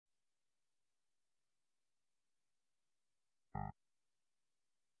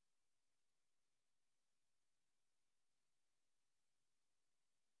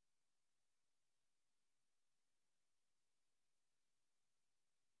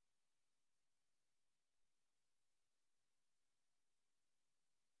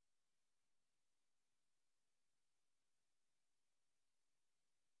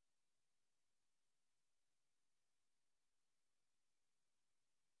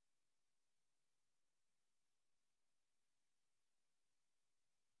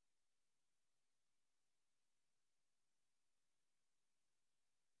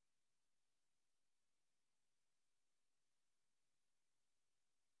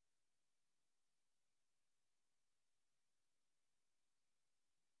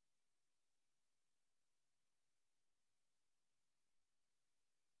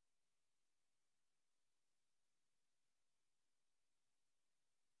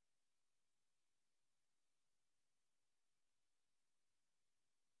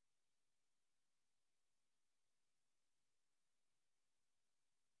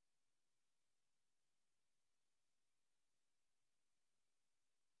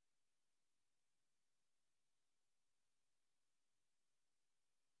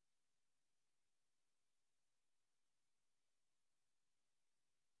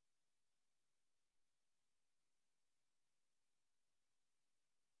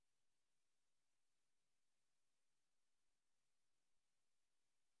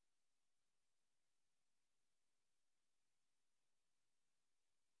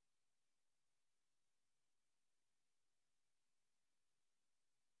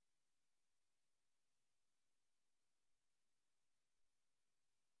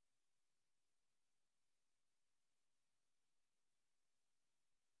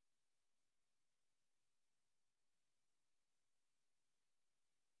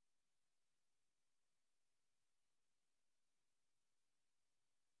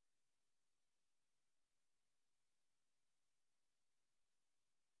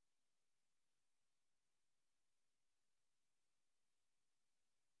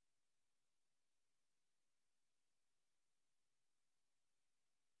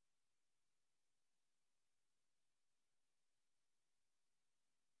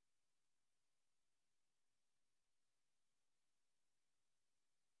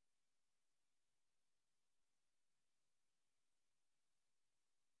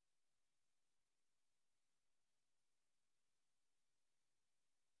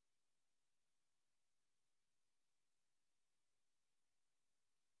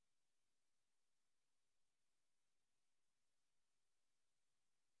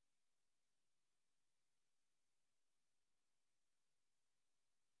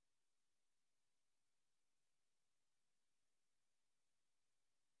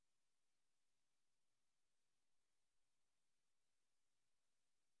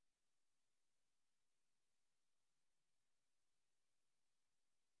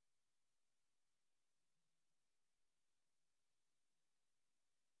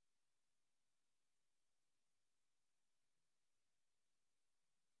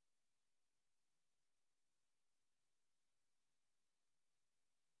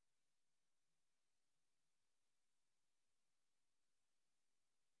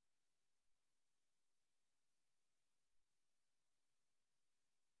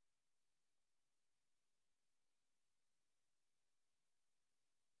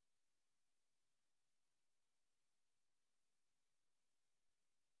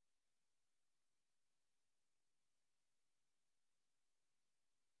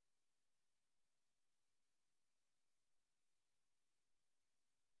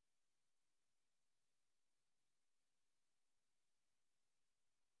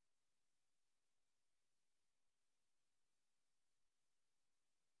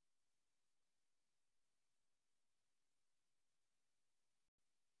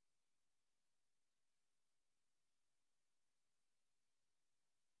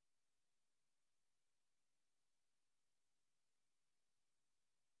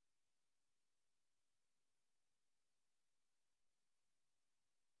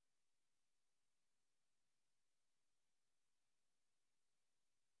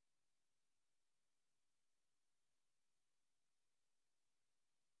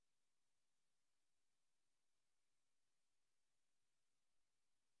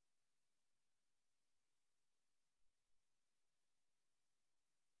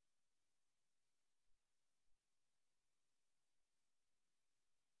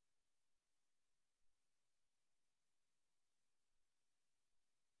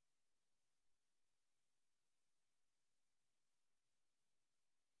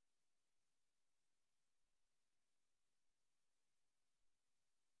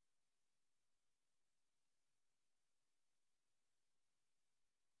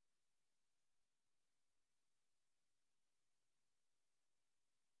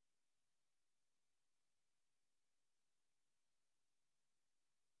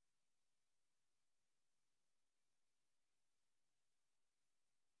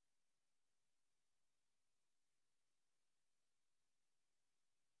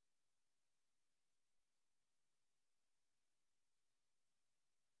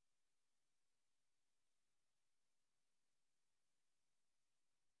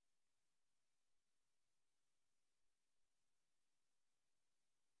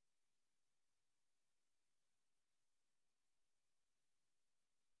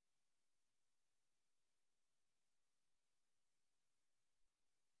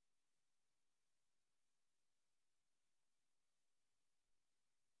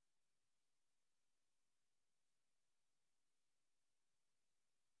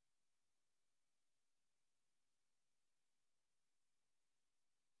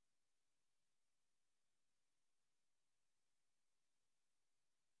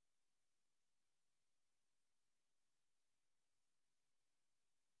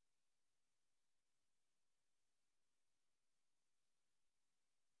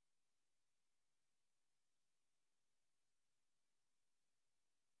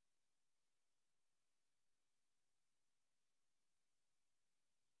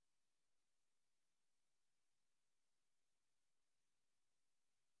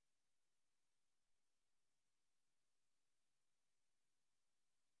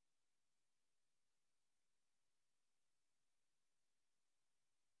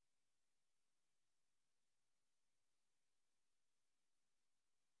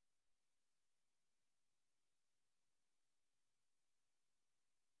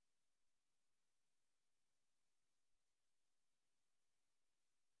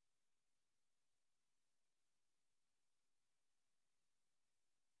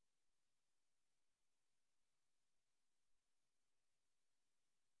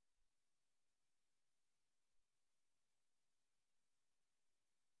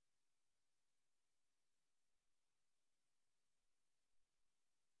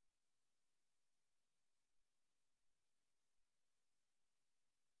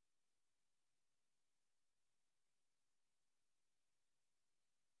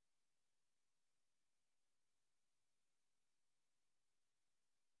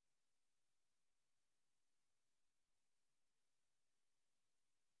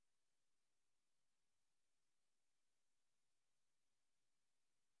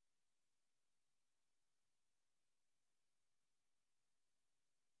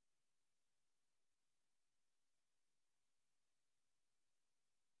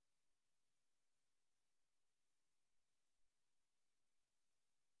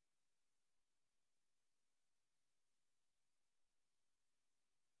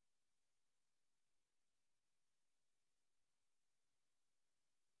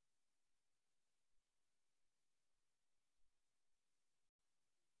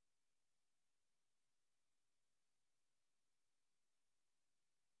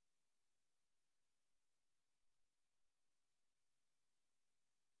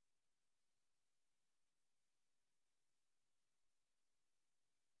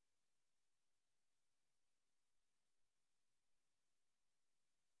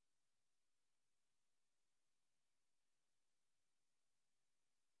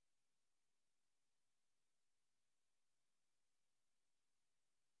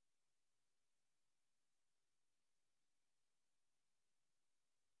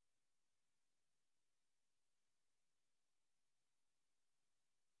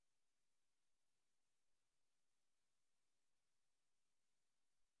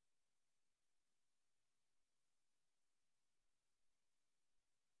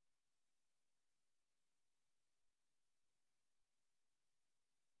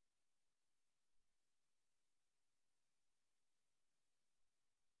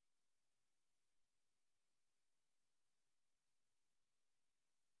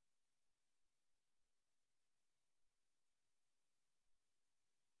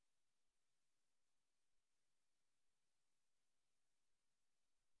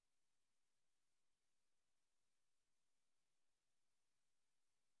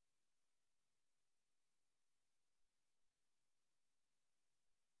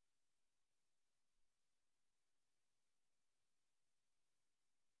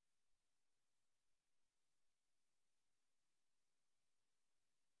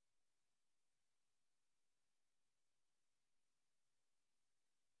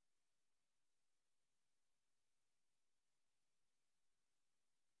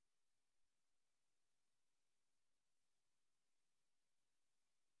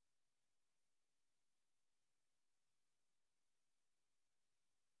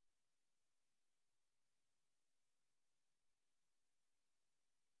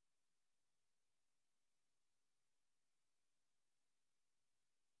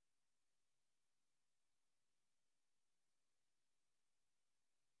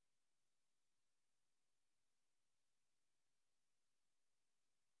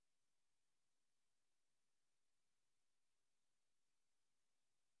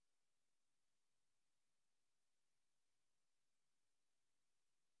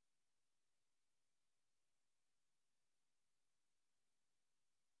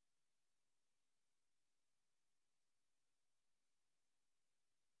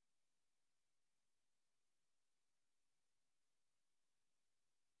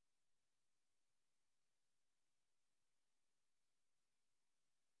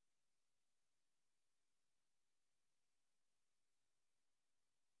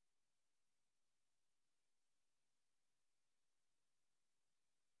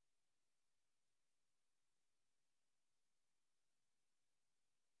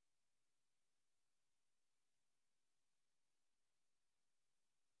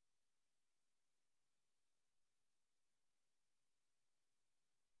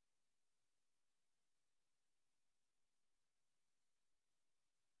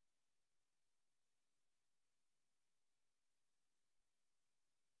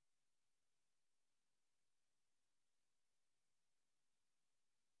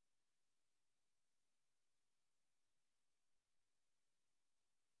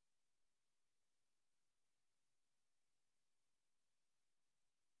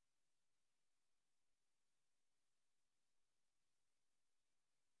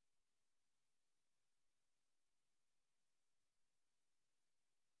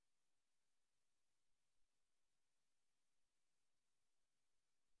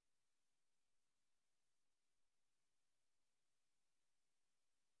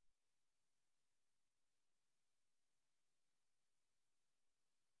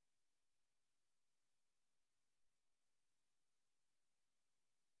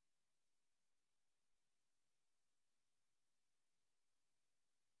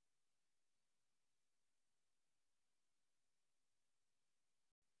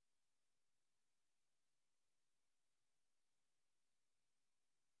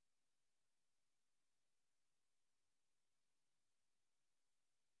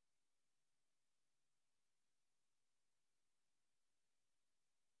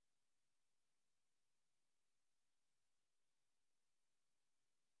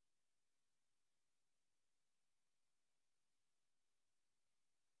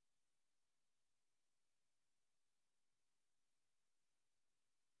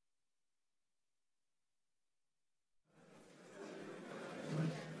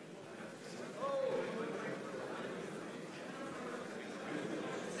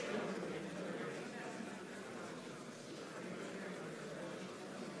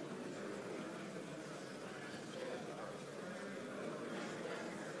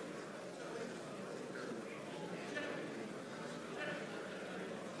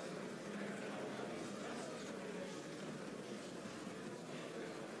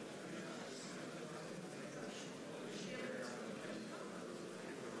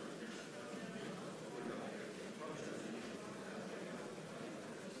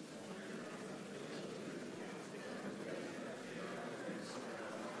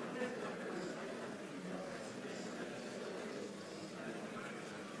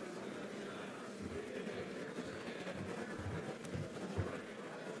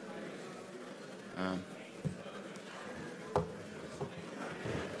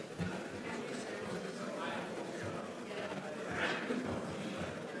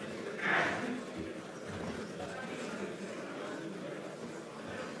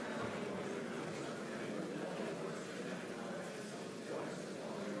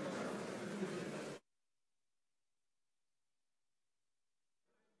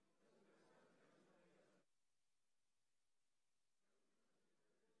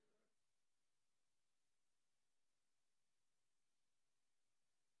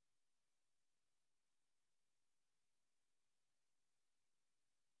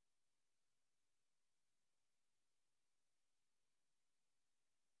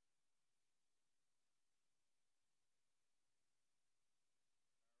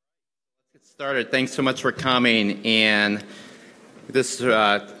Get started. Thanks so much for coming. And this is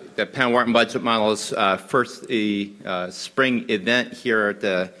the Penn Wharton Budget Model's first spring event here at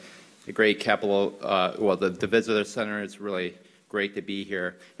the great Capitol, the Visitor Center. It's really great to be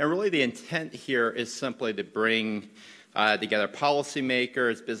here. And really the intent here is simply to bring together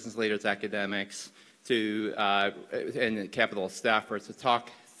policymakers, business leaders, academics, and Capitol staffers to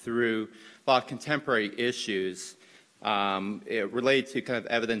talk through a lot of contemporary issues related to kind of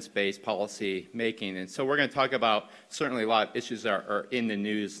evidence-based policy making. And so we're going to talk about certainly a lot of issues that are in the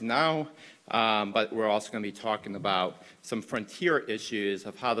news now, but we're also going to be talking about some frontier issues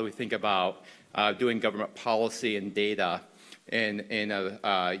of how do we think about doing government policy and data and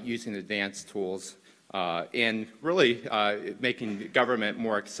using advanced tools and really making government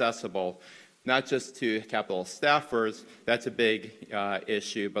more accessible, not just to Capitol staffers, that's a big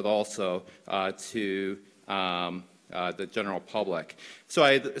issue, but also to the general public. So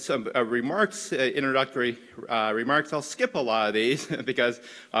I had some introductory remarks. I'll skip a lot of these because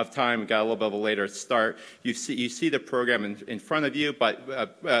of time. We got a little bit of a later start. You see the program in front of you, but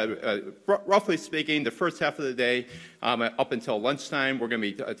roughly speaking, the first half of the day up until lunchtime, we're going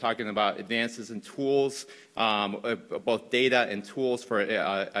to be talking about advances in tools, both data and tools for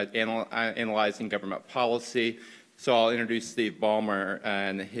analyzing government policy. So I'll introduce Steve Ballmer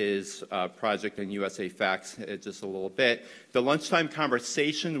and his project in USAFacts in just a little bit. The lunchtime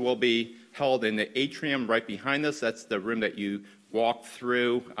conversation will be held in the atrium right behind us. That's the room that you walked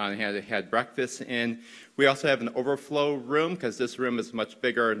through and had breakfast in. We also have an overflow room because this room is much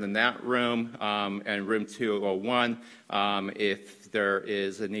bigger than that room, and room 201 if there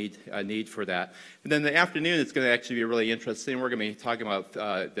is a need for that. And then in the afternoon, it's going to actually be really interesting. We're going to be talking about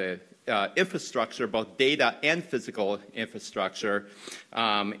the infrastructure, both data and physical infrastructure,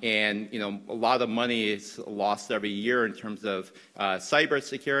 and a lot of money is lost every year in terms of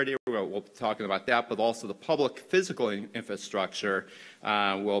cybersecurity. We'll be talking about that, but also the public physical infrastructure.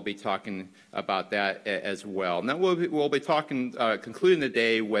 We'll be talking about that as well. And then we'll be talking, concluding the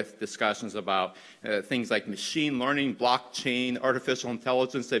day with discussions about things like machine learning, blockchain, artificial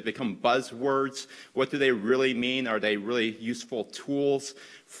intelligence. They've become buzzwords. What do they really mean? Are they really useful tools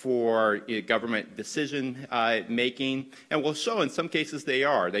for government decision making? And we'll show in some cases they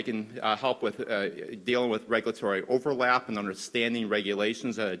are. They can help with dealing with regulatory overlap and understanding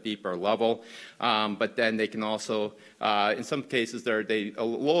regulations at a deeper level. But then they can also, in some cases, they're a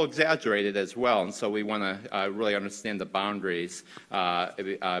little exaggerated as well. And so we want to really understand the boundaries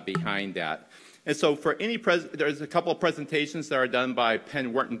behind that. And so for there's a couple of presentations that are done by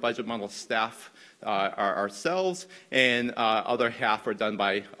Penn Wharton Budget Model staff ourselves, and other half are done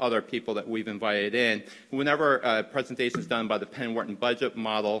by other people that we've invited in. Whenever a presentation is done by the Penn Wharton Budget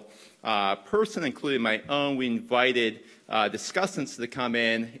Model person, including my own, we invited discussants to come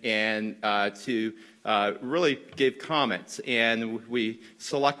in and to really give comments. And we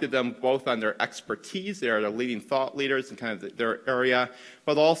selected them both on their expertise. They are the leading thought leaders in kind of their area,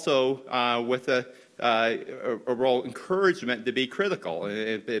 but also with a role encouragement to be critical,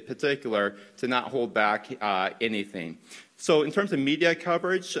 in particular to not hold back anything. So in terms of media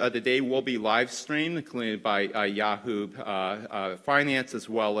coverage, the day will be live streamed, including by Yahoo Finance as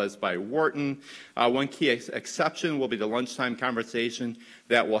well as by Wharton. One key exception will be the lunchtime conversation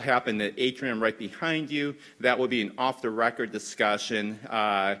that will happen in the atrium right behind you. That will be an off-the-record discussion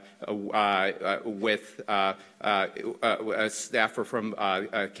with a staffer from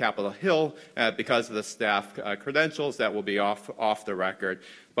Capitol Hill. Because of the staff credentials, that will be off the record.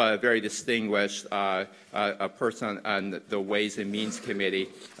 But a very distinguished a person on the Ways and Means Committee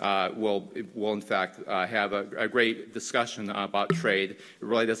will in fact have a great discussion about trade. It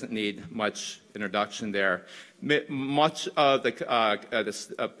really doesn't need much introduction there. Much of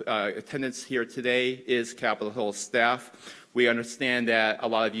the attendance here today is Capitol Hill staff. We understand that a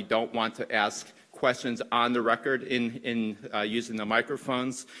lot of you don't want to ask questions on the record in using the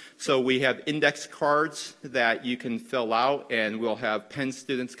microphones. So we have index cards that you can fill out, and we'll have Penn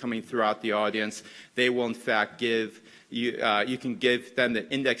students coming throughout the audience. They will, in fact, give you can give them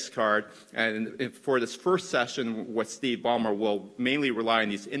the index card, and for this first session with Steve Ballmer, we'll mainly rely on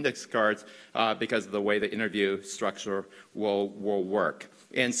these index cards because of the way the interview structure will work.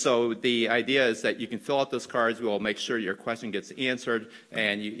 And so the idea is that you can fill out those cards. We'll make sure your question gets answered,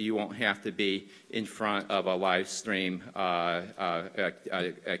 and you won't have to be in front of a live stream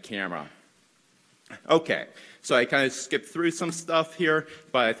a camera. Okay, so I kind of skipped through some stuff here,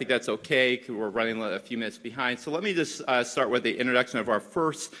 but I think that's okay because we're running a few minutes behind. So let me just start with the introduction of our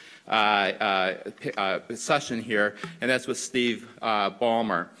first session here, and that's with Steve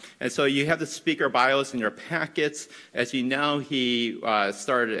Ballmer. And so you have the speaker bios in your packets. As you know, he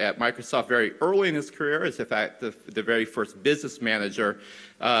started at Microsoft very early in his career as, in fact, the very first business manager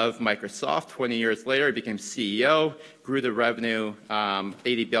of Microsoft. 20 years later, he became CEO, grew the revenue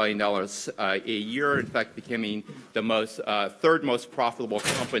 $80 billion a year, in fact, becoming the third most profitable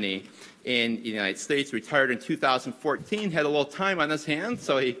company in the United States. Retired in 2014, had a little time on his hands,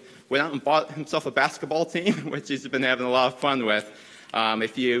 so he went out and bought himself a basketball team, which he's been having a lot of fun with.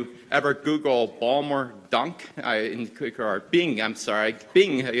 If you ever Google Ballmer Dunk, or Bing, I'm sorry,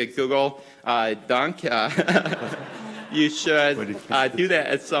 Bing, Google Dunk, you should do that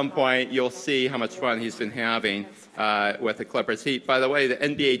at some point. You'll see how much fun he's been having with the Clippers. By the way, the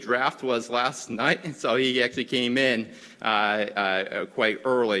NBA draft was last night, and so he actually came in quite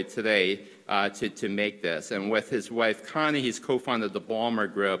early today to make this. And with his wife, Connie, he's co-founded the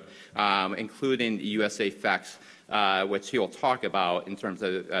Ballmer Group, including the USAFacts, which he'll talk about in terms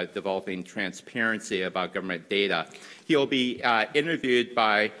of developing transparency about government data. He'll be interviewed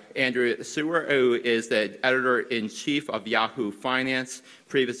by Andrew Serwer, who is the editor-in-chief of Yahoo Finance,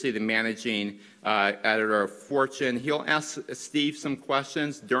 previously the managing editor of Wharton. He'll ask Steve some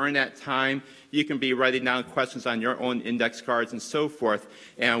questions. During that time, you can be writing down questions on your own index cards and so forth,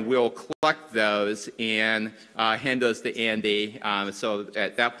 and we'll collect those and hand those to Andy. So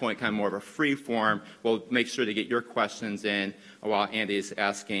at that point, kind of more of a free form, we'll make sure to get your questions in while Andy's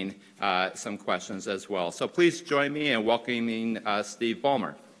asking some questions as well. So please join me in welcoming Steve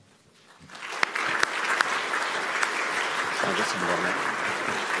Ballmer.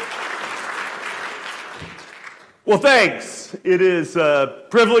 Well, thanks. It is a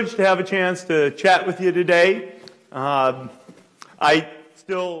privilege to have a chance to chat with you today. I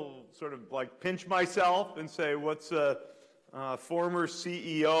still sort of like pinch myself and say, what's a former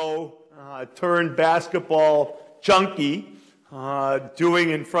CEO turned basketball junkie doing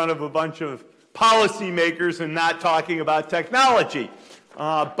in front of a bunch of policymakers and not talking about technology?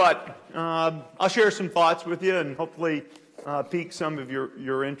 But I'll share some thoughts with you and hopefully pique some of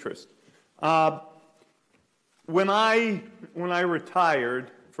your interest. When I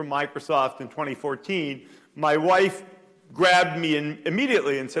retired from Microsoft in 2014, my wife grabbed me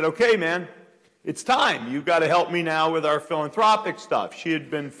immediately and said, okay, man, it's time. You've got to help me now with our philanthropic stuff. She had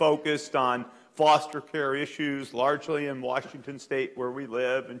been focused on foster care issues, largely in Washington State where we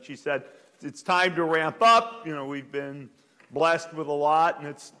live, and she said, it's time to ramp up. You know, we've been blessed with a lot, and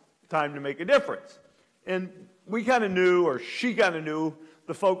it's time to make a difference. And we kind of knew, or she kind of knew,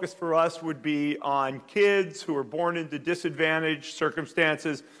 the focus for us would be on kids who were born into disadvantaged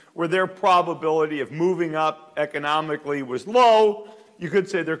circumstances where their probability of moving up economically was low. You could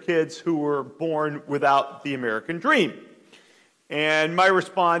say they're kids who were born without the American dream. And my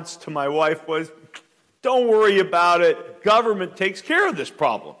response to my wife was, don't worry about it. Government takes care of this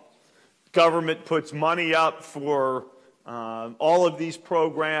problem. Government puts money up for all of these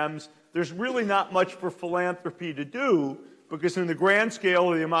programs. There's really not much for philanthropy to do, because in the grand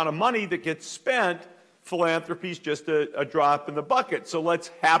scale of the amount of money that gets spent, philanthropy is just a drop in the bucket. So let's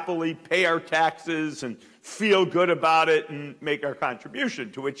happily pay our taxes and feel good about it and make our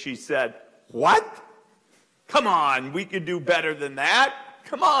contribution. To which she said, what? Come on, we could do better than that.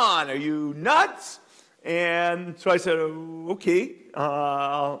 Come on, are you nuts? And so I said, okay,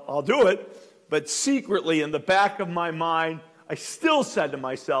 I'll do it. But secretly, in the back of my mind, I still said to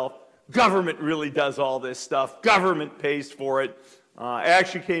myself, government really does all this stuff. Government pays for it. I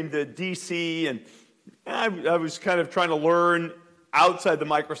actually came to D.C. and I was kind of trying to learn outside the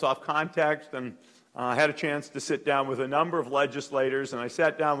Microsoft context, and had a chance to sit down with a number of legislators, and I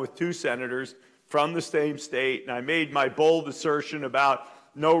sat down with two senators from the same state, and I made my bold assertion about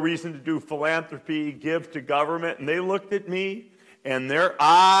no reason to do philanthropy, give to government, and they looked at me, and their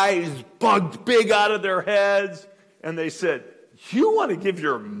eyes bugged big out of their heads, and they said, you want to give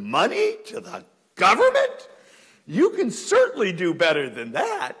your money to the government? You can certainly do better than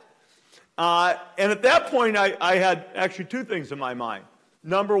that. And at that point, I had actually two things in my mind.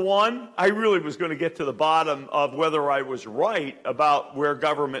 Number one, I really was going to get to the bottom of whether I was right about where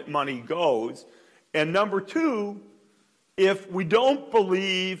government money goes. And number two, if we don't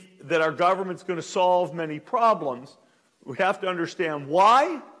believe that our government's going to solve many problems, we have to understand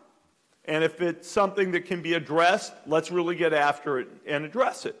why. And if it's something that can be addressed, let's really get after it and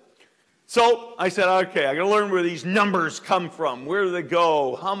address it. So I said, okay, I got to learn where these numbers come from. Where do they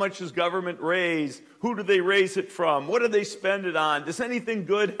go? How much does government raise? Who do they raise it from? What do they spend it on? Does anything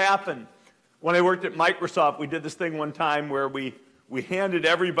good happen? When I worked at Microsoft, we did this thing one time where we handed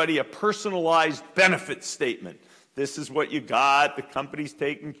everybody a personalized benefit statement. This is what you got. The company's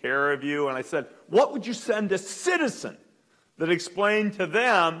taking care of you. And I said, what would you send a citizen that explained to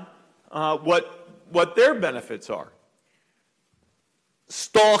them what their benefits are?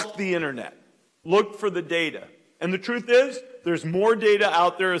 Stalk the internet. Look for the data. And the truth is, there's more data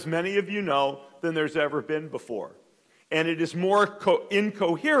out there, as many of you know, than there's ever been before. And it is more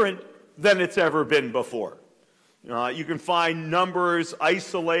incoherent than it's ever been before. You can find numbers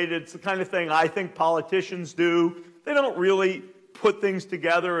isolated. It's the kind of thing I think politicians do. They don't really put things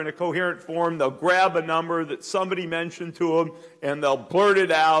together in a coherent form. They'll grab a number that somebody mentioned to them, and they'll blurt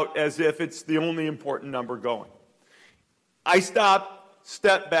it out as if it's the only important number going. I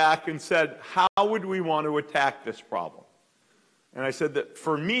stepped back and said, how would we want to attack this problem? And I said that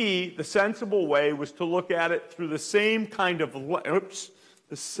for me, the sensible way was to look at it through the same kind of, where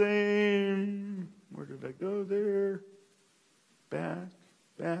did I go there? Back.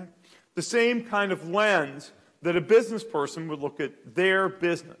 The same kind of lens that a business person would look at their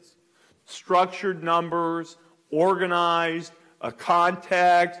business. Structured numbers, organized, a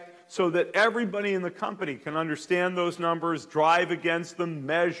context, so that everybody in the company can understand those numbers, drive against them,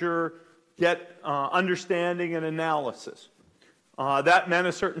 measure, get understanding and analysis. That meant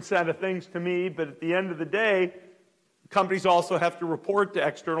a certain set of things to me, but at the end of the day, companies also have to report to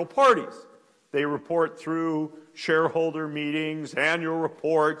external parties. They report through shareholder meetings, annual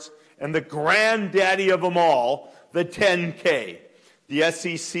reports, and the granddaddy of them all, the 10K. The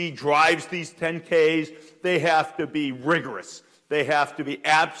SEC drives these 10Ks. They have to be rigorous. They have to be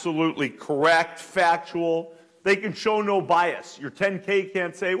absolutely correct, factual. They can show no bias. Your 10K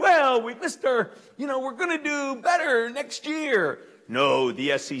can't say, well, we missed our, we're going to do better next year. No,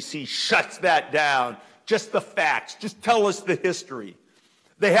 the SEC shuts that down. Just the facts. Just tell us the history.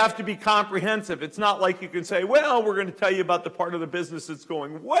 They have to be comprehensive. It's not like you can say, well, we're going to tell you about the part of the business that's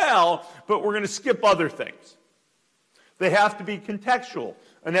going well, but we're going to skip other things. They have to be contextual.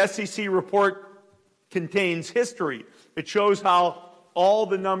 An SEC report contains history. It shows how all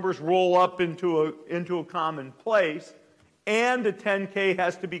the numbers roll up into a common place, and a 10K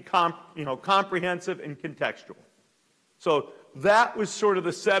has to be comprehensive and contextual. So that was sort of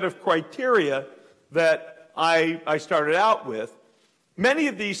the set of criteria that I started out with. Many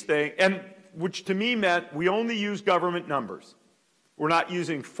of these things, and which to me meant we only use government numbers. We're not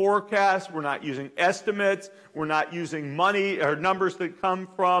using forecasts, we're not using estimates, we're not using money or numbers that come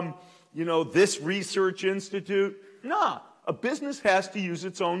from, this research institute. No, a business has to use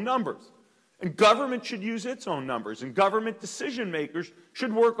its own numbers. And government should use its own numbers. And government decision makers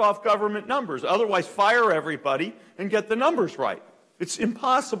should work off government numbers. Otherwise, fire everybody and get the numbers right. It's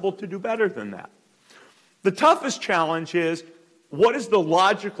impossible to do better than that. The toughest challenge is, what is the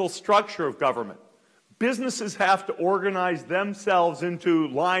logical structure of government? Businesses have to organize themselves into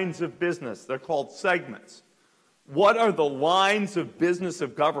lines of business. They're called segments. What are the lines of business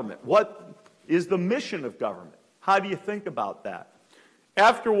of government? What is the mission of government? How do you think about that?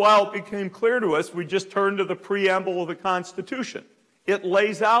 After a while, it became clear to us, we just turned to the preamble of the Constitution. It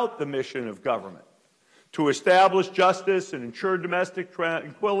lays out the mission of government: to establish justice and ensure domestic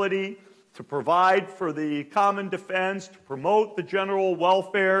tranquility, to provide for the common defense, to promote the general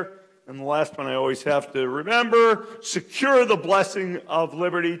welfare, and the last one I always have to remember, secure the blessing of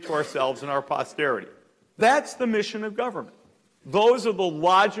liberty to ourselves and our posterity. That's the mission of government. Those are the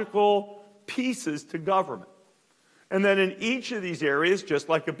logical pieces to government. And then in each of these areas, just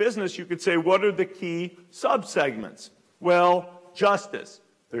like a business, you could say, what are the key subsegments? Well, justice.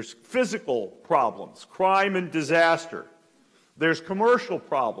 There's physical problems, crime and disaster. There's commercial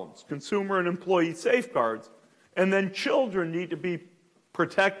problems, consumer and employee safeguards. And then children need to be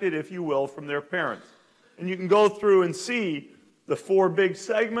protected, if you will, from their parents. And you can go through and see the four big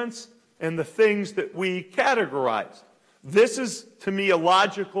segments and the things that we categorize. This is, to me, a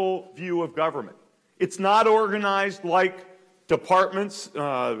logical view of government. It's not organized like departments,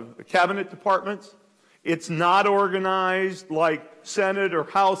 cabinet departments. It's not organized like Senate or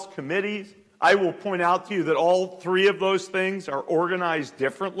House committees. I will point out to you that all three of those things are organized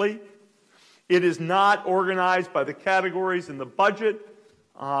differently. It is not organized by the categories in the budget.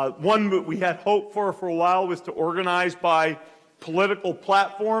 One that we had hoped for a while was to organize by political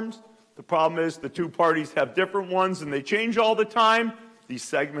platforms. The problem is the two parties have different ones and they change all the time. These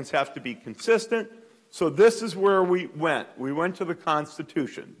segments have to be consistent. So this is where we went. We went to the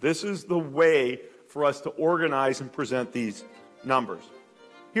Constitution. This is the way for us to organize and present these numbers.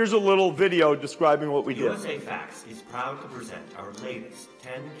 Here's a little video describing what we did. USAFacts is proud to present our latest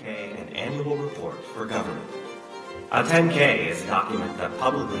 10K and annual report for government. A 10K is a document that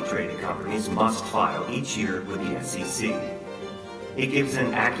publicly traded companies must file each year with the SEC. It gives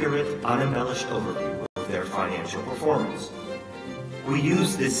an accurate, unembellished overview of their financial performance. We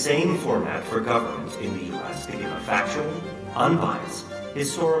use this same format for government in the U.S. to give a factual, unbiased,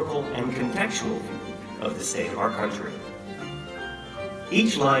 historical, and contextual view of the state of our country.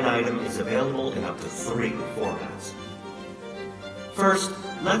 Each line item is available in up to 3 formats. First,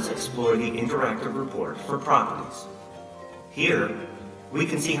 let's explore the interactive report for properties. Here, we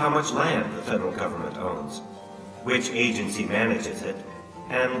can see how much land the federal government owns, which agency manages it,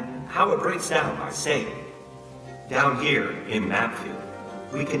 and how it breaks down by state. Down here, in Map View,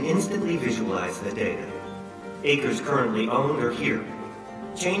 we can instantly visualize the data. Acres currently owned are here.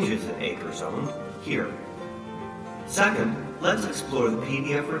 Changes in acres owned, here. Second, let's explore the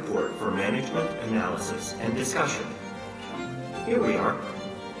PDF report for management, analysis, and discussion. Here we are,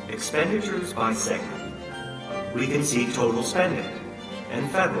 expenditures by segment. We can see total spending, and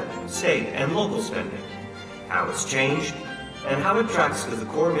federal, state, and local spending, how it's changed, and how it tracks with the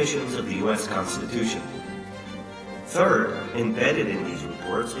core missions of the U.S. Constitution. Third, embedded in these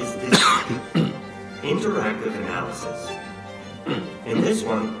reports is this interactive analysis. In this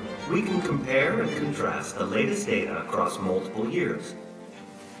one, we can compare and contrast the latest data across multiple years,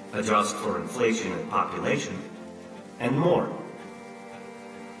 adjust for inflation and population, and more.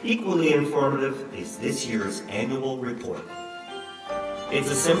 Equally informative is this year's annual report. It's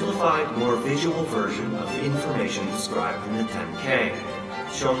a simplified, more visual version of the information described in the 10K,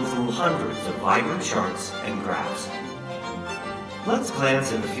 shown through hundreds of vibrant charts and graphs. Let's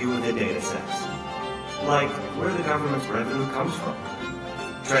glance at a few of the data sets, like where the government's revenue comes from,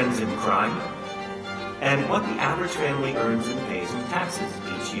 trends in crime, and what the average family earns and pays in taxes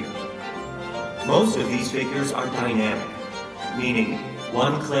each year. Most of these figures are dynamic, meaning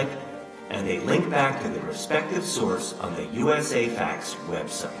one click and they link back to the respective source on the USAFacts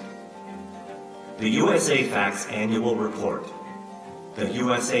website. The USAFacts Annual Report, the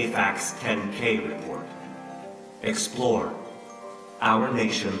USAFacts 10K Report. Explore our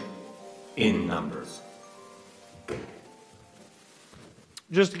nation in numbers.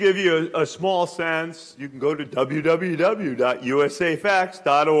 Just to give you a small sense, you can go to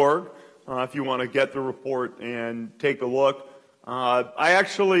www.usafacts.org if you want to get the report and take a look.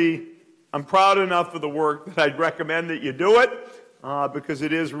 I'm proud enough of the work that I'd recommend that you do it because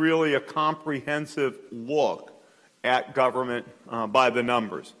it is really a comprehensive look at government by the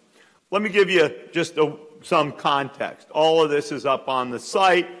numbers. Let me give you just some context. All of this is up on the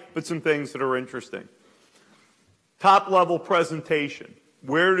site, but some things that are interesting. Top-level presentation.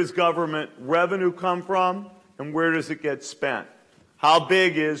 Where does government revenue come from, and where does it get spent? How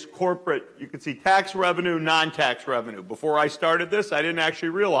big is corporate? You can see tax revenue, non-tax revenue. Before I started this, I didn't actually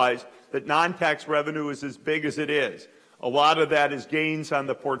realize that non-tax revenue is as big as it is. A lot of that is gains on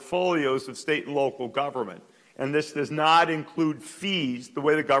the portfolios of state and local government. And this does not include fees, the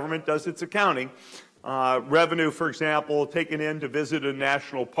way the government does its accounting. Revenue, for example, taken in to visit a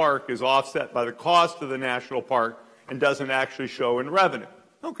national park is offset by the cost of the national park and doesn't actually show in revenue.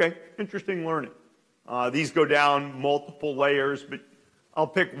 Okay, interesting learning. These go down multiple layers, but I'll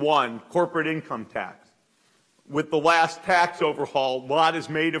pick one, corporate income tax. With the last tax overhaul, a lot is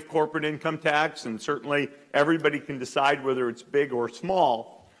made of corporate income tax, and certainly everybody can decide whether it's big or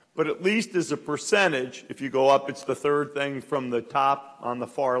small, but at least as a percentage, if you go up, it's the third thing from the top on the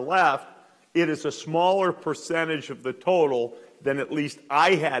far left, it is a smaller percentage of the total than at least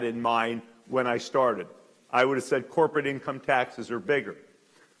I had in mind when I started. I would have said corporate income taxes are bigger.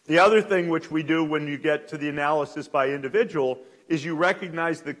 The other thing which we do when you get to the analysis by individual is you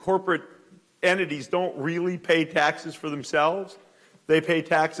recognize that corporate entities don't really pay taxes for themselves. They pay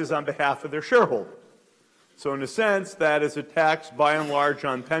taxes on behalf of their shareholders. So in a sense, that is a tax by and large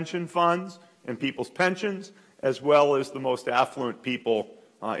on pension funds and people's pensions, as well as the most affluent people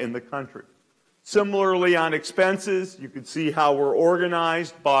in the country. Similarly, on expenses, you can see how we're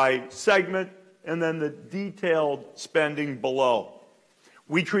organized by segment and then the detailed spending below.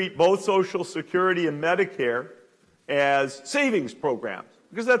 We treat both Social Security and Medicare as savings programs,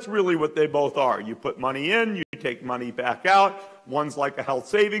 because that's really what they both are. You put money in, you take money back out. One's like a health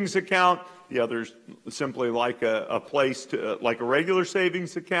savings account. The other's simply like a place to, like a regular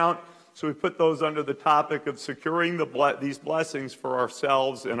savings account. So we put those under the topic of securing these blessings for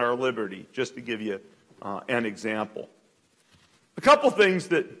ourselves and our liberty, just to give you an example. A couple things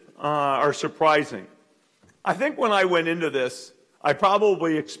that are surprising. I think when I went into this, I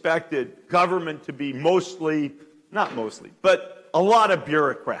probably expected government to be mostly, not mostly, but a lot of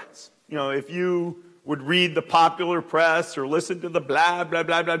bureaucrats. You know, if you would read the popular press or listen to the blah, blah,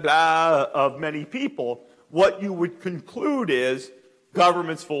 blah, blah, blah of many people, what you would conclude is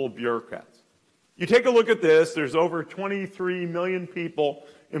government's full of bureaucrats. You take a look at this, there's over 23 million people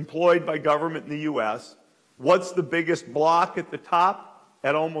employed by government in the U.S. What's the biggest block at the top,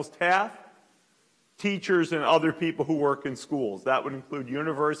 at almost half? Teachers and other people who work in schools. That would include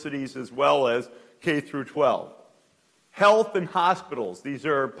universities as well as K through 12. Health and hospitals. These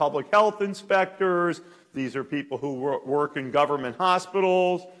are public health inspectors. These are people who work in government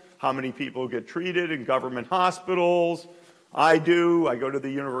hospitals. How many people get treated in government hospitals? I do. I go to the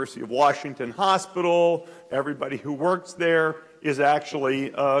University of Washington Hospital. Everybody who works there is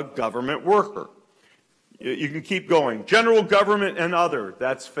actually a government worker. You can keep going. General government and other.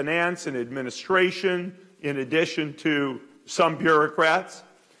 That's finance and administration, in addition to some bureaucrats.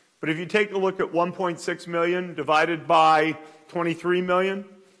 But if you take a look at 1.6 million divided by 23 million,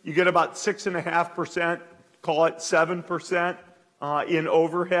 you get about 6.5%, call it 7% in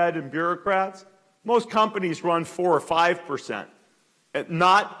overhead and bureaucrats. Most companies run 4 or 5%.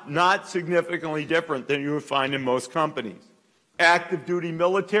 Not significantly different than you would find in most companies. Active duty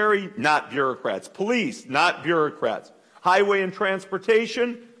military, not bureaucrats. Police, not bureaucrats. Highway and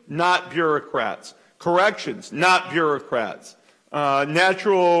transportation, not bureaucrats. Corrections, not bureaucrats.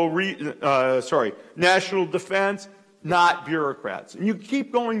 National defense, not bureaucrats. And you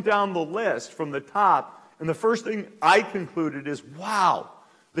keep going down the list from the top, and the first thing I concluded is, wow,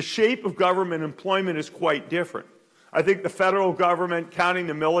 the shape of government employment is quite different. I think the federal government, counting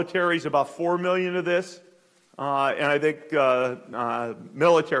the military, is about 4 million of this. And I think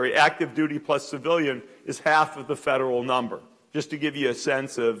military, active duty plus civilian, is half of the federal number, just to give you a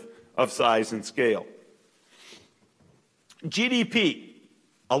sense of size and scale. GDP,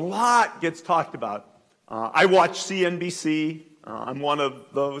 a lot gets talked about. I watch CNBC. I'm one of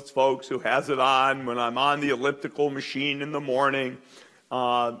those folks who has it on when I'm on the elliptical machine in the morning.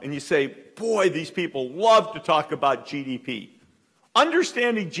 And you say, boy, these people love to talk about GDP.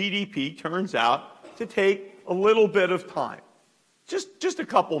 Understanding GDP turns out to take a little bit of time, just a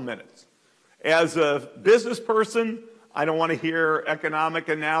couple minutes. As a business person, I don't want to hear economic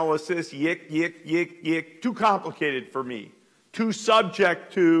analysis, yick, yick, yick, yick, too complicated for me, too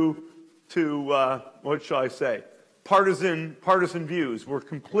subject to what shall I say, partisan views. We're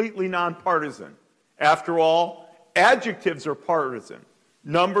completely nonpartisan. After all, adjectives are partisan.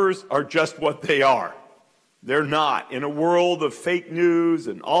 Numbers are just what they are. They're not. In a world of fake news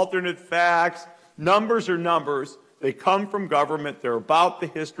and alternate facts, numbers are numbers. They come from government. They're about the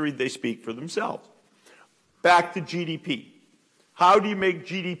history. They speak for themselves. Back to GDP. How do you make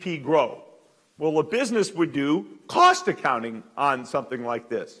GDP grow? Well, a business would do cost accounting on something like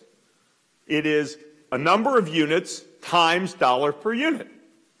this. It is a number of units times dollar per unit.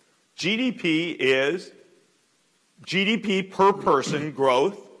 GDP is GDP per person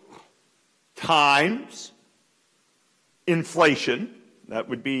growth times inflation. That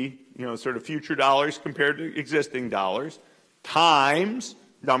would be, sort of future dollars compared to existing dollars, times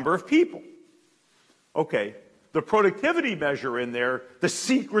number of people. Okay, the productivity measure in there, the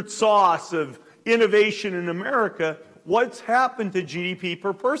secret sauce of innovation in America, what's happened to GDP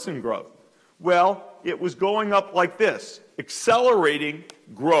per person growth? Well, it was going up like this, accelerating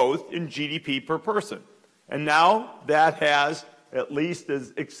growth in GDP per person. And now that has, at least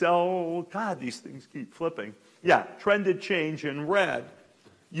as God, these things keep flipping. Yeah, trended change in red.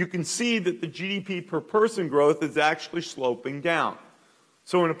 You can see that the GDP per person growth is actually sloping down.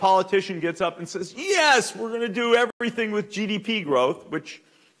 So when a politician gets up and says, yes, we're going to do everything with GDP growth, which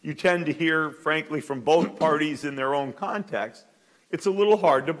you tend to hear, frankly, from both parties in their own context, it's a little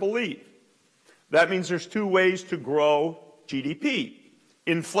hard to believe. That means there's two ways to grow GDP.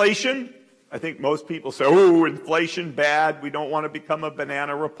 Inflation, I think most people say, oh, inflation, bad, we don't want to become a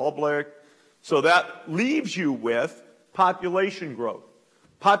banana republic. So that leaves you with population growth.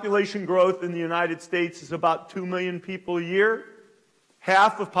 Population growth in the United States is about 2 million people a year.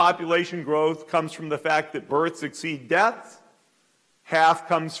 Half of population growth comes from the fact that births exceed deaths. Half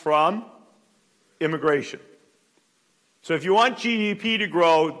comes from immigration. So if you want GDP to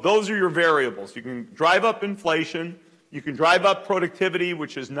grow, those are your variables. You can drive up inflation. You can drive up productivity,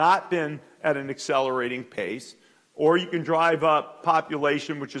 which has not been at an accelerating pace. or you can drive up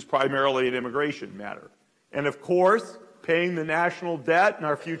population, which is primarily an immigration matter. And of course, paying the national debt and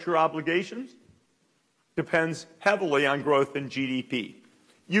our future obligations depends heavily on growth in GDP.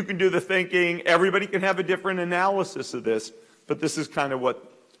 You can do the thinking, everybody can have a different analysis of this, but this is kind of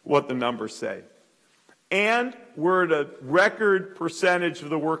what the numbers say. And we're at a record percentage of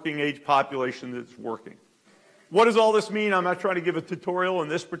the working age population that's working. What does all this mean? I'm not trying to give a tutorial on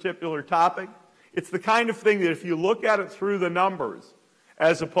this particular topic. It's the kind of thing that if you look at it through the numbers,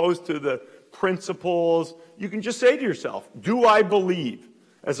 as opposed to the principles, you can just say to yourself, do I believe,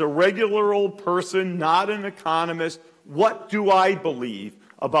 as a regular old person, not an economist, what do I believe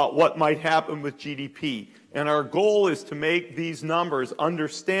about what might happen with GDP? And our goal is to make these numbers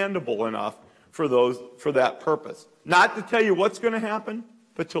understandable enough for that purpose. Not to tell you what's going to happen,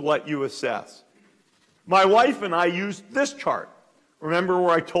 but to let you assess. My wife and I used this chart. Remember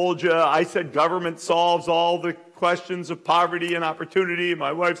where I told you, I said government solves all the questions of poverty and opportunity, and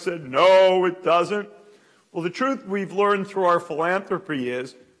my wife said, no, it doesn't. Well, the truth we've learned through our philanthropy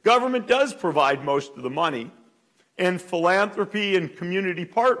is government does provide most of the money, and philanthropy and community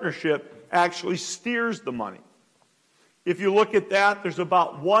partnership actually steers the money. If you look at that, there's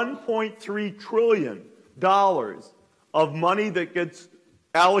about $1.3 trillion of money that gets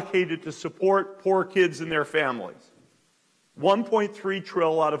allocated to support poor kids and their families. 1.3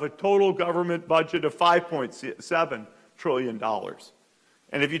 trillion out of a total government budget of $5.7 trillion.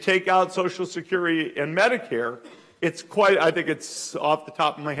 And if you take out Social Security and Medicare, it's quite, I think it's off the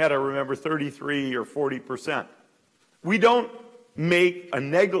top of my head, I remember 33 or 40%. We don't make a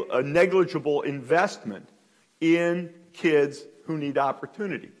negligible investment in kids who need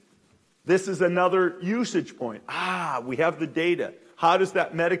opportunity. This is another usage point. We have the data. How does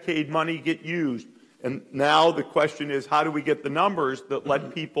that Medicaid money get used? And now the question is, how do we get the numbers that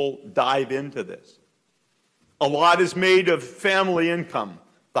let people dive into this? A lot is made of family income,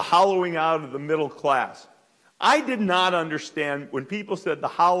 the hollowing out of the middle class. I did not understand when people said the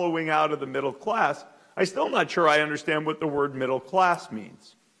hollowing out of the middle class. I'm still not sure I understand what the word middle class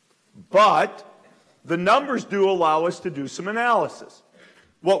means. But the numbers do allow us to do some analysis.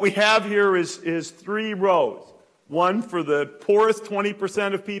 What we have here is 3 rows. One for the poorest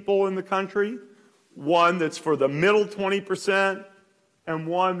 20% of people in the country, one that's for the middle 20%, and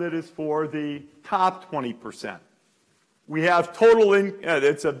one that is for the top 20%. We have total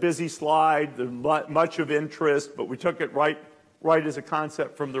it's a busy slide, there's much of interest, but we took it right as a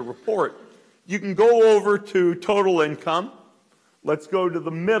concept from the report. You can go over to total income. Let's go to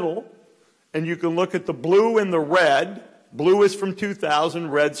the middle, and you can look at the blue and the red. Blue is from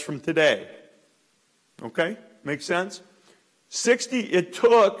 2000, red's from today. Okay? Makes sense? It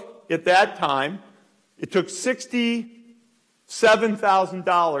took, at that time, it took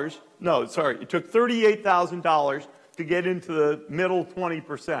 $67,000, no, sorry, it took $38,000 to get into the middle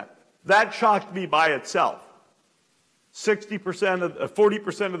 20%. That shocked me by itself.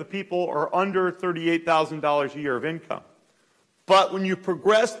 40% of the people are under $38,000 a year of income. But when you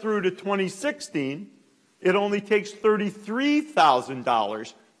progress through to 2016, it only takes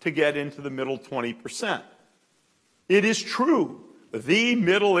 $33,000 to get into the middle 20%. It is true, the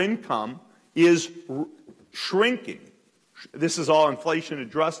middle income is shrinking. This is all inflation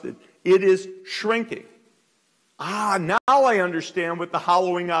adjusted. It is shrinking. Now I understand what the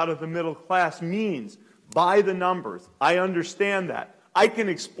hollowing out of the middle class means by the numbers. I understand that. I can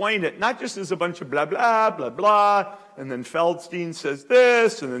explain it, not just as a bunch of blah, blah, blah, blah, and then Feldstein says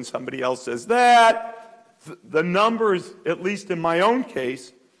this, and then somebody else says that. The numbers, at least in my own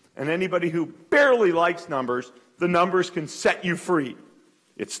case, and anybody who barely likes numbers, the numbers can set you free.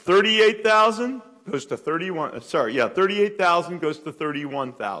 It's 38,000 goes to 38,000 goes to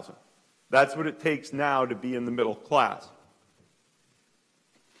 31,000. That's what it takes now to be in the middle class.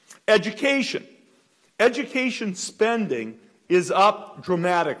 Education. Education spending is up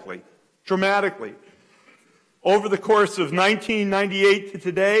dramatically. Over the course of 1998 to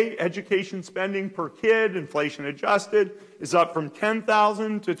today, education spending per kid, inflation adjusted, is up from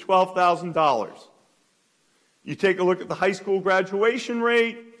 $10,000 to $12,000. You take a look at the high school graduation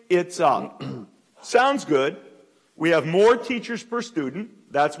rate, it's up. Sounds good. We have more teachers per student.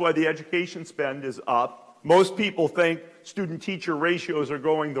 That's why the education spend is up. Most people think student-teacher ratios are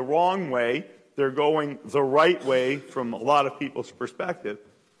going the wrong way. They're going the right way from a lot of people's perspective.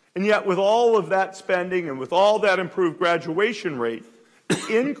 And yet, with all of that spending and with all that improved graduation rate,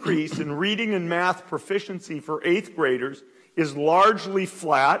 the increase in reading and math proficiency for 8th graders is largely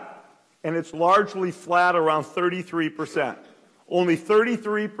flat, and it's largely flat around 33%. Only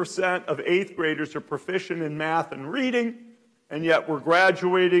 33% of 8th graders are proficient in math and reading, and yet we're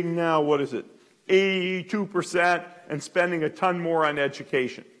graduating now, what is it, 82%, and spending a ton more on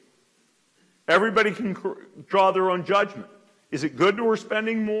education. Everybody can draw their own judgment. Is it good that we're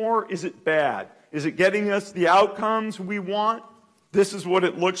spending more? Is it bad? Is it getting us the outcomes we want? This is what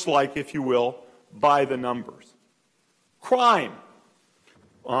it looks like, if you will, by the numbers. Crime.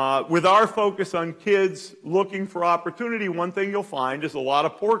 With our focus on kids looking for opportunity, one thing you'll find is a lot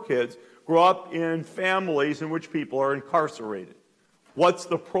of poor kids grow up in families in which people are incarcerated. What's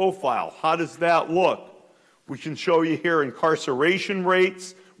the profile? How does that look? We can show you here incarceration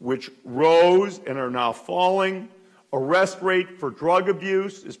rates, which rose and are now falling. Arrest rate for drug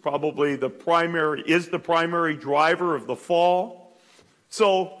abuse is probably the primary driver of the fall.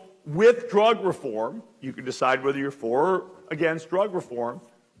 So with drug reform, you can decide whether you're for or against drug reform,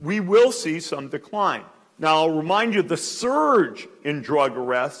 we will see some decline. Now, I'll remind you, the surge in drug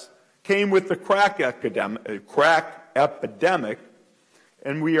arrests came with the crack epidemic,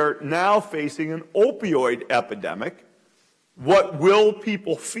 and we are now facing an opioid epidemic. What will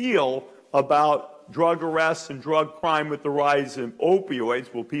people feel about drug arrests and drug crime with the rise in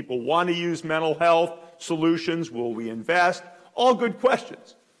opioids? Will people want to use mental health solutions? Will we invest? All good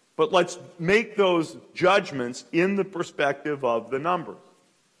questions. But let's make those judgments in the perspective of the numbers.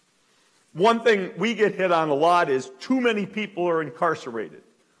 One thing we get hit on a lot is too many people are incarcerated.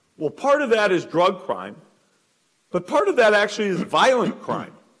 Well, part of that is drug crime, but part of that actually is violent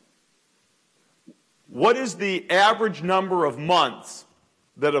crime. What is the average number of months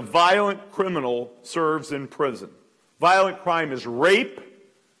that a violent criminal serves in prison? Violent crime is rape,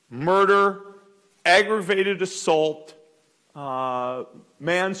 murder, aggravated assault,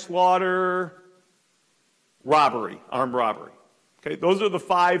 manslaughter, robbery, armed robbery. Okay, those are the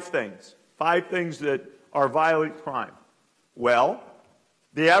 5 things that are violent crime. Well,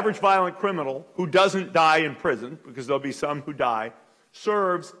 the average violent criminal who doesn't die in prison, because there'll be some who die,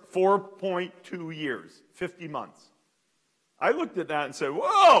 serves 4.2 years, 50 months. I looked at that and said,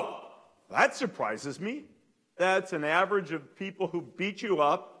 whoa, that surprises me. That's an average of people who beat you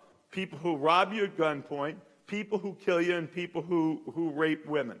up, people who rob you at gunpoint, people who kill you, and people who rape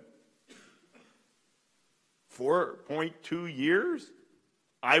women. 4.2 years?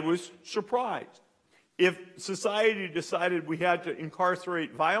 I was surprised. If society decided we had to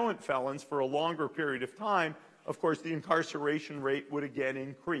incarcerate violent felons for a longer period of time, of course, the incarceration rate would again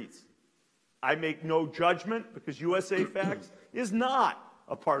increase. I make no judgment because USAFacts is not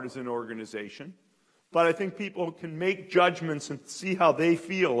a partisan organization, but I think people can make judgments and see how they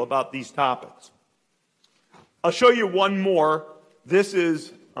feel about these topics. I'll show you one more. This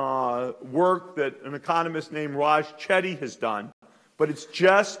is work that an economist named Raj Chetty has done, but it's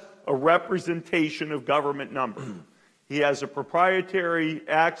just a representation of government numbers. He has a proprietary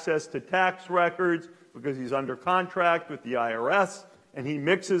access to tax records because he's under contract with the IRS, and he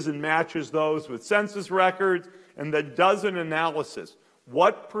mixes and matches those with census records and then does an analysis.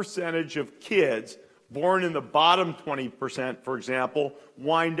 What percentage of kids born in the bottom 20%, for example,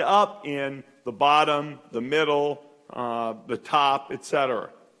 wind up in the bottom, the middle, the top, etc.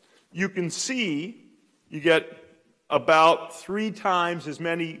 You can see you get about 3 times as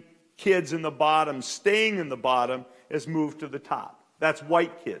many kids in the bottom staying in the bottom as move to the top. That's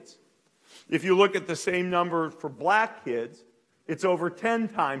white kids. If you look at the same number for black kids, it's over 10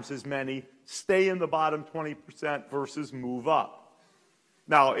 times as many stay in the bottom 20% versus move up.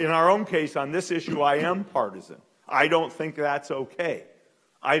 Now, in our own case, on this issue, I am partisan. I don't think that's okay.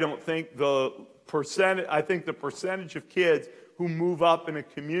 I think the percentage of kids who move up in a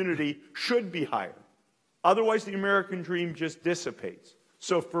community should be higher. Otherwise, the American dream just dissipates.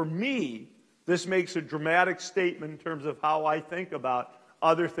 So for me, this makes a dramatic statement in terms of how I think about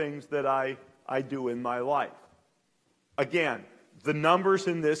other things that I do in my life. Again, the numbers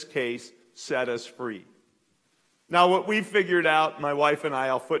in this case set us free. Now, what we've figured out, my wife and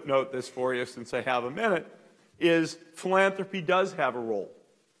I'll footnote this for you since I have a minute, is philanthropy does have a role.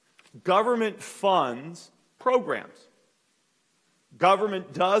 Government funds programs.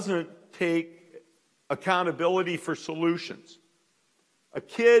 Government doesn't take accountability for solutions. A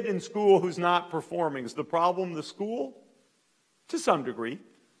kid in school who's not performing, is the problem the school? To some degree.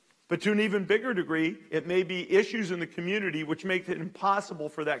 But to an even bigger degree, it may be issues in the community which make it impossible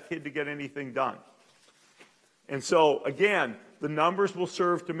for that kid to get anything done. And so, again, the numbers will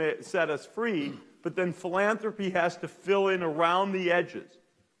serve to set us free, but then philanthropy has to fill in around the edges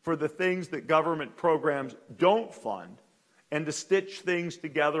for the things that government programs don't fund and to stitch things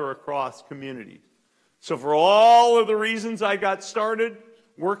together across communities. So for all of the reasons I got started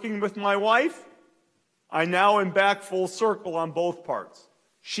working with my wife, I now am back full circle on both parts.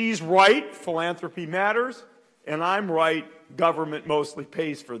 She's right, philanthropy matters, and I'm right, government mostly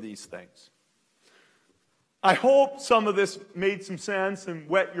pays for these things. I hope some of this made some sense and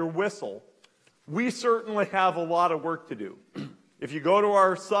wet your whistle. We certainly have a lot of work to do. If you go to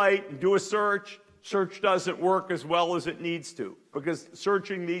our site and do a search, search doesn't work as well as it needs to, because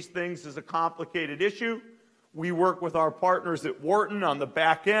searching these things is a complicated issue. We work with our partners at Wharton on the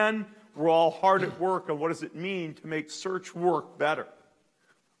back end. We're all hard at work on what does it mean to make search work better.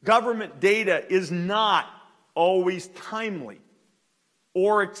 Government data is not always timely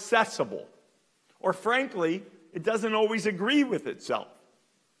or accessible, or frankly, it doesn't always agree with itself.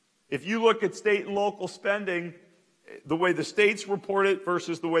 If you look at state and local spending, the way the states report it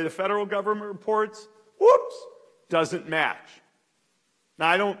versus the way the federal government reports, whoops, doesn't match. Now,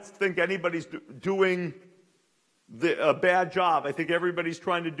 I don't think anybody's doing a bad job. I think everybody's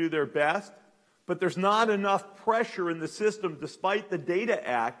trying to do their best, but there's not enough pressure in the system, despite the Data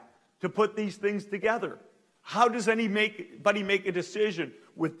Act, to put these things together. How does anybody make a decision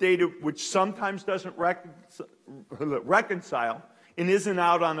with data which sometimes doesn't reconcile and isn't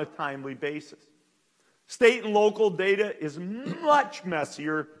out on a timely basis? State and local data is much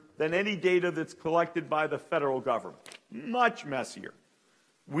messier than any data that's collected by the federal government. Much messier.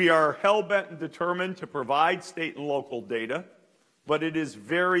 We are hell-bent and determined to provide state and local data, but it is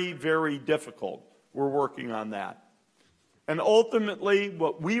very, very difficult. We're working on that. And ultimately,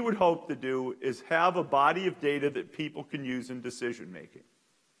 what we would hope to do is have a body of data that people can use in decision-making.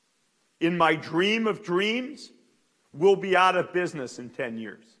 In my dream of dreams, we'll be out of business in 10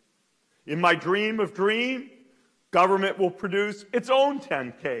 years. In my dream of dream, government will produce its own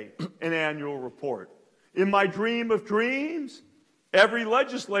 10K, an annual report. In my dream of dreams, every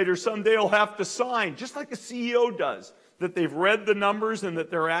legislator someday will have to sign, just like a CEO does, that they've read the numbers and that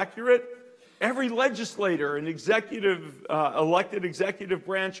they're accurate. Every legislator and elected executive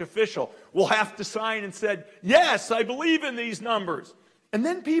branch official will have to sign and said, yes, I believe in these numbers. And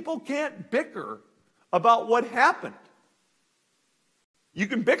then people can't bicker about what happened. You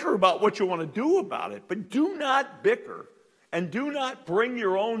can bicker about what you want to do about it, but do not bicker and do not bring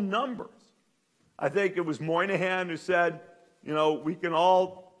your own numbers. I think it was Moynihan who said, you know, we can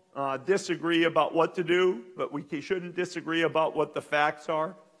all disagree about what to do, but we shouldn't disagree about what the facts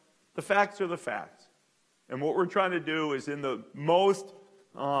are. The facts are the facts. And what we're trying to do is in the most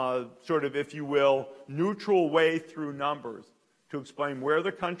sort of, if you will, neutral way through numbers to explain where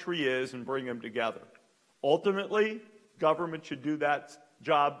the country is and bring them together. Ultimately, government should do that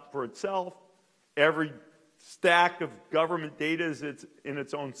job for itself. Every stack of government data is in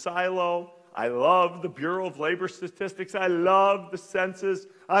its own silo. I love the Bureau of Labor Statistics. I love the census.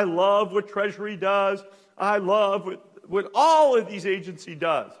 I love what Treasury does. I love what all of these agencies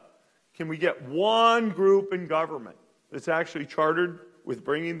does. Can we get one group in government that's actually chartered with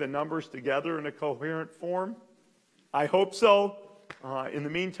bringing the numbers together in a coherent form? I hope so. In the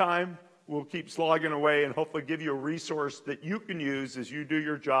meantime, we'll keep slogging away and hopefully give you a resource that you can use as you do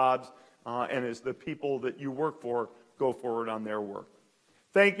your jobs and as the people that you work for go forward on their work.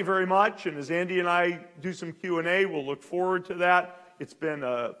 Thank you very much, and as Andy and I do some Q&A, we'll look forward to that. It's been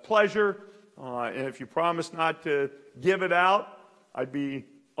a pleasure, and if you promise not to give it out, I'd be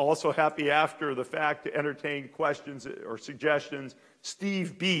also happy after the fact to entertain questions or suggestions.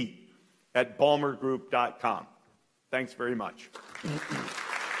 Steve B. at ballmergroup.com. Thanks very much.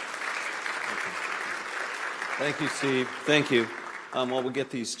 Thank you, Steve. Thank you. While we'll get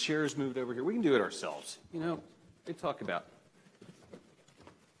these chairs moved over here, we can do it ourselves. You know, they talk about.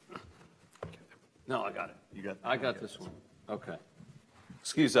 No, I got it. I got this one. Okay.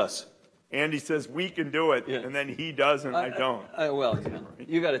 Excuse us. Andy says we can do it, and then he doesn't, I don't. Well,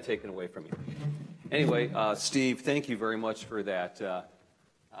 you got to take it away from me. Anyway, Steve, thank you very much for that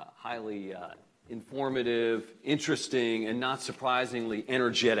highly informative, interesting, and not surprisingly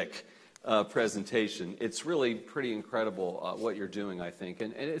energetic presentation. It's really pretty incredible what you're doing, I think,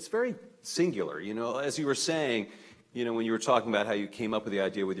 and it's very singular. You know, as you were saying, you know, when you were talking about how you came up with the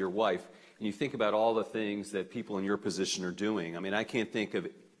idea with your wife, and you think about all the things that people in your position are doing. I mean, I can't think of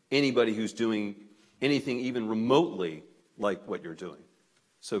anybody who's doing anything even remotely like what you're doing.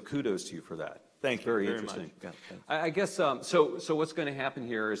 So kudos to you for that. Thank you very interesting. Much. I guess, so what's going to happen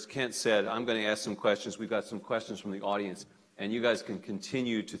here, as Kent said, I'm going to ask some questions. We've got some questions from the audience, and you guys can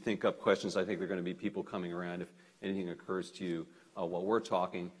continue to think up questions. I think there are going to be people coming around if anything occurs to you while we're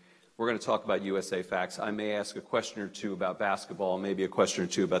talking. We're going to talk about USAFacts. I may ask a question or two about basketball, maybe a question or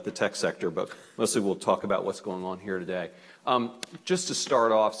two about the tech sector, but mostly we'll talk about what's going on here today. Just to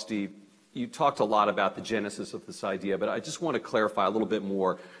start off, Steve, you talked a lot about the genesis of this idea, but I just want to clarify a little bit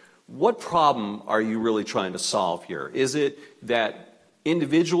more. What problem are you really trying to solve here? Is it that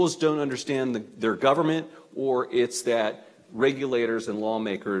individuals don't understand their government, or it's that regulators and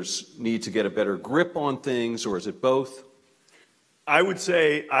lawmakers need to get a better grip on things, or is it both? I would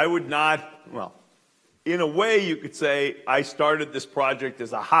say I would not, well, in a way you could say I started this project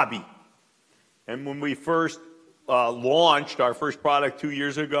as a hobby. And when we first launched our first product 2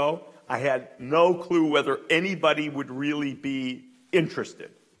 years ago, I had no clue whether anybody would really be interested.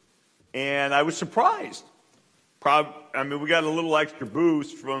 And I was surprised. I mean, we got a little extra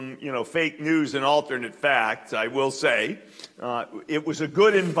boost from, fake news and alternate facts, I will say. It was a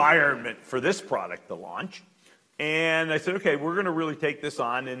good environment for this product to launch. And I said, okay, we're going to really take this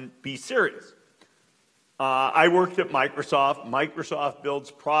on and be serious. I worked at Microsoft. Microsoft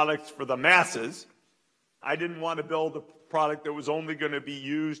builds products for the masses. I didn't want to build a product that was only going to be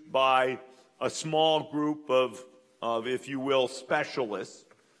used by a small group of, if you will, specialists.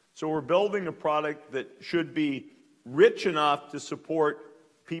 So we're building a product that should be rich enough to support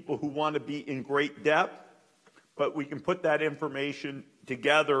people who want to be in great depth, but we can put that information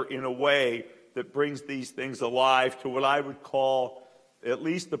together in a way that brings these things alive to what I would call at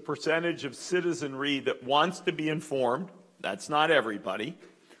least the percentage of citizenry that wants to be informed. That's not everybody.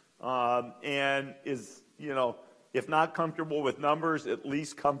 And is, if not comfortable with numbers, at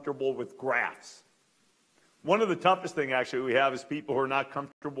least comfortable with graphs. One of the toughest things actually we have is people who are not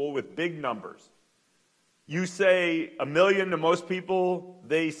comfortable with big numbers. You say 1 million to most people,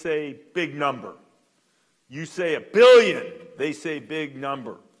 they say big number. You say 1 billion, they say big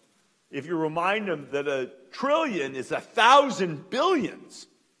number. If you remind them that 1 trillion is 1,000 billions,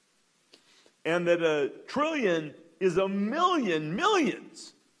 and that 1 trillion is 1 million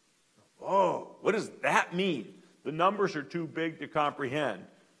millions. Oh, what does that mean? The numbers are too big to comprehend.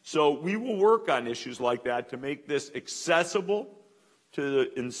 So we will work on issues like that to make this accessible to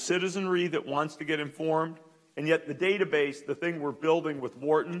the citizenry that wants to get informed. And yet the database, the thing we're building with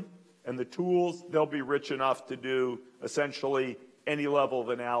Wharton and the tools, they'll be rich enough to do essentially any level of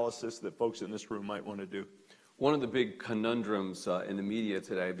analysis that folks in this room might want to do. One of the big conundrums in the media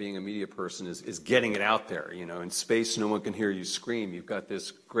today, being a media person, is getting it out there. In space, no one can hear you scream. You've got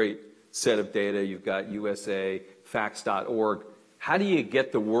this great set of data. You've got USAFacts.org. How do you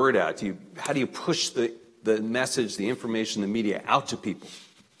get the word out? How do you push the message, the information, the media out to people?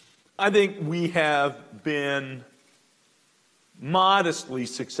 I think we have been modestly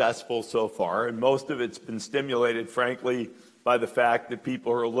successful so far, and most of it's been stimulated, frankly, by the fact that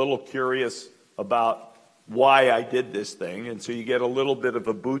people are a little curious about why I did this thing, and so you get a little bit of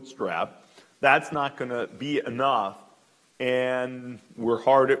a bootstrap. That's not going to be enough, and we're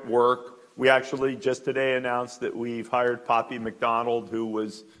hard at work. We actually just today announced that we've hired Poppy McDonald, who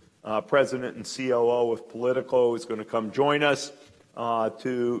was president and COO of Politico, is going to come join us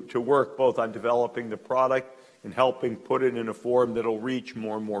to work both on developing the product and helping put it in a form that will reach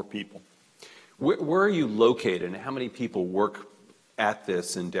more and more people. Where are you located, and how many people work at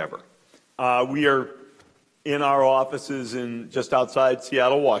this endeavor? We are in our offices just outside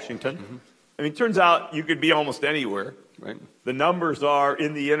Seattle, Washington. Mm-hmm. I mean, it turns out you could be almost anywhere. Right. The numbers are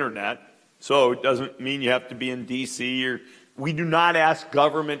in the internet, so it doesn't mean you have to be in D.C. We do not ask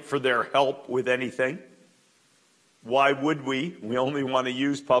government for their help with anything. Why would we? We only want to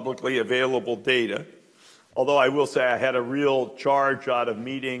use publicly available data. Although I will say I had a real charge out of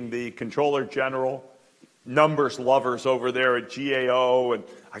meeting the Comptroller General, numbers lovers over there at GAO, and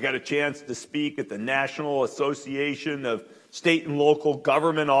I got a chance to speak at the National Association of State and Local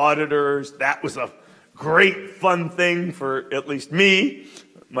Government Auditors. That was a great, fun thing for at least me.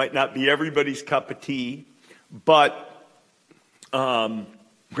 Might not be everybody's cup of tea, but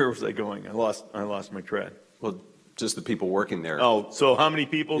where was I going? I lost my thread. Well, just the people working there. Oh, so how many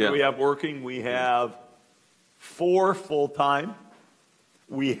people do we have working? We have 4 full-time.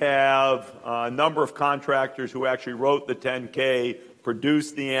 We have a number of contractors who actually wrote the 10K,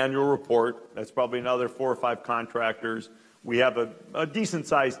 produced the annual report. That's probably another 4 or 5 contractors. We have a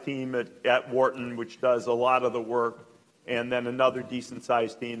decent-sized team at Wharton, which does a lot of the work, and then another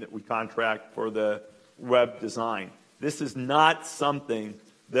decent-sized team that we contract for the web design. This is not something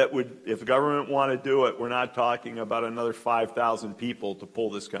that would, if the government want to do it, we're not talking about another 5,000 people to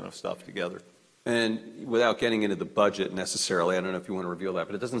pull this kind of stuff together. And without getting into the budget necessarily, I don't know if you want to reveal that,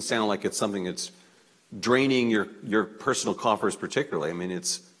 but it doesn't sound like it's something that's draining your personal coffers particularly. I mean,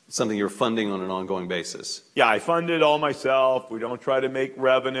 it's something you're funding on an ongoing basis. Yeah, I fund it all myself. We don't try to make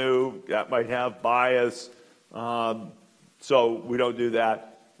revenue. That might have bias. So we don't do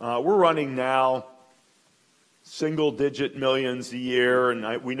that. We're running now single-digit millions a year,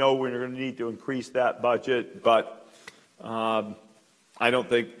 and we know we're going to need to increase that budget, but I don't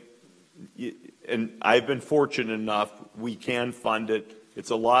think, and I've been fortunate enough, we can fund it.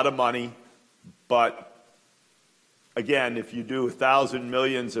 It's a lot of money, but again, if you do 1,000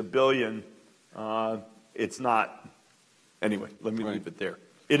 millions, a billion, it's not. Anyway, let me leave it there.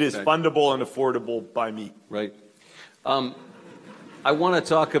 It is fundable and affordable by me. Right. I want to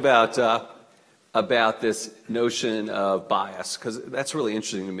talk about this notion of bias, because that's really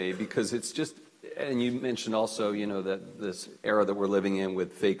interesting to me, because it's just, and you mentioned also, you know, that this era that we're living in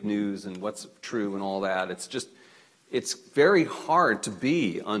with fake news and what's true and all that, it's just, it's very hard to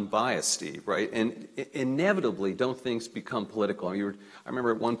be unbiased, Steve, right? And inevitably, don't things become political? I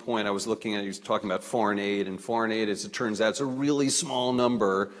remember at one point I was looking at, you was talking about foreign aid, and foreign aid, as it turns out, it's a really small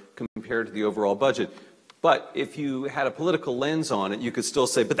number compared to the overall budget. But if you had a political lens on it, you could still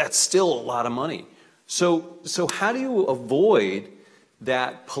say, but that's still a lot of money. So how do you avoid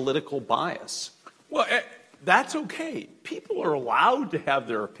that political bias? Well, that's okay. People are allowed to have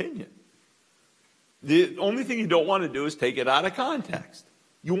their opinion. The only thing you don't want to do is take it out of context.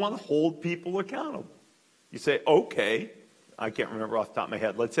 You want to hold people accountable. You say, okay, I can't remember off the top of my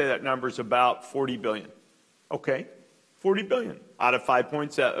head. Let's say that number's about 40 billion. Okay, 40 billion out of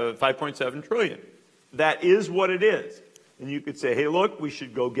 5.7 trillion. That is what it is. And you could say, hey, look, we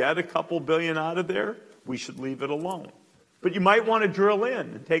should go get a couple billion out of there. We should leave it alone. But you might want to drill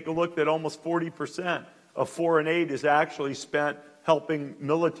in and take a look that almost 40% of foreign aid is actually spent helping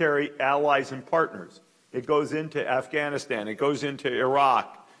military allies and partners. It goes into Afghanistan. It goes into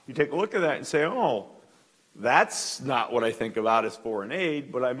Iraq. You take a look at that and say, oh, that's not what I think about as foreign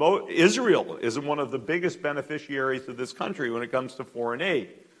aid, but Israel is one of the biggest beneficiaries of this country when it comes to foreign aid.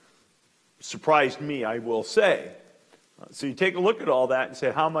 Surprised me, I will say. So you take a look at all that and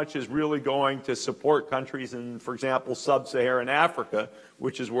say how much is really going to support countries in, for example, sub-Saharan Africa,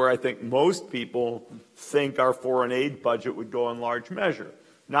 which is where I think most people think our foreign aid budget would go in large measure.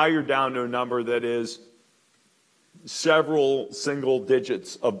 Now you're down to a number that is several single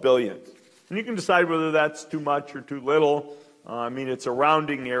digits of billions. And you can decide whether that's too much or too little. I mean, it's a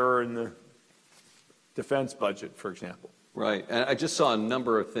rounding error in the defense budget, for example. Right. And I just saw a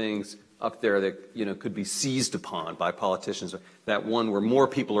number of things up there that, you know, could be seized upon by politicians. That one where more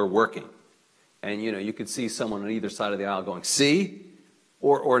people are working. And, you know, you could see someone on either side of the aisle going, see,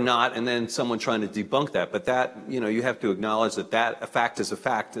 or not, and then someone trying to debunk that. But that, you know, you have to acknowledge that a fact is a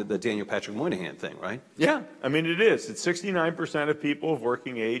fact, the Daniel Patrick Moynihan thing, right? Yeah, I mean, it is. It's 69% of people of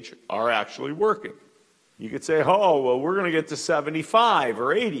working age are actually working. You could say, oh, well, we're going to get to 75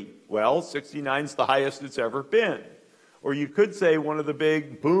 or 80. Well, 69 is the highest it's ever been. Or you could say one of the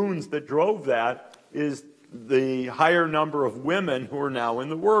big boons that drove that is the higher number of women who are now in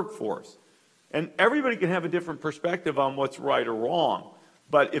the workforce. And everybody can have a different perspective on what's right or wrong.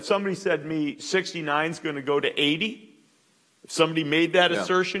 But if somebody said to me 69 is going to go to 80, if somebody made that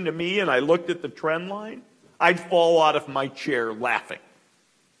assertion to me and I looked at the trend line, I'd fall out of my chair laughing.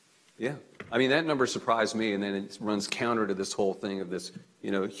 Yeah. I mean, that number surprised me, and then it runs counter to this whole thing of this,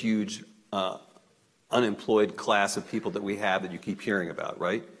 you know, huge unemployed class of people that we have that you keep hearing about,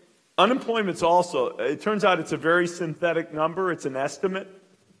 right? Unemployment's also, it turns out it's a very synthetic number. It's an estimate,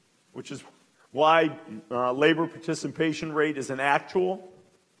 which is why labor participation rate is an actual.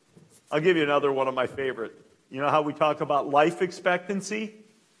 I'll give you another one of my favorite. You know how we talk about life expectancy?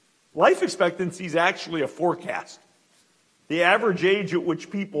 Life expectancy is actually a forecast. The average age at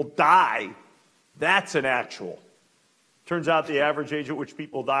which people die, that's an actual. Turns out the average age at which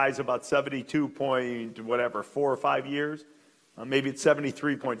people die is about 72 point whatever, 4 or 5 years. Maybe it's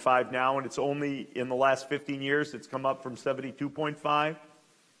 73.5 now, and it's only in the last 15 years it's come up from 72.5.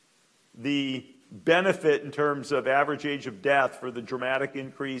 The benefit in terms of average age of death for the dramatic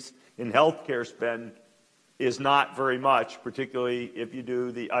increase in health care spend is not very much, particularly if you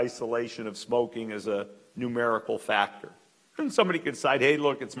do the isolation of smoking as a numerical factor. And somebody could decide, hey,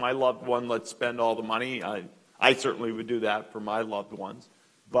 look, it's my loved one, let's spend all the money. I certainly would do that for my loved ones.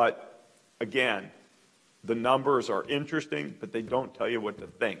 But again, the numbers are interesting, but they don't tell you what to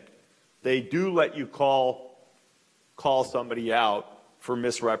think. They do let you call somebody out for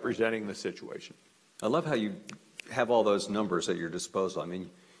misrepresenting the situation. I love how you have all those numbers at your disposal. I mean,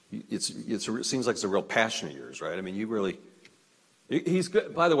 it seems like it's a real passion of yours, right? I mean, you really, he's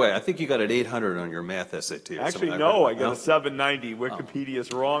good. By the way, I think you got an 800 on your math essay, too. Actually, no, I got a 790.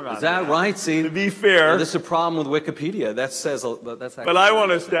 Wikipedia's wrong on that. Is that right? See, to be fair. This is a problem with Wikipedia. That says, that's actually. But I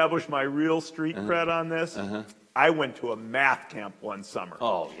want to establish my real street cred on this. I went to a math camp one summer.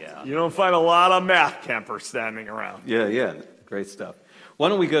 Oh, yeah. You don't find a lot of math campers standing around. Yeah, yeah. Great stuff. Why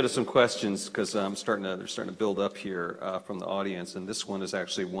don't we go to some questions, because they're starting to build up here from the audience, and this one is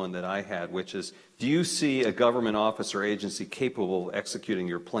actually one that I had, which is, do you see a government office or agency capable of executing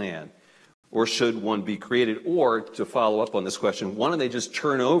your plan, or should one be created? Or, to follow up on this question, why don't they just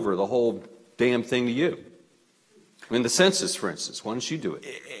turn over the whole damn thing to you? In the census, for instance, why don't you do it?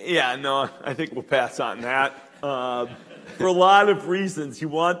 Yeah, no, I think we'll pass on that. For a lot of reasons, you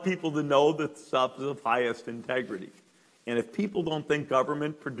want people to know that stuff is of highest integrity. And if people don't think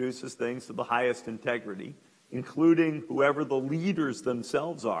government produces things of the highest integrity, including whoever the leaders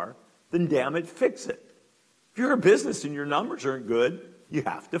themselves are, then damn it, fix it. If you're a business and your numbers aren't good, you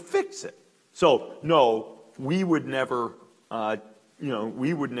have to fix it. So, no, we would never,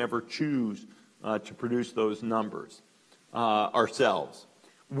 we would never choose to produce those numbers ourselves.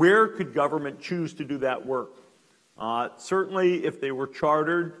 Where could government choose to do that work? Certainly, if they were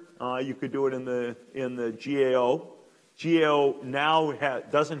chartered, you could do it in the GAO. GAO now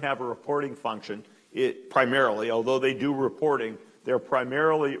doesn't have a reporting function. Primarily, although they do reporting, they're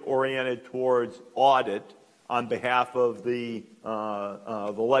primarily oriented towards audit on behalf of the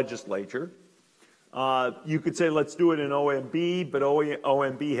legislature. You could say, let's do it in OMB, but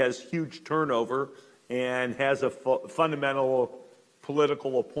OMB has huge turnover and has a fundamental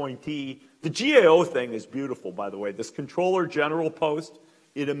political appointee. The GAO thing is beautiful, by the way. This Controller General post,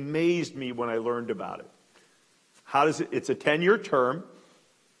 it amazed me when I learned about it. It's a 10-year term.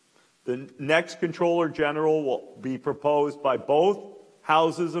 The next Controller General will be proposed by both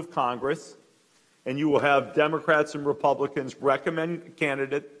houses of Congress, and you will have Democrats and Republicans recommend a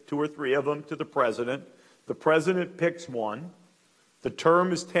candidate, 2 or 3 of them, to the president. The president picks one. The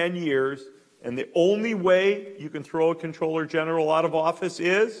term is 10 years, and the only way you can throw a Controller General out of office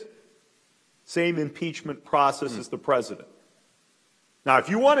is same impeachment process as the president. Now, if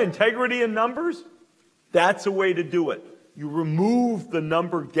you want integrity in numbers, that's a way to do it. You remove the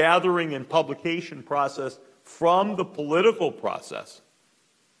number gathering and publication process from the political process,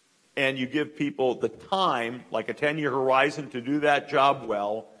 and you give people the time, like a 10-year horizon, to do that job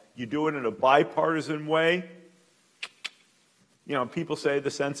well. You do it in a bipartisan way. You know, people say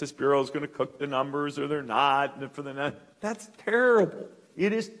the Census Bureau is going to cook the numbers or they're not. That's terrible.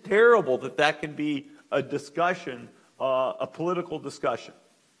 It is terrible that can be a discussion, a political discussion.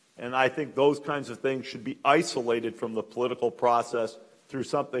 And I think those kinds of things should be isolated from the political process through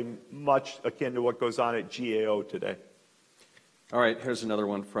something much akin to what goes on at GAO today. All right, here's another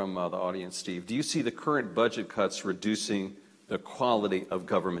one from the audience, Steve. Do you see the current budget cuts reducing the quality of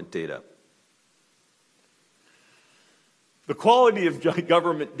government data? The quality of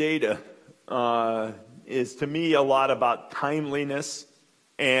government data is, to me, a lot about timeliness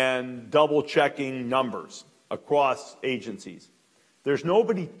and double-checking numbers across agencies. There's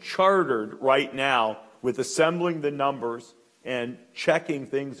nobody chartered right now with assembling the numbers and checking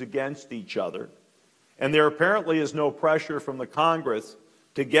things against each other. And there apparently is no pressure from the Congress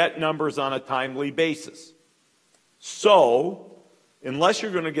to get numbers on a timely basis. So, unless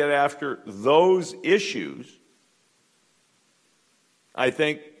you're going to get after those issues, I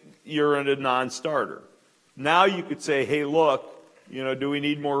think you're in a non-starter. Now you could say, hey, look, do we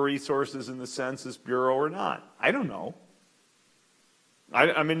need more resources in the Census Bureau or not? I don't know.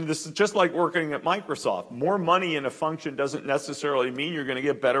 I mean, this is just like working at Microsoft. More money in a function doesn't necessarily mean you're going to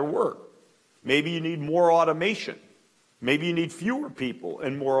get better work. Maybe you need more automation. Maybe you need fewer people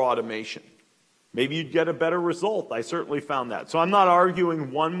and more automation. Maybe you'd get a better result. I certainly found that. So I'm not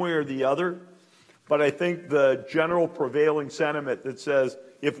arguing one way or the other, but I think the general prevailing sentiment that says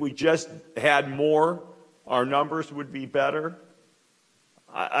if we just had more, our numbers would be better,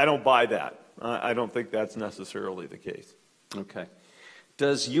 I don't buy that. I don't think that's necessarily the case. Okay.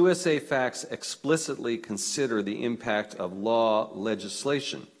 Does USAFacts explicitly consider the impact of law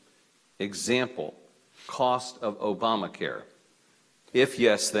legislation? Example, cost of Obamacare. If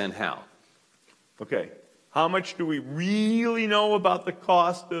yes, then how? Okay. How much do we really know about the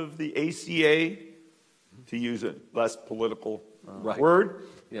cost of the ACA, to use a less political word?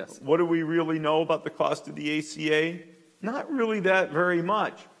 Yes. What do we really know about the cost of the ACA? Not really that very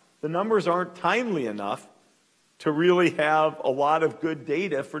much. The numbers aren't timely enough to really have a lot of good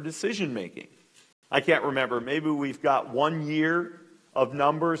data for decision making. I can't remember. Maybe we've got 1 year of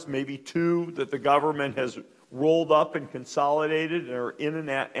numbers, maybe 2 that the government has rolled up and consolidated and are in an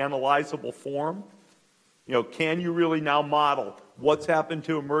analyzable form. Can you really now model what's happened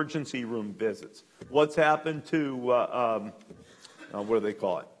to emergency room visits? What's happened to, what do they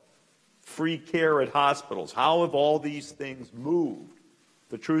call it? Free care at hospitals. How have all these things moved?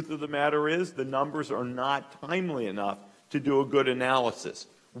 The truth of the matter is the numbers are not timely enough to do a good analysis.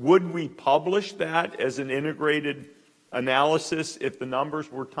 Would we publish that as an integrated analysis if the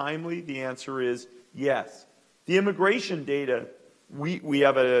numbers were timely? The answer is yes. The immigration data, we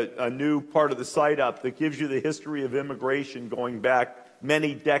have a new part of the site up that gives you the history of immigration going back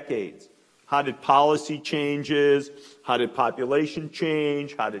many decades. How did policy changes? How did population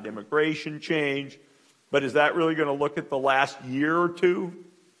change? How did immigration change? But is that really going to look at the last year or two?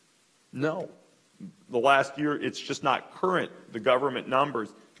 No. The last year, it's just not current. The government numbers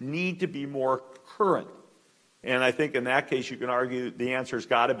need to be more current. And I think in that case, you can argue the answer's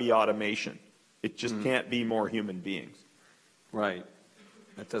got to be automation. It just can't be more human beings. Right.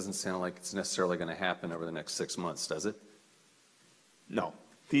 That doesn't sound like it's necessarily going to happen over the next 6 months, does it? No.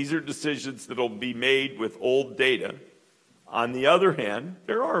 These are decisions that will be made with old data. On the other hand,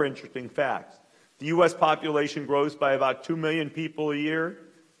 there are interesting facts. The U.S. population grows by about 2 million people a year.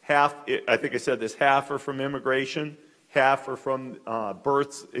 Half, I think I said this, half are from immigration, half are from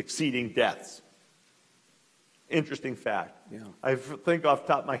births exceeding deaths. Interesting fact. Yeah. I think off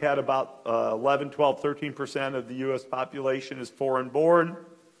the top of my head about 11, 12, 13% of the U.S. population is foreign born.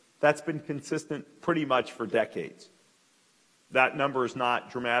 That's been consistent pretty much for decades. That number is not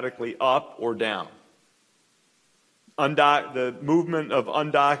dramatically up or down. The movement of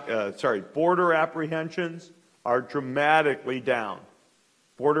border apprehensions are dramatically down.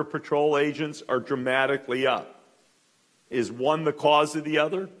 Border Patrol agents are dramatically up. Is one the cause of the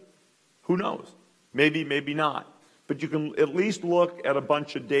other? Who knows? Maybe, maybe not. But you can at least look at a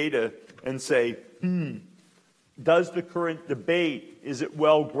bunch of data and say, does the current debate, is it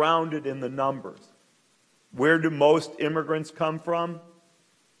well grounded in the numbers? Where do most immigrants come from?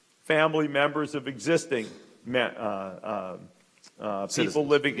 Family members of existing people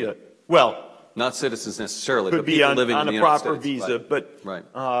living in, well, not citizens necessarily, could but be people on living in a the United proper States. visa, Right. but Right.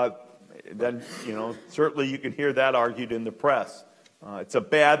 then, you know, certainly you can hear that argued in the press. It's a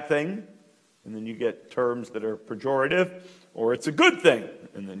bad thing, and then you get terms that are pejorative, or it's a good thing,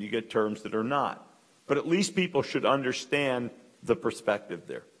 and then you get terms that are not. But at least people should understand the perspective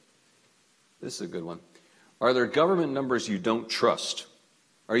there. This is a good one. Are there government numbers you don't trust?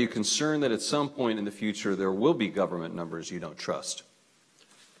 Are you concerned that at some point in the future there will be government numbers you don't trust?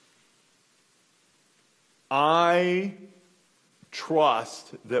 I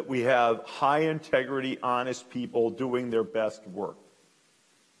trust that we have high integrity, honest people doing their best work.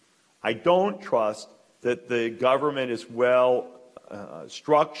 I don't trust that the government is well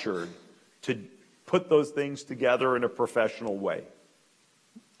structured to put those things together in a professional way.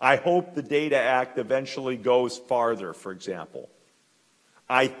 I hope the Data Act eventually goes farther, for example.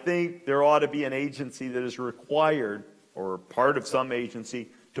 I think there ought to be an agency that is required, or part of some agency,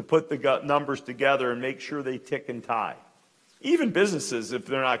 to put the numbers together and make sure they tick and tie. Even businesses, if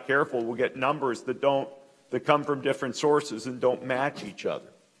they're not careful, will get numbers that come from different sources and don't match each other.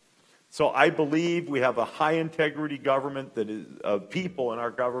 So I believe we have a high integrity government that is people in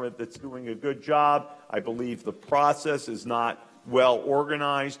our government that's doing a good job. I believe the process is not well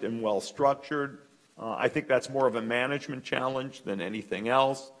organized and well structured. I think that's more of a management challenge than anything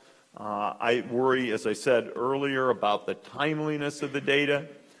else. I worry, as I said earlier, about the timeliness of the data.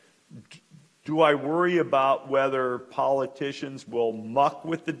 Do I worry about whether politicians will muck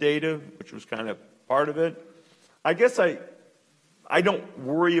with the data, which was kind of part of it? I guess I don't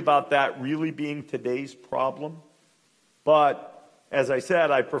worry about that really being today's problem. But as I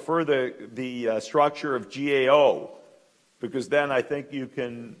said, I prefer the structure of GAO, because then I think you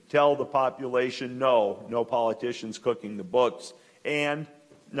can tell the population, no politicians cooking the books. And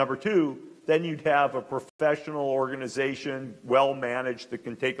number two, then you'd have a professional organization, well managed, that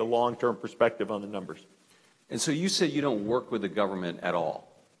can take a long-term perspective on the numbers. And so you said you don't work with the government at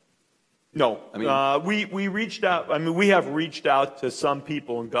all. No, I mean, we reached out. I mean, we have reached out to some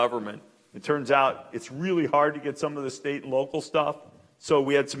people in government. It turns out it's really hard to get some of the state and local stuff. So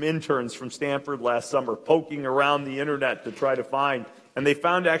we had some interns from Stanford last summer poking around the internet to try to find, and they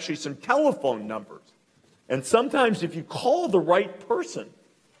found actually some telephone numbers. And sometimes if you call the right person,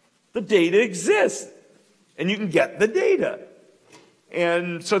 the data exists, and you can get the data.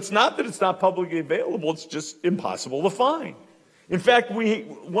 And so it's not that it's not publicly available, it's just impossible to find. In fact,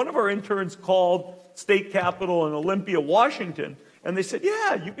 one of our interns called State Capitol in Olympia, Washington, and they said,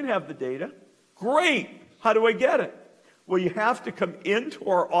 yeah, you can have the data. Great. How do I get it? Well, you have to come into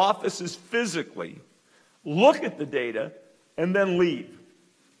our offices physically, look at the data, and then leave.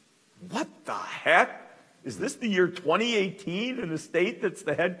 What the heck? Is this the year 2018 in a state that's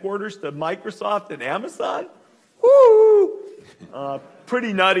the headquarters to Microsoft and Amazon? Woo!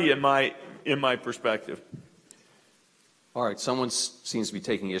 Pretty nutty in my perspective. All right, someone seems to be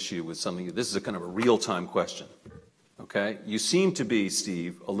taking issue with something. This is a kind of a real-time question, okay? You seem to be,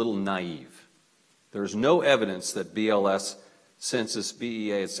 Steve, a little naive. There's no evidence that BLS, census,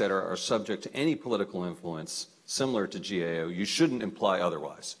 BEA, et cetera, are subject to any political influence similar to GAO. You shouldn't imply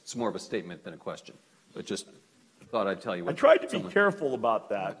otherwise. It's more of a statement than a question, but just thought I'd tell you. I tried to be careful about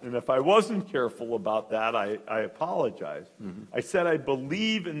that, and if I wasn't careful about that, I apologize. I said I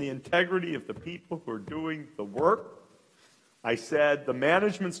believe in the integrity of the people who are doing the work. I said the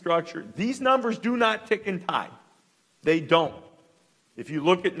management structure, these numbers do not tick and tie. They don't. If you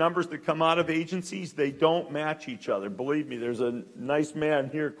look at numbers that come out of agencies, they don't match each other. Believe me, there's a nice man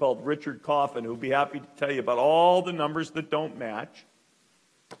here called Richard Coffin who'll be happy to tell you about all the numbers that don't match.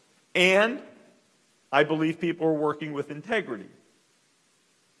 And I believe people are working with integrity.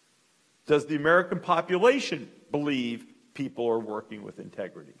 Does the American population believe people are working with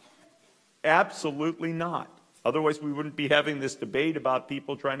integrity? Absolutely not. Otherwise, we wouldn't be having this debate about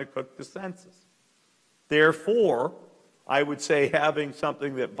people trying to cook the census. Therefore, I would say having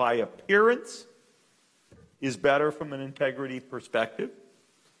something that by appearance is better from an integrity perspective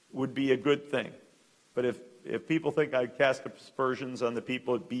would be a good thing. But if people think I cast aspersions on the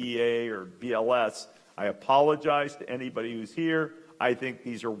people at BEA or BLS, I apologize to anybody who's here. I think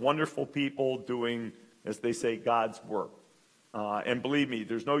these are wonderful people doing, as they say, God's work. And believe me,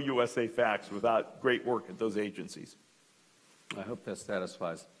 there's no USAFacts without great work at those agencies. I hope that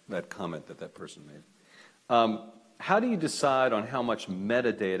satisfies that comment that person made. How do you decide on how much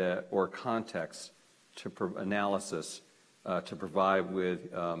metadata or context analysis to provide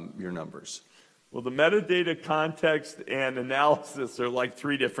with your numbers? Well, the metadata, context, and analysis are like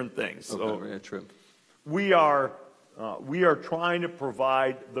three different things. Okay, So yeah, true. we are trying to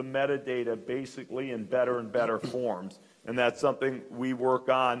provide the metadata basically in better and better forms, and that's something we work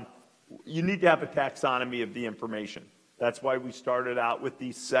on. You need to have a taxonomy of the information. That's why we started out with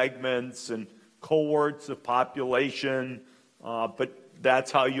these segments and cohorts of population, but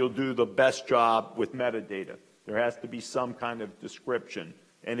that's how you'll do the best job with metadata. There has to be some kind of description,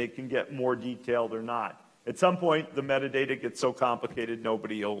 and it can get more detailed or not. At some point, the metadata gets so complicated,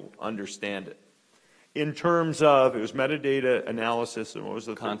 nobody will understand it. In terms of, it was metadata analysis, and what was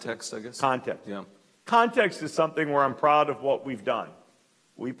the context, I guess? Context. Yeah. Context is something where I'm proud of what we've done.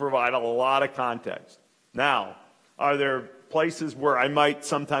 We provide a lot of context. Now, are there places where I might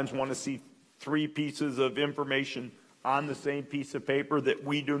sometimes want to see three pieces of information on the same piece of paper that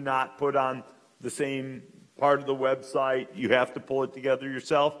we do not put on the same part of the website? You have to pull it together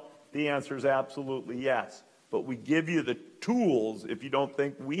yourself? The answer is absolutely yes. But we give you the tools, if you don't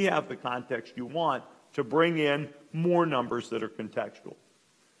think we have the context you want, to bring in more numbers that are contextual.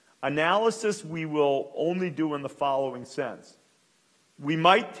 Analysis we will only do in the following sense. We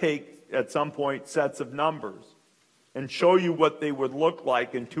might take, at some point, sets of numbers and show you what they would look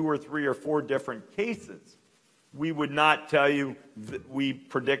like in 2 or 3 or 4 different cases. We would not tell you that we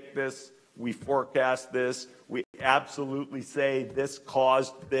predict this, we forecast this, we absolutely say this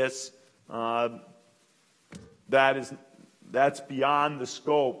caused this. That's beyond the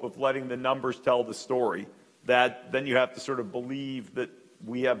scope of letting the numbers tell the story. Then you have to sort of believe that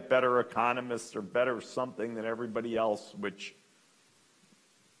we have better economists or better something than everybody else, which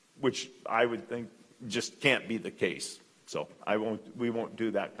I would think just can't be the case. So we won't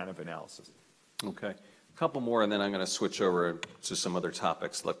do that kind of analysis. Okay. A couple more, and then I'm going to switch over to some other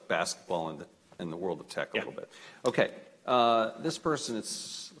topics like basketball and the world of tech a little bit. Okay. This person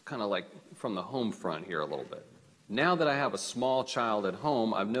is kind of like from the home front here a little bit. Now that I have a small child at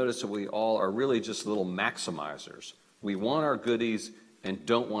home, I've noticed that we all are really just little maximizers. We want our goodies and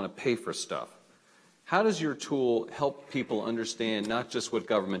don't want to pay for stuff. How does your tool help people understand not just what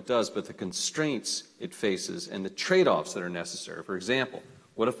government does, but the constraints it faces and the trade-offs that are necessary? For example,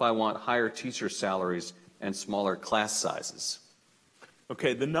 what if I want higher teacher salaries and smaller class sizes?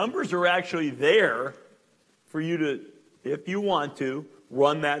 Okay, the numbers are actually there for you to, if you want to,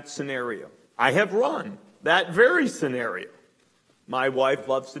 run that scenario. I have run that very scenario. My wife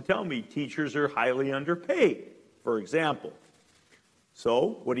loves to tell me teachers are highly underpaid, for example.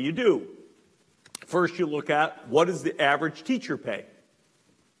 So what do? First, you look at what is the average teacher pay?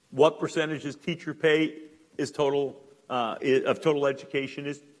 What percentage is teacher pay of total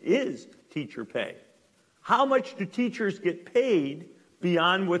education is teacher pay? How much do teachers get paid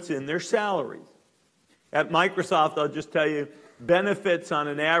beyond what's in their salaries? At Microsoft, I'll just tell you, benefits on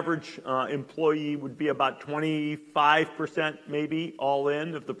an average employee would be about 25% maybe all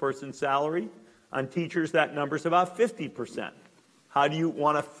in of the person's salary. On teachers, that number's about 50%. How do you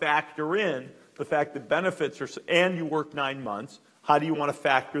want to factor in the fact that benefits are, and you work 9 months, how do you want to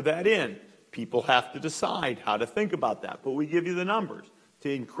factor that in? People have to decide how to think about that, but we give you the numbers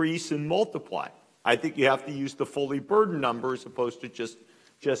to increase and multiply. I think you have to use the fully burdened number as opposed to just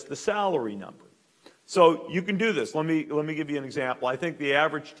the salary number. So you can do this. Let me give you an example. I think the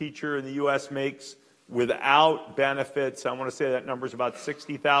average teacher in the U.S. makes, without benefits, I want to say that number is about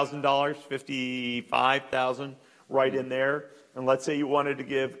 $60,000, $55,000, right in there. And let's say you wanted to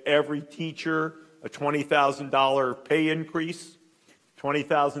give every teacher a $20,000 pay increase,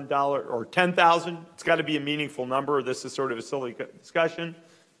 $20,000 or $10,000. It's got to be a meaningful number. This is sort of a silly discussion.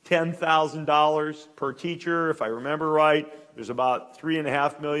 $10,000 per teacher, if I remember right. There's about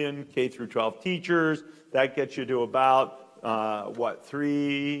 3.5 million K through 12 teachers. That gets you to about, what,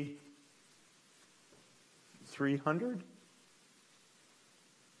 300?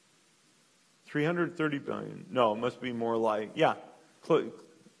 330 billion. No, it must be more like, yeah.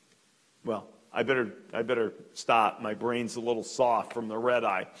 Well, I better stop. My brain's a little soft from the red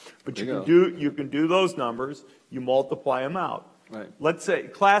eye. But you can do those numbers. You multiply them out. Right. Let's say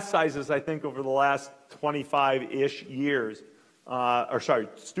class sizes, I think over the last 25-ish years,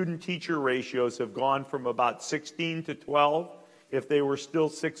 student-teacher ratios have gone from about 16 to 12. If they were still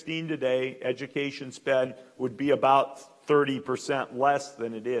 16 today, education spend would be about 30% less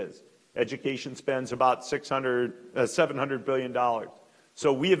than it is. Education spends about $700 billion.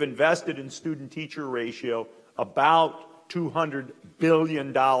 So we have invested in student-teacher ratio about $200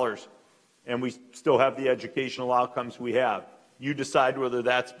 billion, and we still have the educational outcomes we have. You decide whether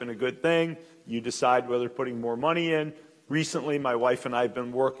that's been a good thing. You decide whether putting more money in. Recently, my wife and I have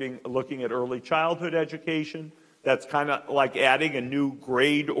been looking at early childhood education. That's kind of like adding a new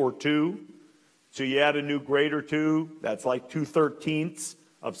grade or two. So you add a new grade or two, that's like 2/13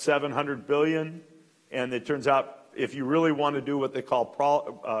 of 700 billion. And it turns out if you really want to do what they call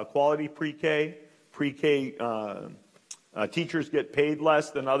quality pre-K, teachers get paid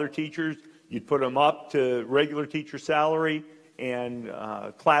less than other teachers. You'd put them up to regular teacher salary, and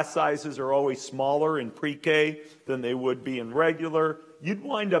class sizes are always smaller in pre-K than they would be in regular. You'd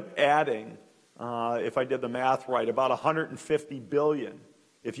wind up adding, if I did the math right, about 150 billion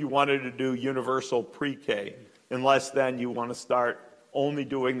if you wanted to do universal pre-K, unless then you want to start only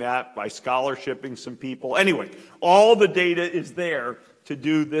doing that by scholarshiping some people. Anyway, all the data is there to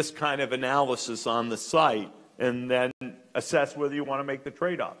do this kind of analysis on the site and then assess whether you want to make the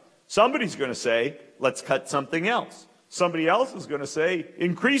trade-off. Somebody's going to say, let's cut something else. Somebody else is going to say,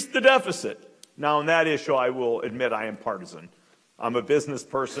 increase the deficit. Now, on that issue, I will admit I am partisan. I'm a business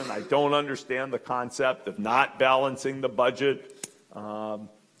person. I don't understand the concept of not balancing the budget.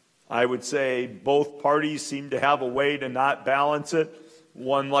 I would say both parties seem to have a way to not balance it.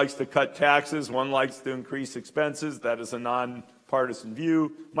 One likes to cut taxes, one likes to increase expenses. That is a nonpartisan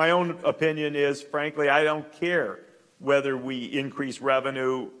view. My own opinion is, frankly, I don't care whether we increase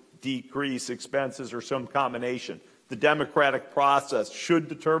revenue, decrease expenses, or some combination. The democratic process should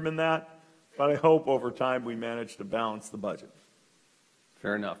determine that, but I hope over time we manage to balance the budget.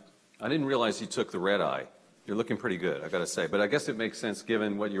 Fair enough. I didn't realize you took the red eye. You're looking pretty good, I got to say. But I guess it makes sense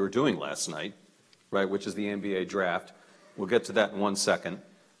given what you were doing last night, right, which is the NBA draft. We'll get to that in 1 second,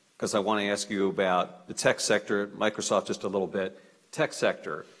 because I want to ask you about the tech sector, Microsoft just a little bit. Tech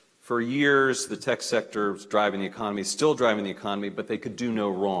sector. For years, the tech sector was driving the economy, still driving the economy, but they could do no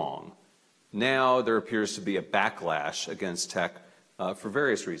wrong. Now there appears to be a backlash against tech for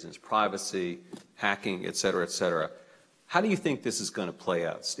various reasons, privacy, hacking, et cetera, et cetera. How do you think this is going to play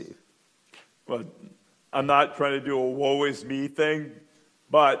out, Steve? Well, I'm not trying to do a woe is me thing,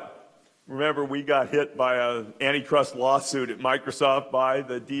 but remember we got hit by an antitrust lawsuit at Microsoft by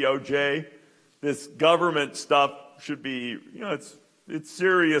the DOJ. This government stuff should be, it's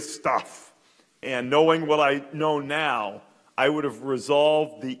serious stuff. And knowing what I know now, I would have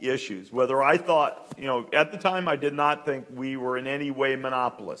resolved the issues. Whether I thought, at the time I did not think we were in any way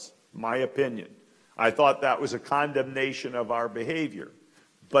monopolists, my opinion. I thought that was a condemnation of our behavior.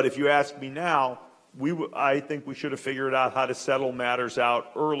 But if you ask me now, I think we should have figured out how to settle matters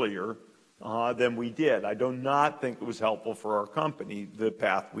out earlier than we did. I do not think it was helpful for our company, the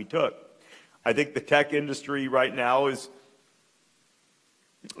path we took. I think the tech industry right now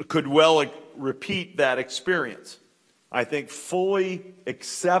could well repeat that experience. I think fully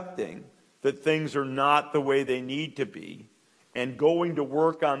accepting that things are not the way they need to be and going to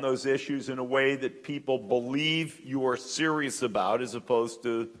work on those issues in a way that people believe you are serious about, as opposed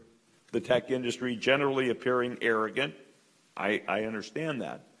to the tech industry generally appearing arrogant. I understand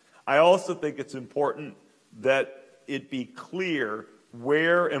that. I also think it's important that it be clear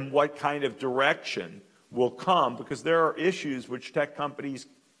where and what kind of direction will come, because there are issues which tech companies,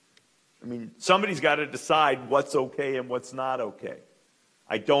 somebody's got to decide what's okay and what's not okay.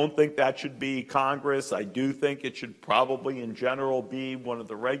 I don't think that should be Congress. I do think it should probably in general be one of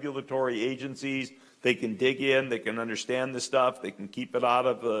the regulatory agencies. They can dig in, they can understand this stuff, they can keep it out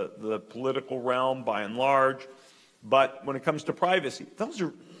of the political realm by and large. But when it comes to privacy,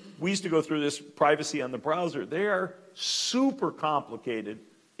 we used to go through this privacy on the browser. They are super complicated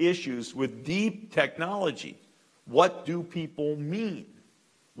issues with deep technology. What do people mean?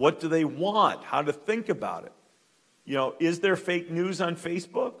 What do they want? How to think about it? You know, is there fake news on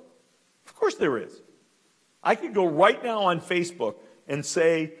Facebook? Of course there is. I could go right now on Facebook and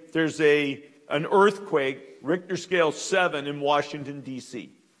say there's an earthquake, Richter scale 7 in Washington,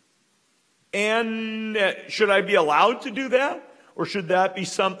 D.C. And should I be allowed to do that? Or should that be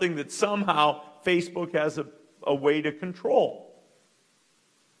something that somehow Facebook has a way to control?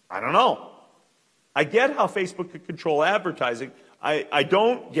 I don't know. I get how Facebook could control advertising. I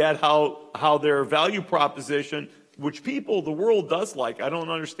don't get how their value proposition, which people, the world does like, I don't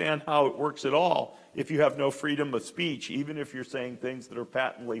understand how it works at all if you have no freedom of speech, even if you're saying things that are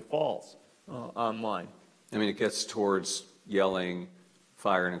patently false online. I mean, it gets towards yelling,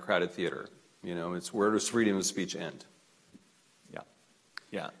 fire in a crowded theater. You know, it's where does freedom of speech end?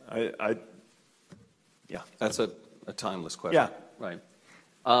 Yeah. Yeah. That's a timeless question. Yeah. Right.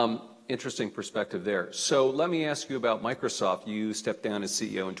 Interesting perspective there. So let me ask you about Microsoft. You stepped down as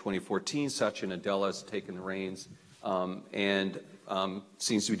CEO in 2014. Satya Nadella has taken the reins and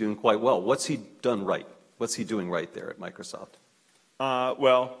seems to be doing quite well. What's he done right? What's he doing right there at Microsoft?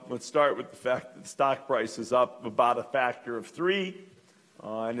 Well, let's start with the fact that the stock price is up about a factor of 3,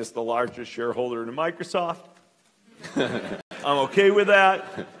 and it's the largest shareholder in Microsoft. I'm okay with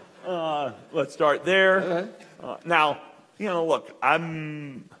that. Let's start there. Now, you know, look, I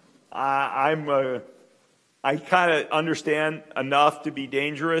kind of understand enough to be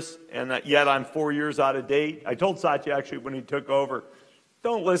dangerous, and yet I'm 4 years out of date. I told Satya actually when he took over,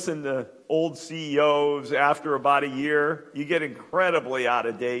 don't listen to old CEOs after about a year. You get incredibly out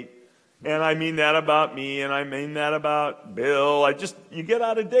of date. And I mean that about me, and I mean that about Bill. You get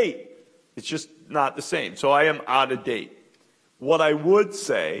out of date. It's just not the same. So I am out of date. What I would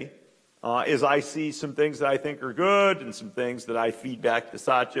say is I see some things that I think are good and some things that I feed back to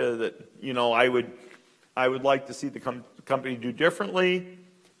Satya that, you know, I would like to see the company do differently,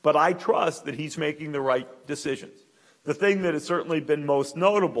 but I trust that he's making the right decisions. The thing that has certainly been most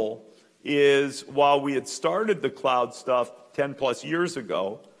notable is while we had started the cloud stuff 10 plus years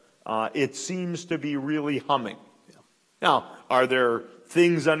ago, it seems to be really humming. Now, are there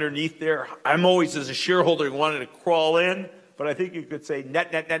things underneath there? I'm always, as a shareholder, wanted to crawl in, but I think you could say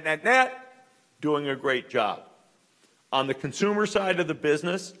net, doing a great job. On the consumer side of the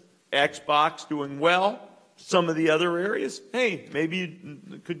business, Xbox doing well. Some of the other areas, hey, maybe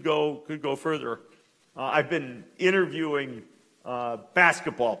you could go further. I've been interviewing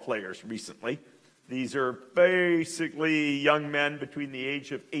basketball players recently. These are basically young men between the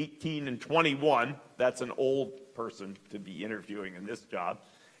age of 18 and 21. That's an old person to be interviewing in this job.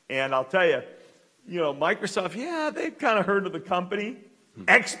 And I'll tell you, you know, Microsoft, yeah, they've kind of heard of the company.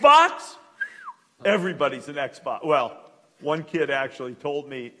 Xbox? Everybody's an Xbox. Well, one kid actually told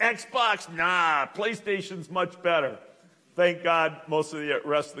me, Xbox, nah, PlayStation's much better. Thank God most of the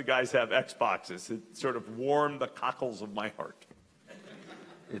rest of the guys have Xboxes. It sort of warmed the cockles of my heart.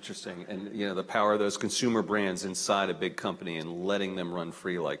 Interesting. And, you know, the power of those consumer brands inside a big company and letting them run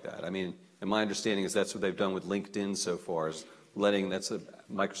free like that. I mean, and my understanding is that's what they've done with LinkedIn so far, is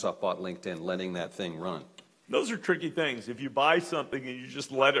Microsoft bought LinkedIn, letting that thing run. Those are tricky things. If you buy something and you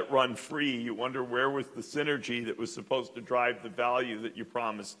just let it run free, you wonder where was the synergy that was supposed to drive the value that you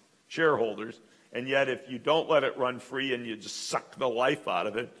promised shareholders. And yet if you don't let it run free and you just suck the life out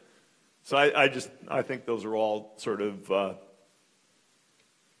of it. So I think those are all sort of,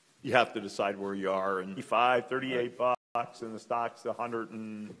 you have to decide where you are. And 38 bucks, and the stock's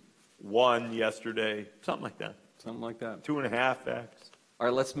 101 yesterday, something like that. Something like that. 2.5x. All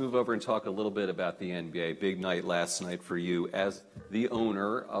right, let's move over and talk a little bit about the NBA. Big night last night for you as the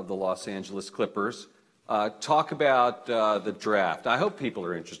owner of the Los Angeles Clippers. Talk about the draft. I hope people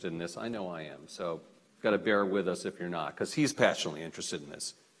are interested in this. I know I am. So you've got to bear with us if you're not, because he's passionately interested in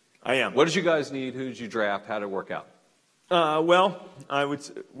this. I am. What did you guys need? Who did you draft? How did it work out? Well, I would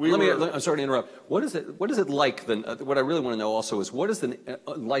say I'm sorry to interrupt. What is it like? What I really want to know also is what is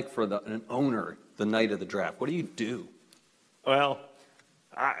like for an owner the night of the draft? What do you do? Well,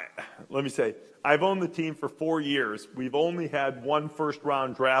 let me say, I've owned the team for 4 years. We've only had one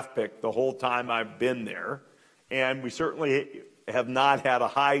first-round draft pick the whole time I've been there, and we certainly have not had a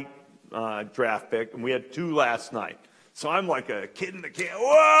high draft pick, and we had 2 last night. So I'm like a kid in the can.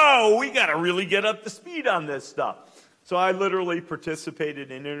 Whoa, we got to really get up to speed on this stuff. So I literally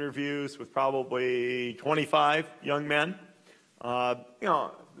participated in interviews with probably 25 young men. You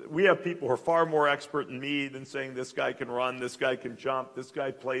know, we have people who are far more expert than me than saying this guy can run, this guy can jump, this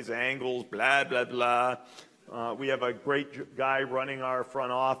guy plays angles, blah, blah, blah. We have a great guy running our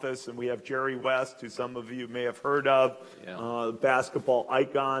front office, and we have Jerry West, who some of you may have heard of, basketball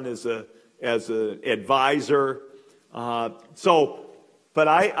icon as an advisor. But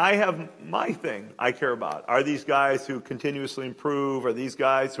I have my thing I care about. Are these guys who continuously improve? Are these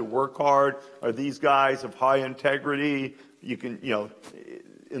guys who work hard? Are these guys of high integrity? You can,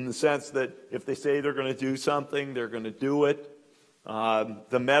 in the sense that if they say they're going to do something, they're going to do it.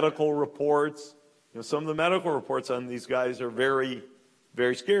 The medical reports, some of the medical reports on these guys are very,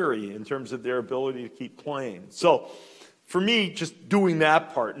 very scary in terms of their ability to keep playing. So for me, just doing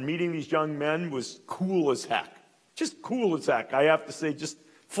that part and meeting these young men was cool as heck. Just cool as heck. I have to say, just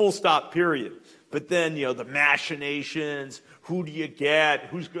full stop, period. But then, the machinations, who do you get?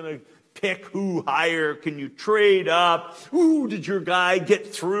 Who's going to pick who higher? Can you trade up? Ooh, did your guy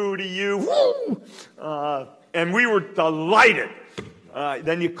get through to you? Woo! And we were delighted.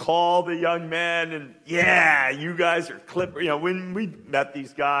 Then you call the young men and, yeah, you guys are clipper. When we met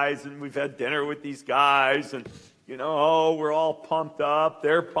these guys and we've had dinner with these guys and, we're all pumped up.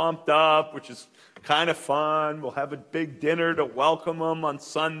 They're pumped up, which is kind of fun. We'll have a big dinner to welcome them on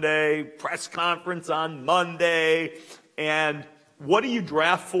Sunday, press conference on Monday. And what do you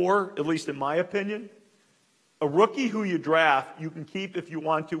draft for, at least in my opinion? A rookie who you draft, you can keep if you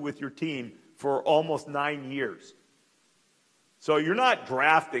want to with your team for almost 9 years. So you're not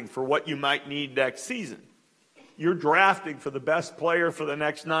drafting for what you might need next season. You're drafting for the best player for the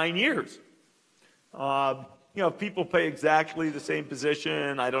next 9 years. If people play exactly the same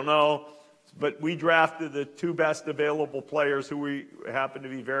position, I don't know. But we drafted the 2 best available players who we happen to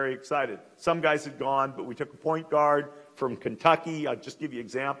be very excited. Some guys had gone, but we took a point guard from Kentucky. I'll just give you an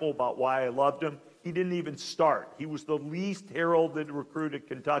example about why I loved him. He didn't even start. He was the least heralded recruit at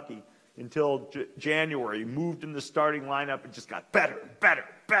Kentucky until January. He moved in the starting lineup and just got better, better,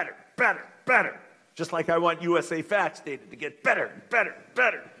 better, better, better. Just like I want USAFacts data to get better, better,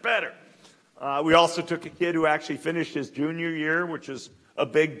 better, better. We also took a kid who actually finished his junior year, which is a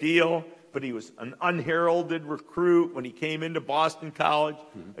big deal, but he was an unheralded recruit when he came into Boston College.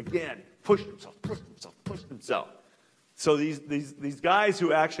 Again, pushed himself. So these guys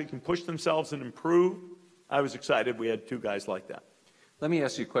who actually can push themselves and improve, I was excited we had 2 guys like that. Let me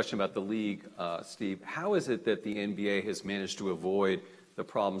ask you a question about the league, Steve. How is it that the NBA has managed to avoid the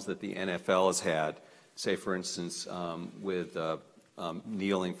problems that the NFL has had, say, for instance, with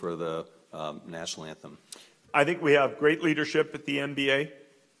kneeling for the national anthem? I think we have great leadership at the NBA,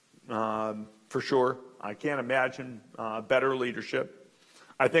 for sure. I can't imagine better leadership.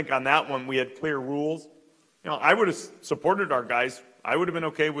 I think on that one we had clear rules. I would have supported our guys. I would have been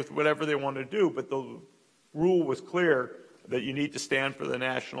okay with whatever they wanted to do, but the rule was clear that you need to stand for the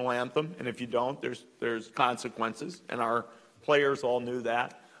national anthem, and if you don't, there's consequences, and our players all knew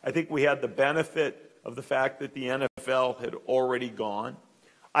that. I think we had the benefit of the fact that the NFL had already gone.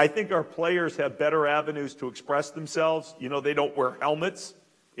 I think our players have better avenues to express themselves. They don't wear helmets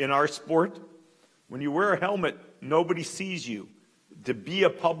in our sport. When you wear a helmet, nobody sees you. To be a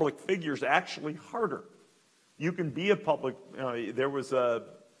public figure is actually harder. You can be a public, there was a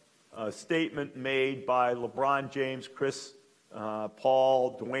statement made by LeBron James, Chris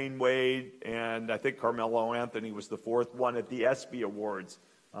Paul, Dwayne Wade, and I think Carmelo Anthony was the 4th one at the ESPY Awards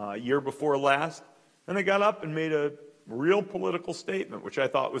year before last. And they got up and made a real political statement, which I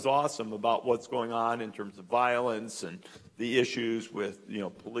thought was awesome, about what's going on in terms of violence and the issues with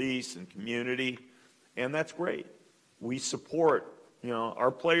police and community. And that's great. We support, our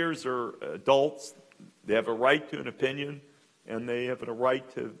players are adults. They have a right to an opinion, and they have a right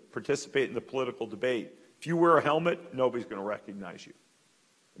to participate in the political debate. If you wear a helmet, nobody's going to recognize you.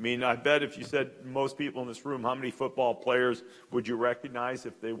 I mean, I bet if you said most people in this room, how many football players would you recognize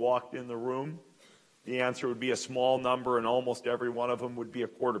if they walked in the room? The answer would be a small number, and almost every one of them would be a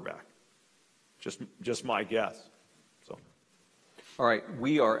quarterback. Just my guess. So. All right,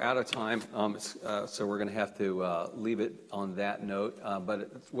 we are out of time, so we're going to have to leave it on that note.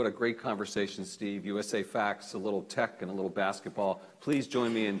 But what a great conversation, Steve. USAFacts, a little tech and a little basketball. Please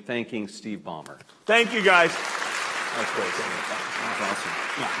join me in thanking Steve Ballmer. Thank you, guys. That's great. That was awesome.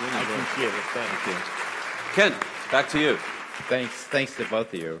 Yeah, I appreciate it. Thank you. Ken, back to you. Thanks to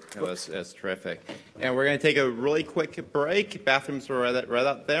both of you. It was terrific. And we're going to take a really quick break. Bathrooms are right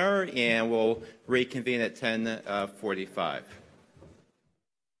up there, and we'll reconvene at 10:45.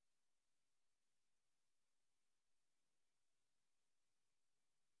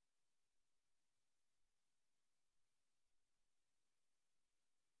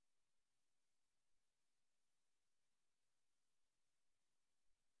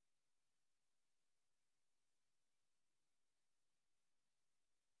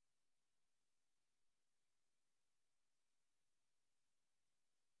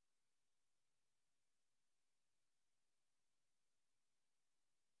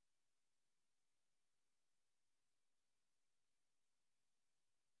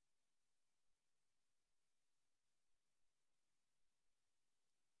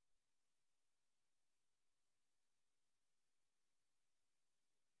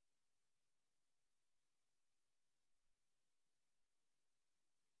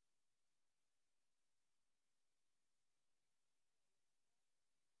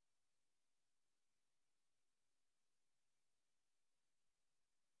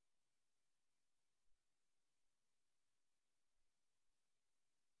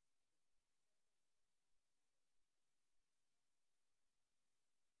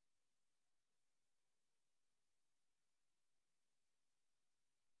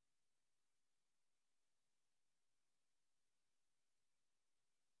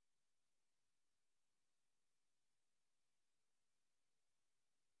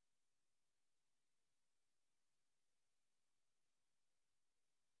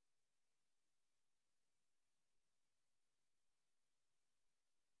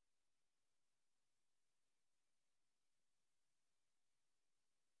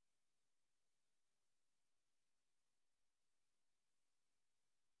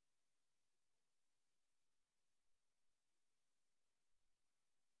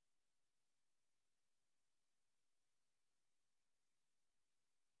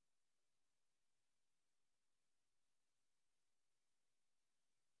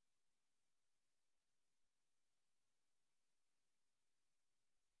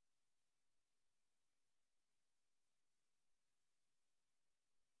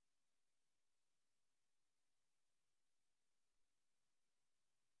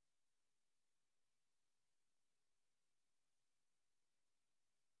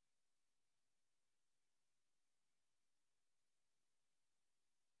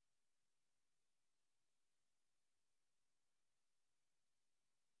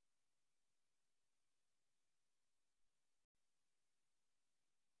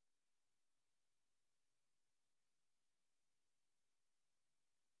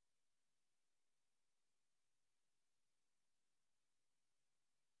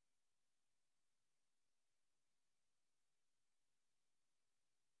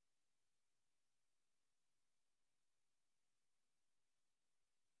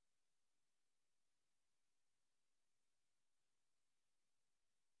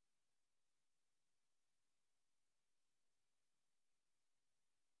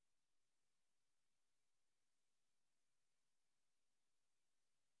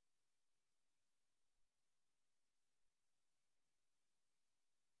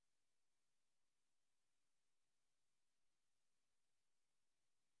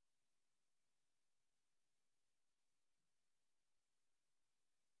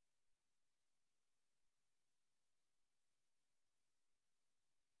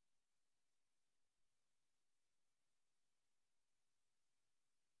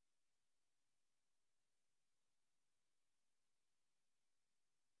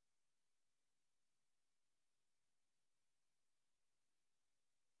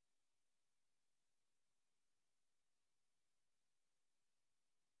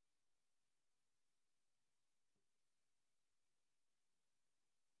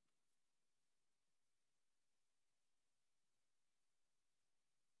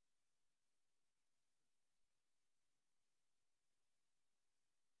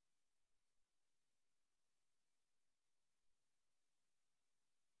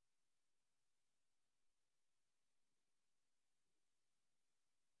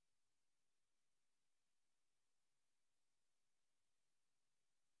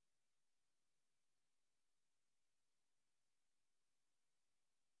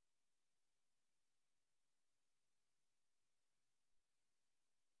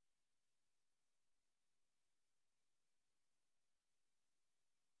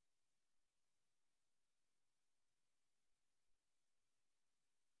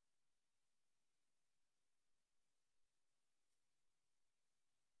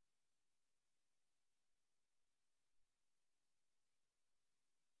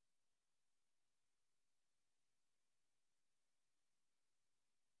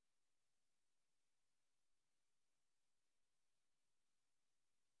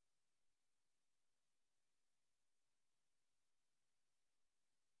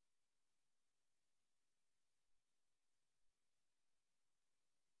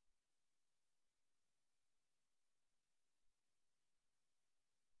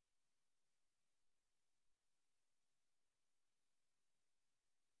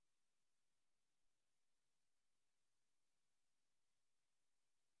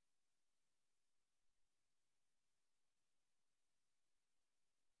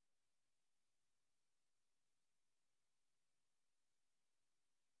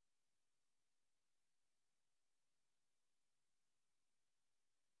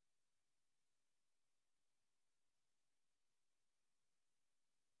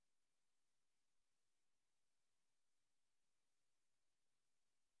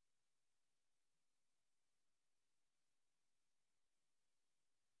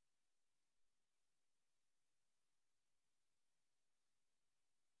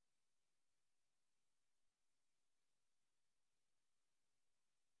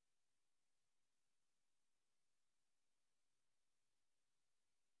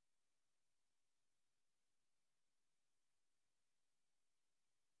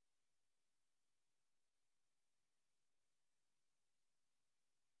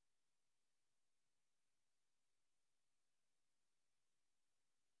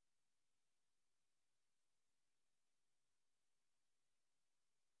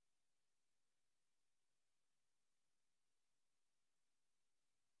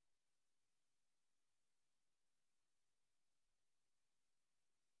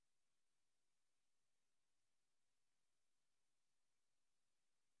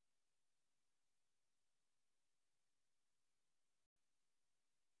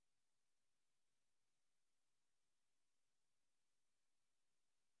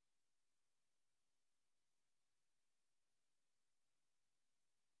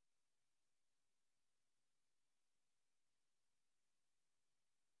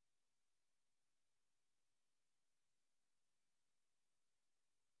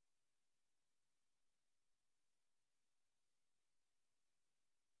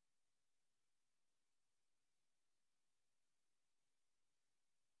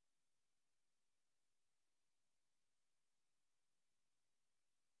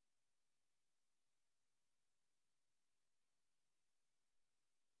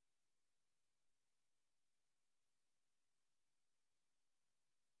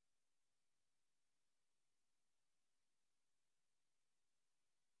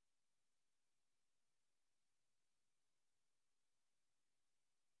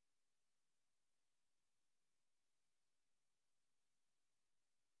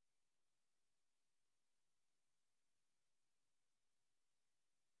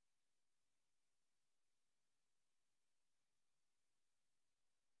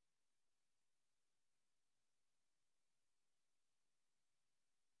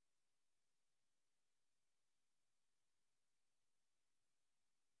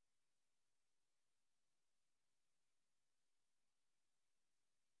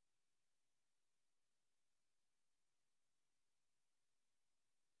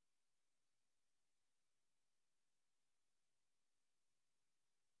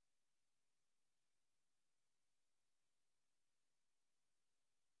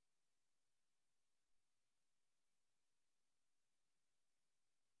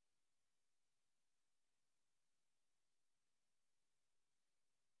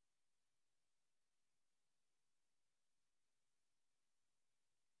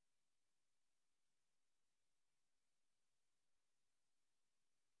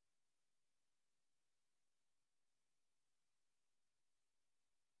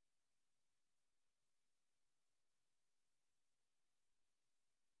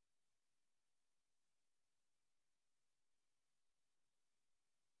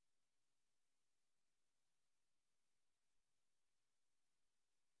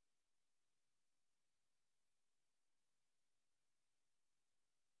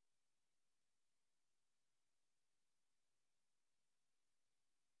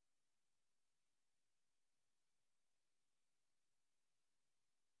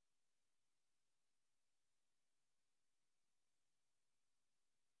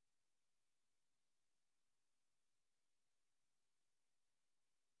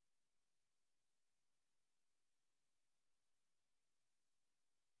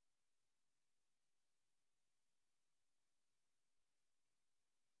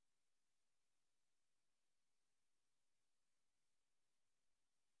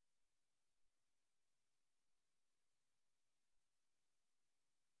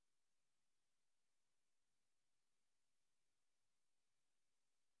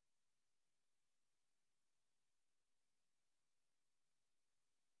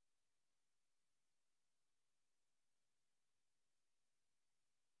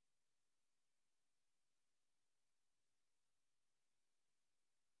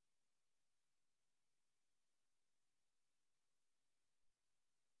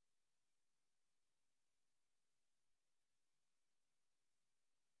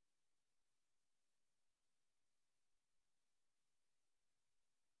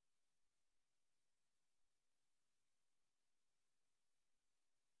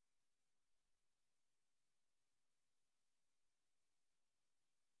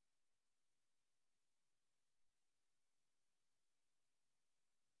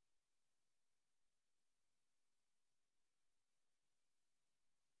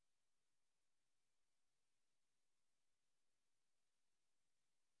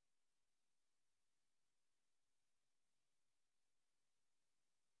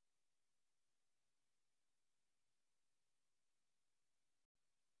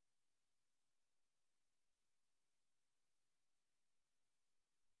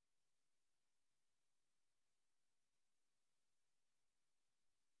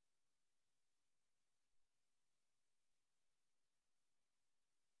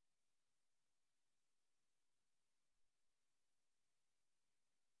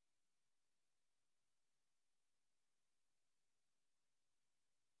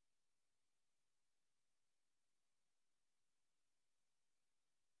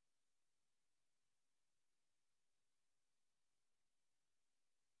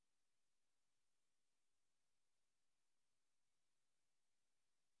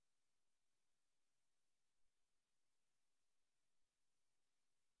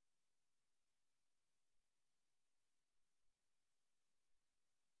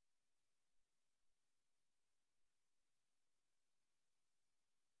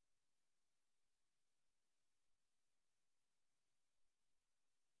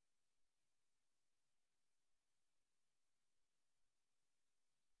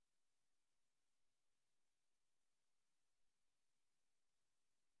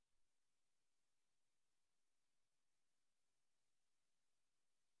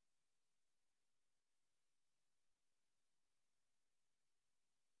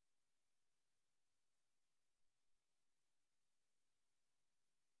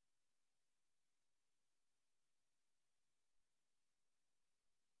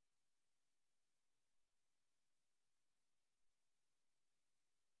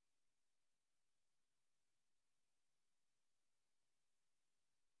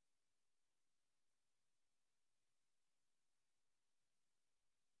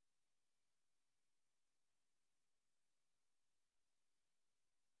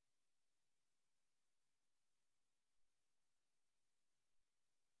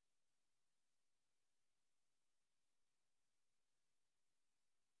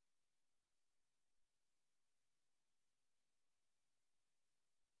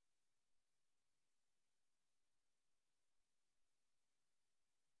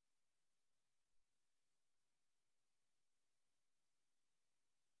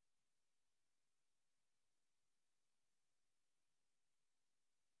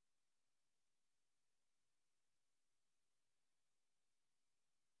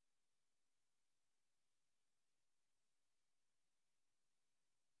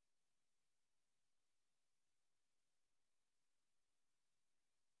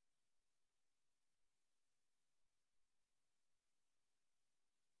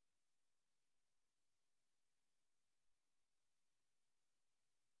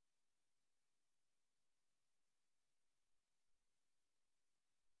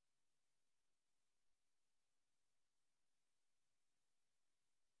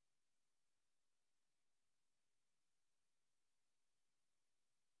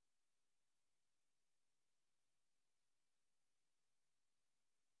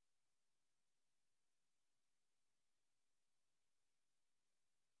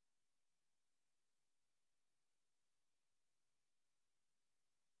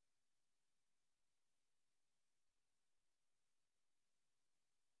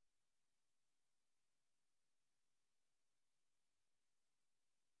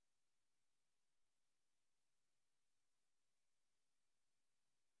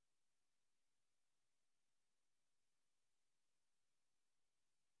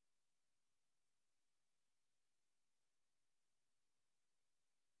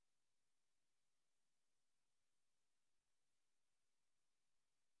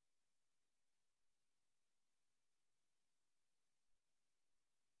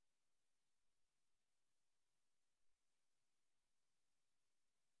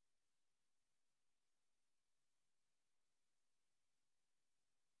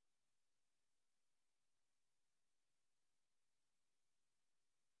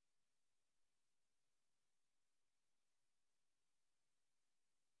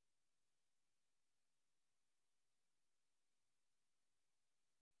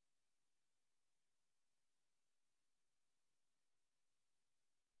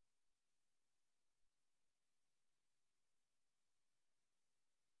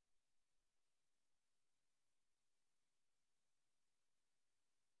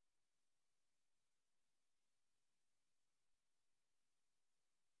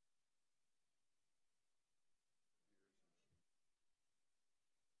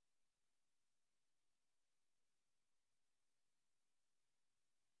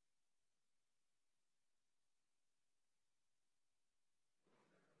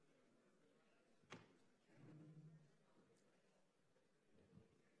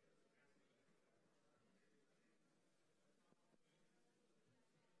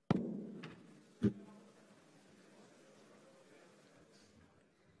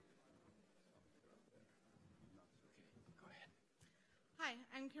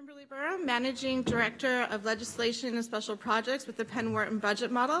 I'm Kimberly Burrow, Managing Director of Legislation and Special Projects with the Penn Wharton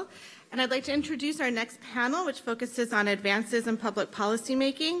Budget Model. And I'd like to introduce our next panel, which focuses on advances in public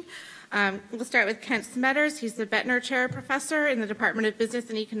policymaking. We'll start with Kent Smetters. He's the Bettner Chair Professor in the Department of Business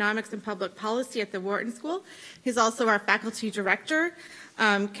and Economics and Public Policy at the Wharton School. He's also our Faculty Director.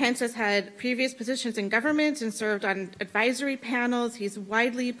 Kent has had previous positions in government and served on advisory panels. He's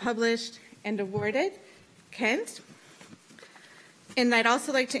widely published and awarded. Kent. And I'd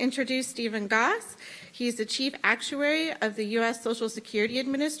also like to introduce Stephen Goss. He's the Chief Actuary of the U.S. Social Security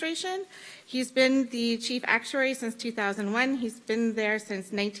Administration. He's been the Chief Actuary since 2001. He's been there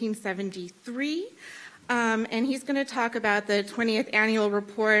since 1973. And he's going to talk about the 20th Annual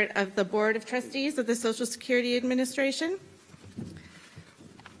Report of the Board of Trustees of the Social Security Administration.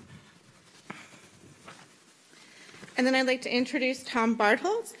 And then I'd like to introduce Tom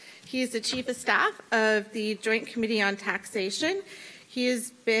Bartholz. He's the Chief of Staff of the Joint Committee on Taxation. He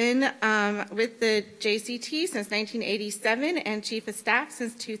has been with the JCT since 1987 and Chief of Staff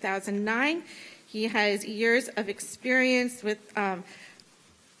since 2009. He has years of experience with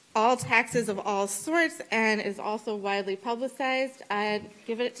all taxes of all sorts and is also widely publicized. I'd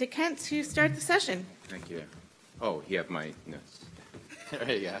give it to Kent to start the session. Thank you. Oh, you have my notes.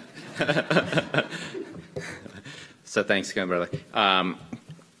 There you go. So thanks again, brother.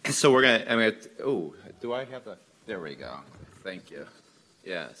 So we're going to, oh, do I have the, there we go. Thank you.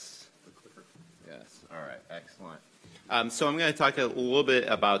 Yes. Yes. All right. Excellent. So I'm going to talk a little bit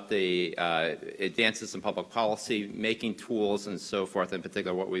about the advances in public policy, making tools and so forth, in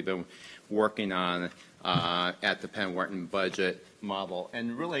particular what we've been working on at the Penn Wharton budget model.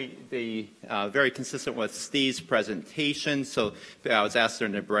 And really, very consistent with Steve's presentation. So I was asked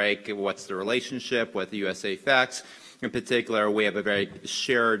during the break, what's the relationship with USAFacts? In particular, we have a very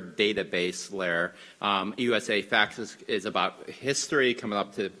shared database layer. USAFacts is about history coming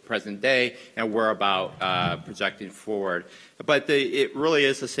up to present day, and we're about projecting forward. But it really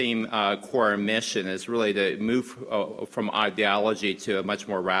is the same core mission, is really to move from ideology to a much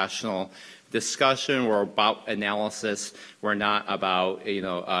more rational discussion. We're about analysis. We're not about,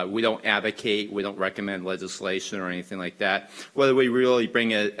 we don't advocate, we don't recommend legislation or anything like that. Whether we really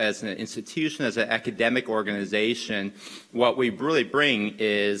bring it as an institution, as an academic organization, what we really bring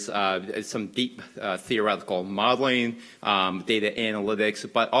is some deep theoretical modeling, data analytics,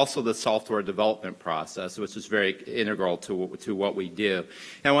 but also the software development process, which is very integral to what we do.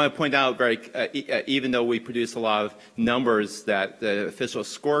 And I want to point out, even though we produce a lot of numbers that the official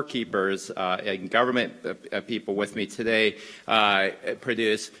scorekeepers and government people with me today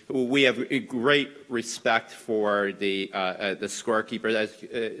produce, we have great respect for the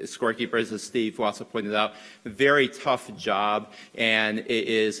scorekeepers, as Steve also pointed out. Very tough job, and it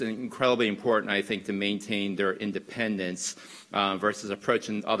is incredibly important, I think, to maintain their independence versus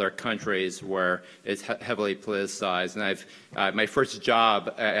approaching other countries where it's heavily politicized. And my first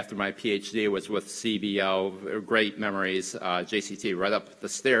job after my PhD was with CBO. Great memories. JCT right up the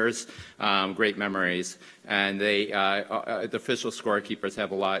stairs. Great memories. And the official scorekeepers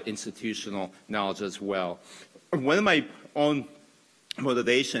have a lot of institutional knowledge as well. One of my own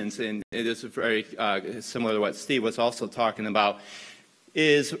motivations, and it is very similar to what Steve was also talking about,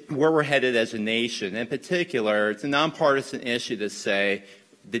 is where we're headed as a nation. In particular, it's a nonpartisan issue to say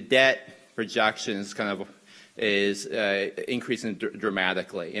the debt projections is increasing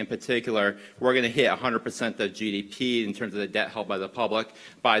dramatically. In particular, we're going to hit 100% of GDP in terms of the debt held by the public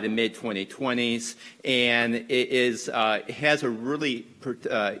by the mid-2020s, and it has a really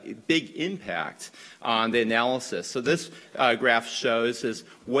big impact on the analysis. So this graph shows is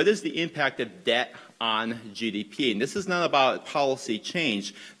what is the impact of debt on GDP. And this is not about policy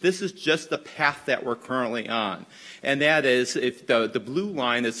change. This is just the path that we're currently on. And that is, if the blue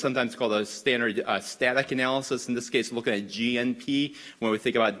line is sometimes called a standard static analysis, in this case looking at GNP, when we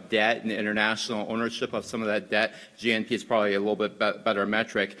think about debt and international ownership of some of that debt, GNP is probably a little bit better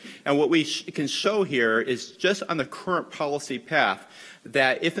metric. And what we can show here is just on the current policy path,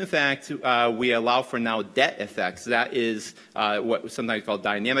 that if in fact we allow for now debt effects, that is what sometimes called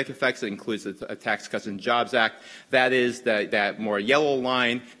dynamic effects. It includes the Tax Cuts and Jobs Act. That is that more yellow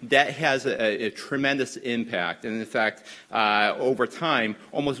line. Debt has a tremendous impact, and in fact, over time,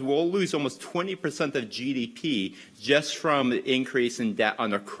 we'll lose almost 20% of GDP just from the increase in debt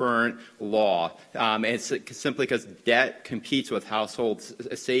under current law. And it's simply because debt competes with household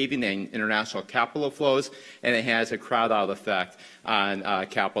saving and international capital flows, and it has a crowd-out effect on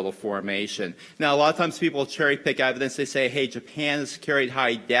capital formation. Now, a lot of times people cherry pick evidence. They say, hey, Japan has carried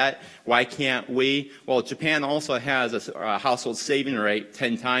high debt. Why can't we? Well, Japan also has a household saving rate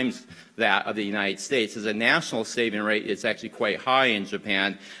 10 times that of the United States. As a national saving rate, it's actually quite high in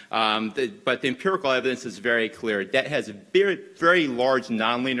Japan. But the empirical evidence is very clear. Debt has very, very large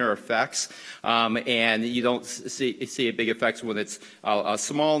nonlinear effects, and you don't see a big effects when it's a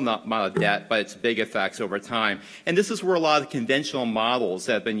small amount of debt, but it's big effects over time. And this is where a lot of conventional models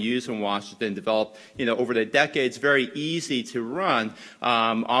that have been used in Washington developed, over the decades, very easy to run,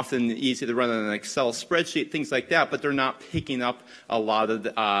 often easy to run on an Excel spreadsheet, things like that, but they're not picking up a lot of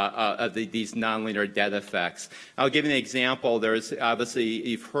these nonlinear debt effects. I'll give you an example. There's obviously,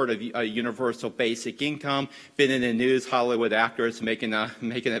 you've heard of a universal basic income, been in the news, Hollywood actors making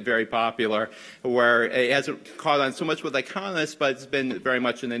it very popular, where it hasn't caught on so much with economists, but it's been very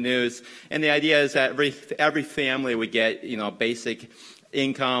much in the news. And the idea is that every family would get, basic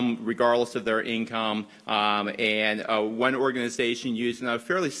income regardless of their income, and one organization using a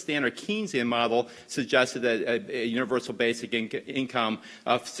fairly standard Keynesian model suggested that a universal basic income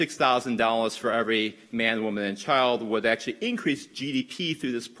of $6,000 for every man, woman, and child would actually increase GDP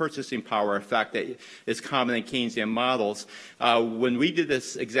through this purchasing power effect that is common in Keynesian models. When we did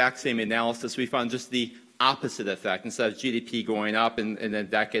this exact same analysis, we found just the opposite effect. Instead of GDP going up in a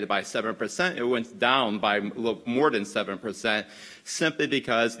decade by 7%, it went down by a little more than 7%, simply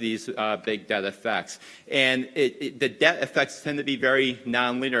because these big debt effects. And the debt effects tend to be very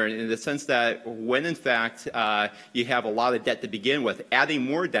nonlinear in the sense that when, in fact, you have a lot of debt to begin with, adding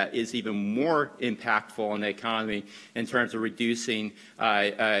more debt is even more impactful in the economy in terms of reducing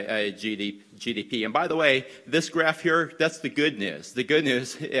GDP. And by the way, this graph here, that's the good news. The good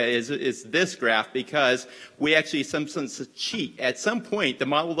news is this graph, because we actually, in some sense, cheat. At some point, the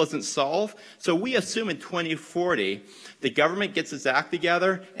model doesn't solve. So we assume in 2040, the government gets its act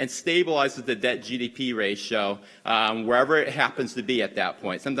together and stabilizes the debt-GDP ratio wherever it happens to be at that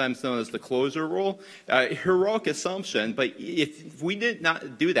point, sometimes known as the closure rule. Heroic assumption, but if we did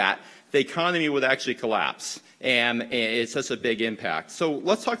not do that, the economy would actually collapse. And it's such a big impact. So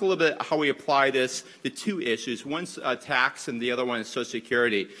let's talk a little bit how we apply this to two issues. One's tax and the other one is Social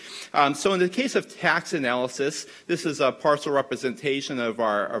Security. So in the case of tax analysis, this is a partial representation of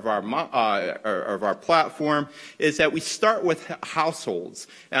our platform, is that we start with households,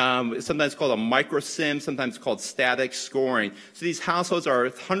 sometimes called a microsim, sometimes called static scoring. So these households are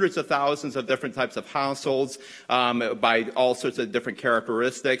hundreds of thousands of different types of households by all sorts of different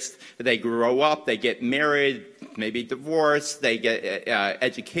characteristics. They grow up, they get married, maybe divorce, they get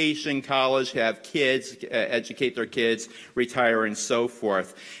education, college, have kids, educate their kids, retire, and so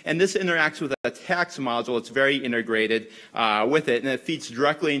forth. And this interacts with a tax module. It's very integrated with it, and it feeds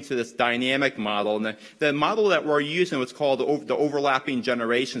directly into this dynamic model. And the model that we're using, what's called the overlapping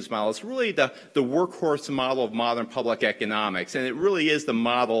generations model, is really the workhorse model of modern public economics. And it really is the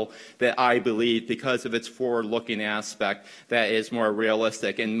model that I believe, because of its forward-looking aspect, that is more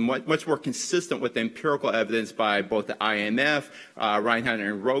realistic and much more consistent with the empirical evidence by both the IMF, Reinhardt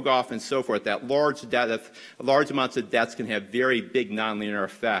and Rogoff, and so forth, that large amounts of debts can have very big nonlinear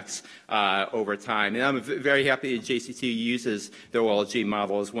effects over time. And I'm very happy that JCT uses the OLG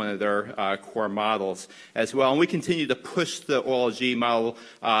model as one of their core models as well. And we continue to push the OLG model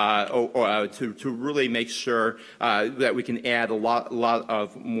to really make sure that we can add a lot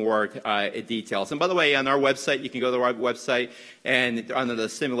of more details. And by the way, on our website, you can go to our website, and under the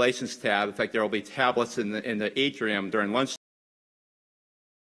simulations tab, in fact, there will be tablets in the atrium during lunch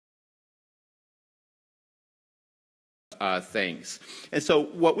things. And so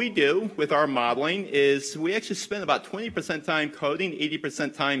what we do with our modeling is we actually spend about 20% time coding,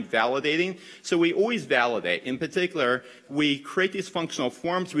 80% time validating. So we always validate. In particular, we create these functional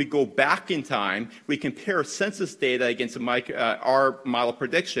forms. We go back in time. We compare census data against our model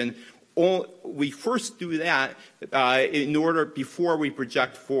prediction. We first do that before we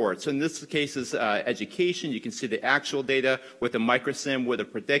project forward. So in this case is education. You can see the actual data with the microsim would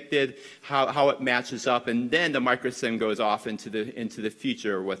have predicted, how it matches up, and then the microsim goes off into the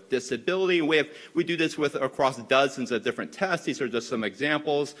future with disability. We do this across dozens of different tests. These are just some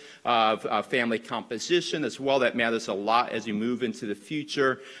examples of family composition as well. That matters a lot as you move into the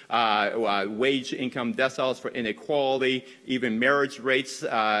future. Wage income deciles for inequality, even marriage rates,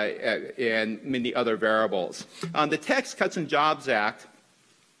 and many other variables. The Tax Cuts and Jobs Act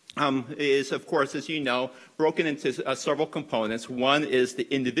is, of course, as you know, broken into several components. One is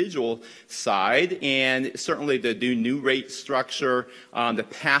the individual side, and certainly the new rate structure, the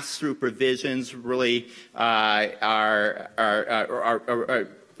pass-through provisions really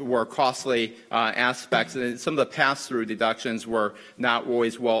were costly aspects, and some of the pass-through deductions were not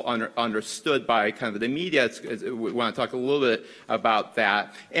always well understood by kind of the media. We want to talk a little bit about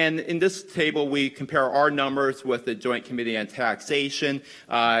that. And in this table, we compare our numbers with the Joint Committee on Taxation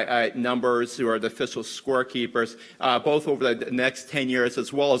numbers, who are the official scorekeepers, both over the next 10 years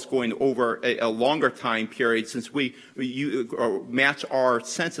as well as going over a longer time period. Since we match our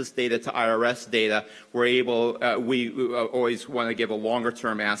census data to IRS data, we're able, we always want to give a longer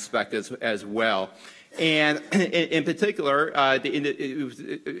term aspect as well. And in particular,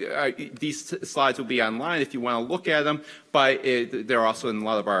 these slides will be online if you want to look at them, but they're also in a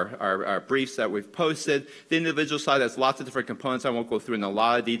lot of our briefs that we've posted. The individual side has lots of different components. I won't go through in a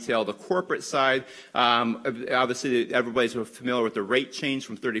lot of detail. The corporate side, obviously everybody's familiar with the rate change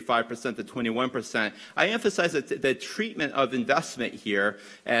from 35% to 21%. I emphasize that the treatment of investment here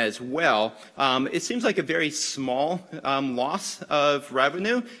as well. It seems like a very small loss of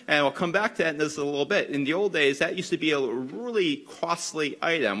revenue, and we'll come back to that in this a little bit. In the old days, that used to be a really costly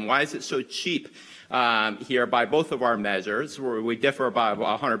item. Why is it so cheap here by both of our measures, where we differ about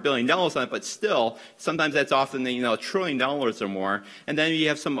 $100 billion on it, but still, sometimes that's often $1 trillion or more. And then you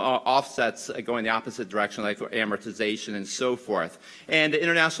have some offsets going the opposite direction, like amortization and so forth. And the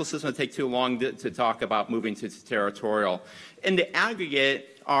international system would take too long to talk about moving to territorial. In the aggregate,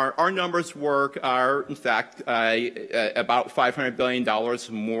 our numbers are, in fact, about $500 billion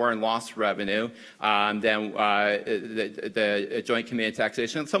more in lost revenue than the Joint Committee on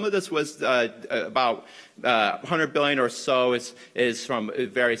Taxation. Some of this was about $100 billion or so is from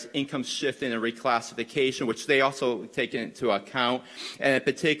various income shifting and reclassification, which they also take into account. And in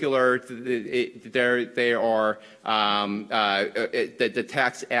particular, they are the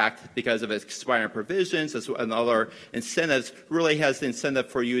Tax Act, because of its expiring provisions and other incentives, really has the incentive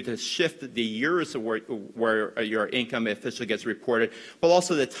for you to shift the years where your income officially gets reported, but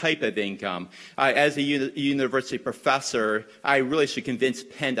also the type of income. As a university professor, I really should convince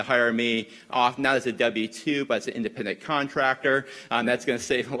Penn to hire me off, not as a W-2, but as an independent contractor. That's going to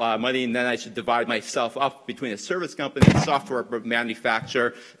save a lot of money, and then I should divide myself up between a service company and software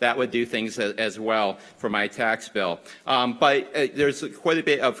manufacturer. That would do things as well for my tax bill. But there's quite a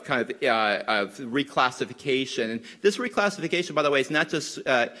bit of kind of reclassification. And this reclassification, by the way, is not just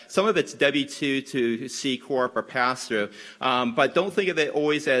some of it's W-2 to C Corp or pass-through, but don't think of it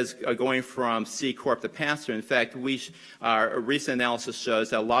always as going from C Corp to pass-through. In fact, our recent analysis shows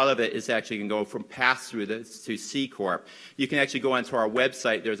that a lot of it is actually going to go from pass-through to C Corp. You can actually go onto our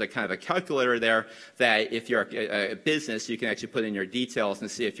website. There's a kind of a calculator there that if you're a business, you can actually put in your details and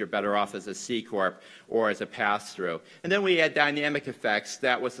see if you're better off as a C Corp or as a pass-through. And then we add dynamic effects.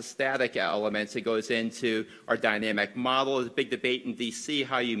 That was the static element that goes into our dynamic model. There's a big debate in D.C.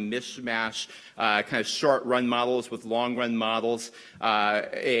 how you mishmash kind of short-run models with long-run models.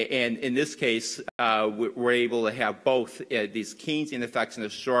 And in this case, we're able to have both these Keynesian effects in the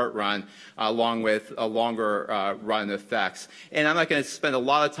short run along with longer run effects. And I'm not going to spend a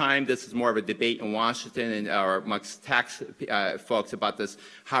lot of time. This is more of a debate in Washington and or amongst tax folks about this,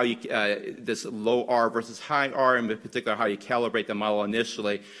 how you this low R versus high R, in particular how you calibrate the model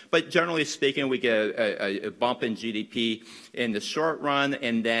initially. But generally speaking, we get a bump in GDP in the short run,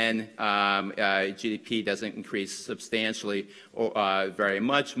 and then GDP doesn't increase substantially very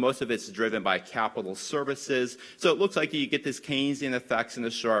much. Most of it's driven by capital services. So it looks like you get this Keynesian effects in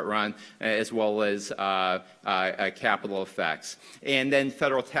the short run as well as capital effects. And then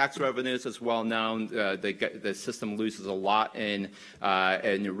federal tax revenues is well known. The system loses a lot in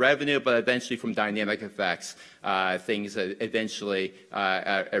revenue, but eventually from dynamic effects, things eventually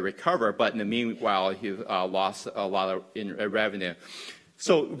recover. But in the meanwhile, you've lost a lot in revenue.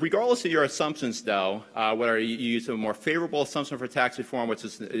 So regardless of your assumptions, though, whether you use a more favorable assumption for tax reform, which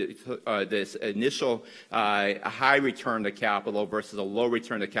is this initial high return to capital versus a low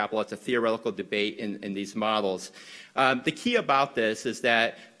return to capital, it's a theoretical debate in these models. The key about this is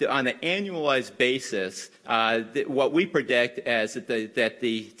that on an annualized basis, what we predict is that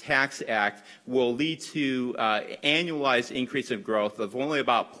the Tax Act will lead to annualized increase in growth of only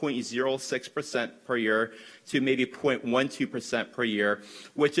about 0.06% per year to maybe 0.12% per year,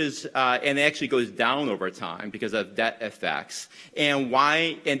 which is, and it actually goes down over time because of debt effects. And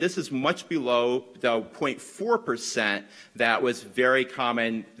why? And this is much below the 0.4% that was very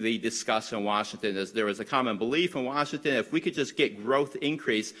commonly discussed in Washington. There was a common belief in Washington, if we could just get growth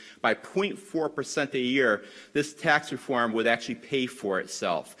increase by 0.4% a year, this tax reform would actually pay for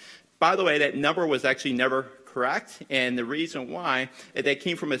itself. By the way, that number was actually never correct, and the reason why, that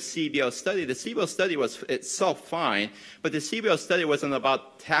came from a CBO study. The CBO study was itself fine, but the CBO study wasn't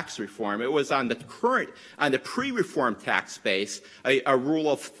about tax reform. It was on the pre-reform tax base, a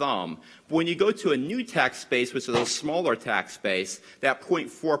rule of thumb. But when you go to a new tax base, which is a smaller tax base, that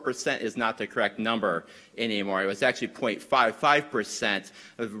 0.4% is not the correct number anymore. It was actually 0.55%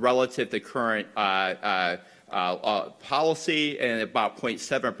 relative to current policy, and about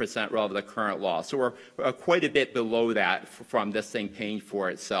 0.7% relative to the current law. So we're quite a bit below that from this thing paying for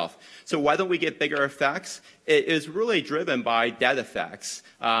itself. So why don't we get bigger effects? It is really driven by debt effects.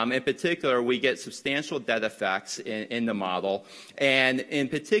 In particular, we get substantial debt effects in the model. And in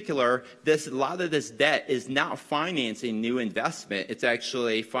particular, a lot of this debt is not financing new investment. It's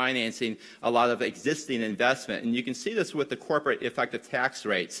actually financing a lot of existing investment. And you can see this with the corporate effective tax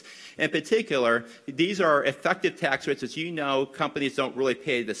rates. In particular, these are effective tax rates. As you know, companies don't really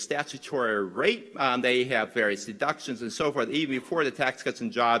pay the statutory rate. They have various deductions and so forth, even before the Tax Cuts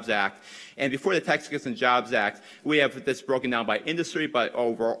and Jobs Act. And before the Tax Cuts and Jobs Act, we have this broken down by industry, but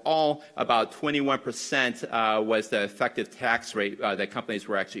overall, about 21% was the effective tax rate that companies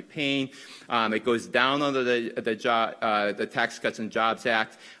were actually paying. It goes down under the Tax Cuts and Jobs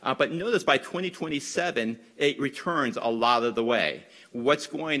Act. But notice by 2027, it returns a lot of the way. What's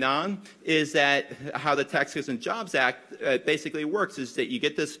going on is that how the Tax Cuts and Jobs Act basically works is that you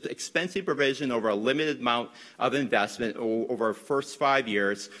get this expensing provision over a limited amount of investment over the first 5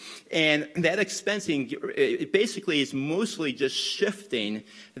 years, and that expensing it basically is mostly just shifting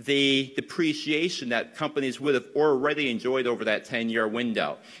the depreciation that companies would have already enjoyed over that 10-year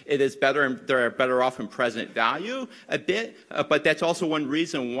window. It is better; they're better off in present value a bit, but that's also one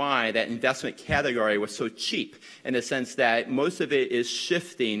reason why that investment category was so cheap, in the sense that most of it is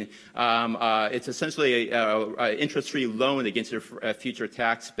shifting. It's essentially an interest-free loan against your future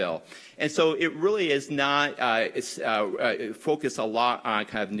tax bill. And so it really is not focused a lot on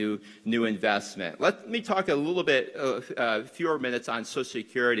kind of new investment. Let me talk a little bit, fewer minutes on Social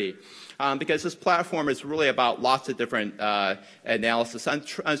Security, because this platform is really about lots of different analysis. On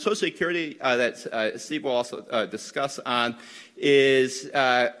Social Security that Steve will also discuss on is,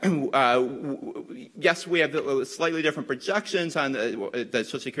 yes, we have slightly different projections on the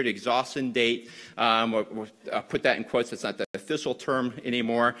Social Security exhaustion date. We'll put that in quotes. It's not the official term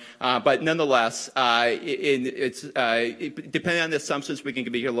anymore. But nonetheless, depending on the assumptions, we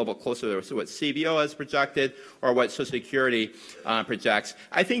can be a little bit closer to what CBO has projected or what Social Security projects.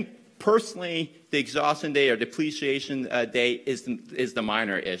 I think personally, the exhaustion date or depreciation date is the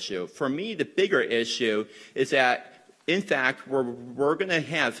minor issue. For me, the bigger issue is that, in fact, we're going to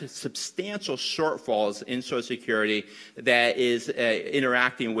have substantial shortfalls in Social Security that is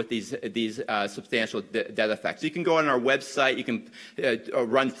interacting with these substantial debt effects. You can go on our website. You can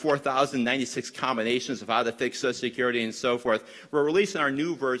run 4,096 combinations of how to fix Social Security and so forth. We're releasing our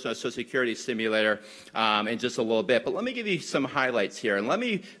new version of Social Security Simulator in just a little bit. But let me give you some highlights here. And let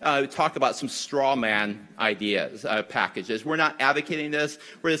me talk about some straw man ideas, packages. We're not advocating this.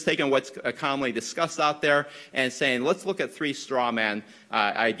 We're just taking what's commonly discussed out there and saying, let's look at 3 straw man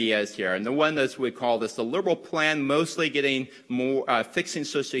ideas here. And the one that we call this the liberal plan, mostly getting more, fixing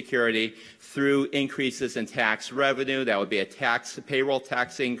Social Security through increases in tax revenue. That would be a payroll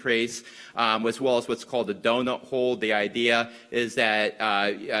tax increase, as well as what's called the donut hole. The idea is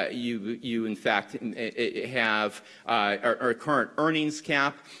that you in fact have a current earnings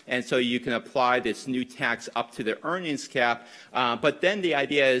cap, and so you can apply this new tax up to the earnings cap. But then the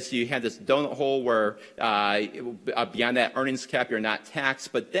idea is you have this donut hole where beyond that earnings cap, you're not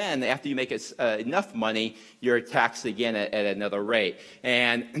taxed. But then after you make enough money, you're taxed again at another rate.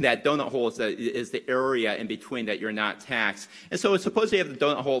 And that donut hole is the area in between that you're not taxed. And so suppose you have the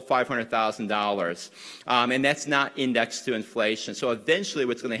donut hole of $500,000, and that's not indexed to inflation. So eventually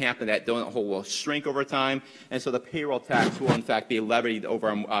what's going to happen, that donut hole will shrink over time, and so the payroll tax will in fact be levied over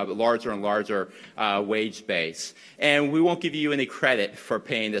a larger and larger wage base. And we won't give you any credit for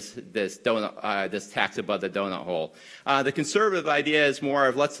paying this tax above the donut hole. The conservative idea is more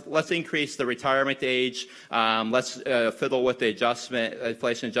of let's increase the retirement age, let's fiddle with the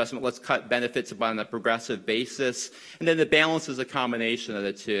inflation adjustment, let's cut benefits on a progressive basis, and then the balance is a combination of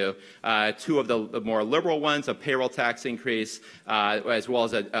the two. Two of the more liberal ones, a payroll tax increase, as well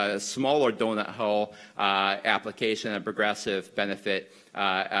as a smaller donut hole application, a progressive benefit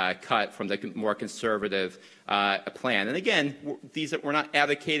cut from the more conservative plan. And again, we're not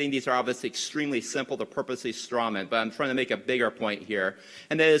advocating. These are obviously extremely simple. They're purposely strawman, but I'm trying to make a bigger point here.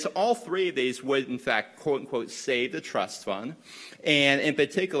 And that is all three of these would, in fact, quote unquote, save the trust fund. And in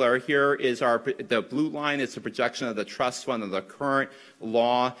particular, here is the blue line is the projection of the trust fund of the current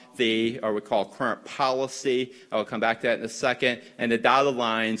law, or we call current policy. I'll come back to that in a second. And the dotted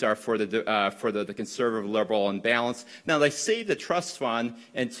lines are for the conservative, liberal, and balanced. Now, they save the trust fund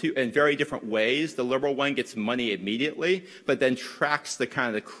in very different ways. The liberal one gets money immediately, but then tracks the kind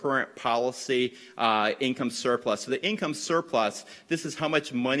of the current policy income surplus. So the income surplus, this is how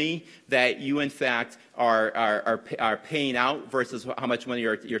much money that you, in fact, are paying out versus how much money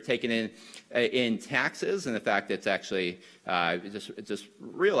you're taking in taxes. And in fact, it's actually just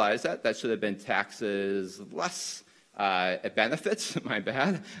realized that should have been taxes less benefits. My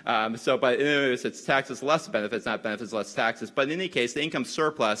bad. But anyways, it's taxes less benefits, not benefits less taxes. But in any case, the income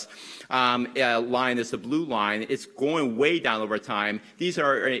surplus line is the blue line. It's going way down over time. These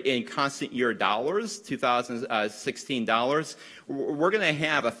are in constant year dollars, 2016 dollars. We're going to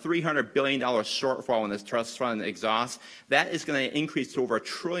have a $300 billion shortfall when this trust fund exhausts. That is going to increase to over $1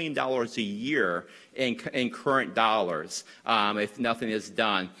 trillion a year in current dollars if nothing is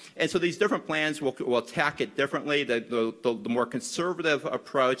done. And so these different plans will attack it differently. The more conservative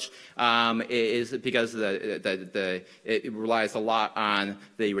approach is because it relies a lot on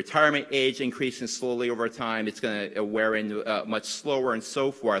the retirement age increasing slowly over time. It's going to wear in much slower and so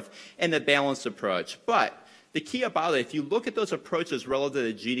forth. And the balanced approach. But the key about it, if you look at those approaches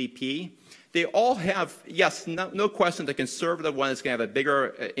relative to GDP, they all have, yes, no question, the conservative one is going to have a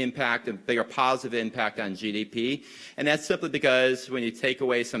bigger impact, a bigger positive impact on GDP. And that's simply because when you take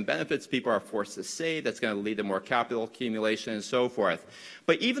away some benefits, people are forced to save. That's going to lead to more capital accumulation and so forth.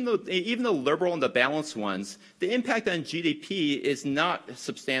 But even the liberal and the balanced ones, the impact on GDP is not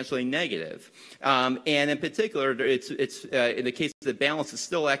substantially negative. And in particular, it's in the case of the balance, it's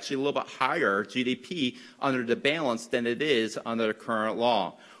still actually a little bit higher GDP under the balance than it is under the current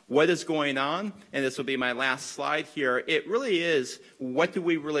law. What is going on, and this will be my last slide here, it really is what do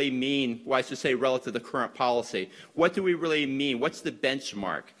we really mean, well, I should say relative to current policy. What do we really mean? What's the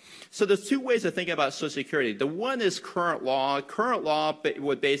benchmark? So there's two ways of thinking about Social Security. The one is current law. Current law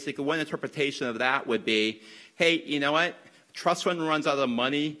would basically, one interpretation of that would be, hey, you know what? Trust fund runs out of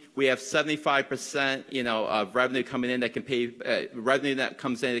money. We have 75%, of revenue coming in that can pay revenue that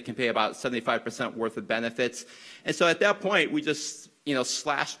comes in that can pay about 75% worth of benefits. And so at that point, we just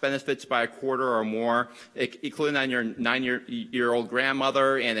slash benefits by a quarter or more, including on your 9-year-old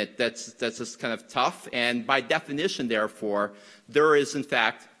grandmother, and that's just kind of tough. And by definition, therefore, there is in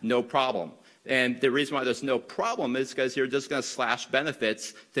fact no problem. And the reason why there's no problem is because you're just going to slash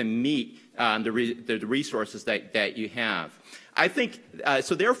benefits to meet the resources that you have. I think,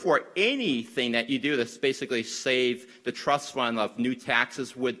 so therefore, anything that you do to basically save the trust fund of new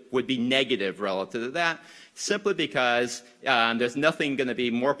taxes would be negative relative to that, simply because there's nothing going to be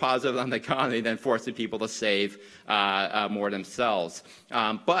more positive on the economy than forcing people to save more themselves.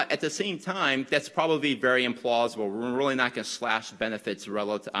 But at the same time, that's probably very implausible. We're really not going to slash benefits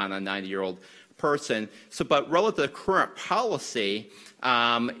relative on a 90-year-old person. But relative to current policy,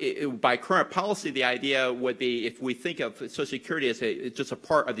 by current policy, the idea would be if we think of Social Security as just a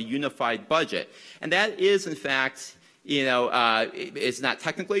part of the unified budget. And that is, in fact, it's not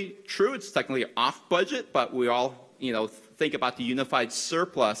technically true. It's technically off budget, but we all, think about the unified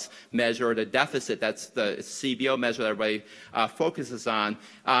surplus measure or the deficit. That's the CBO measure that everybody focuses on.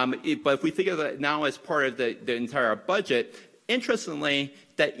 But if we think of it now as part of the entire budget, interestingly,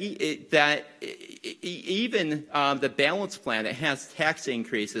 that even the balance plan that has tax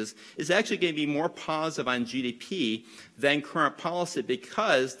increases is actually going to be more positive on GDP than current policy,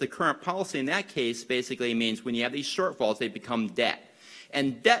 because the current policy in that case basically means when you have these shortfalls, they become debt.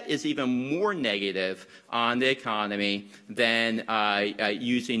 And debt is even more negative on the economy than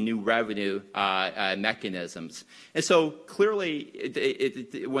using new revenue mechanisms. And so clearly,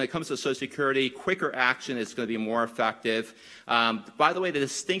 when it comes to Social Security, quicker action is going to be more effective. By the way, the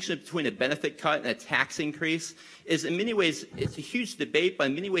distinction between a benefit cut and a tax increase is in many ways, it's a huge debate, but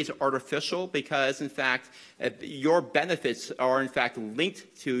in many ways artificial, because in fact, your benefits are in fact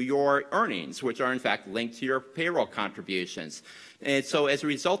linked to your earnings, which are in fact linked to your payroll contributions. And so as a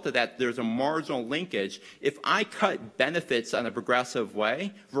result of that, there's a marginal linkage. If I cut benefits in a progressive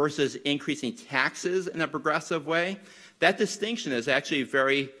way versus increasing taxes in a progressive way, that distinction is actually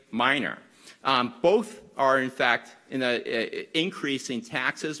very minor. Both are in fact in a increasing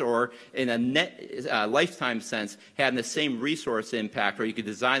taxes or in a net lifetime sense having the same resource impact, or you could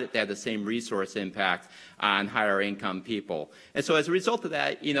design it to have the same resource impact on higher income people. And so as a result of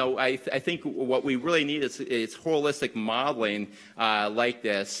that, I think what we really need is holistic modeling like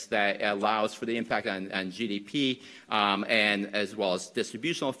this that allows for the impact on GDP and as well as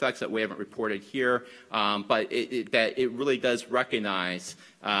distributional effects that we haven't reported here, but that it really does recognize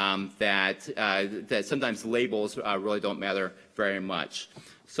that sometimes labels really don't matter very much.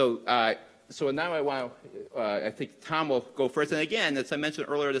 So now I want to, I think Tom will go first. And again, as I mentioned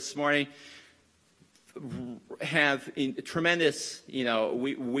earlier this morning, have tremendous,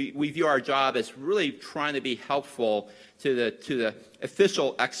 we view our job as really trying to be helpful to the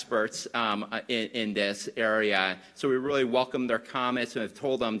official experts in this area. So we really welcome their comments and have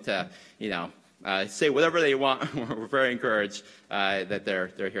told them to, say whatever they want. We're very encouraged that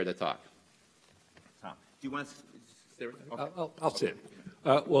they're here to talk. Tom, do you want to stay with that? Okay. I'll sit.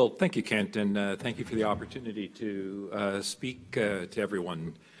 Well, thank you, Kent, and thank you for the opportunity to speak to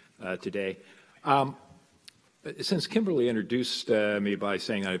everyone today. Since Kimberly introduced me by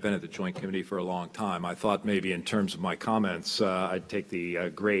saying I've been at the Joint Committee for a long time, I thought maybe in terms of my comments, I'd take the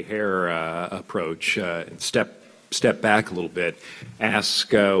gray hair approach and step back a little bit,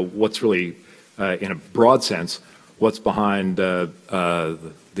 ask what's really, in a broad sense, what's behind the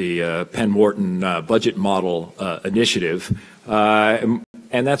Penn Wharton budget model initiative,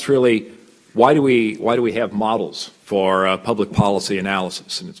 and that's really why do we have models for public policy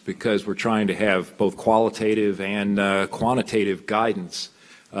analysis? And it's because we're trying to have both qualitative and quantitative guidance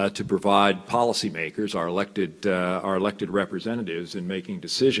to provide policymakers, our elected representatives, in making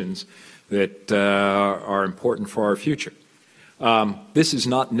decisions that are important for our future. This is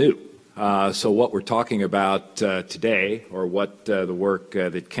not new. So what we're talking about today, or what the work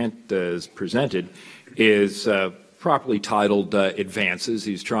that Kent has presented, is properly titled Advances.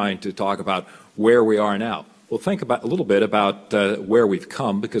 He's trying to talk about where we are now. We'll think about a little bit about where we've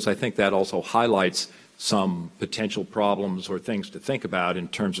come, because I think that also highlights some potential problems or things to think about in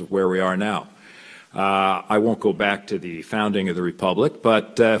terms of where we are now. I won't go back to the founding of the Republic,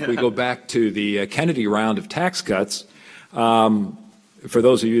 but if we go back to the Kennedy round of tax cuts, for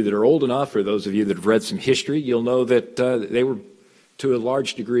those of you that are old enough, or those of you that have read some history, you'll know that they were, to a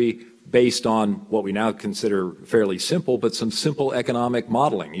large degree, based on what we now consider fairly simple, but some simple economic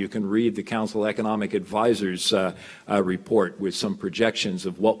modeling. You can read the Council of Economic Advisors report with some projections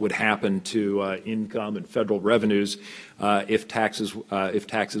of what would happen to income and federal revenues if taxes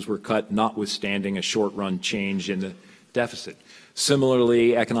were cut, notwithstanding a short-run change in the deficit.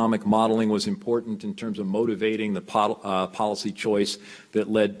 Similarly, economic modeling was important in terms of motivating the policy choice that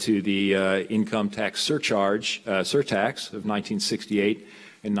led to the income tax surtax of 1968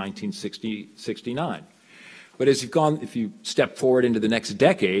 and 1969. But as if you step forward into the next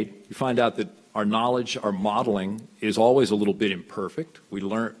decade, you find out that our knowledge, our modeling is always a little bit imperfect.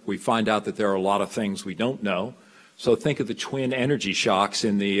 We find out that there are a lot of things we don't know. So think of the twin energy shocks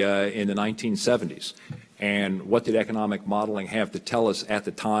in the 1970s. And what did economic modeling have to tell us at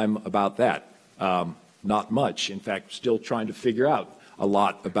the time about that? Not much. In fact, still trying to figure out a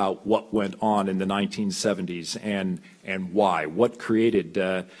lot about what went on in the 1970s and why, what created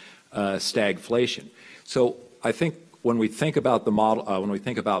stagflation. So I think when we think about the model, when we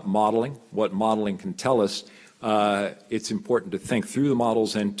think about modeling, what modeling can tell us, it's important to think through the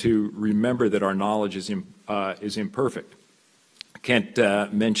models and to remember that our knowledge is imperfect. Kent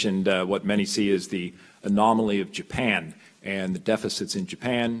mentioned what many see as the anomaly of Japan and the deficits in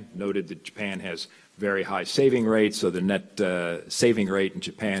Japan, noted that Japan has very high saving rates, so the net saving rate in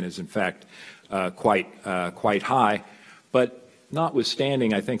Japan is in fact quite high. But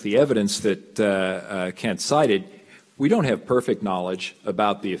notwithstanding, I think, the evidence that Kent cited, we don't have perfect knowledge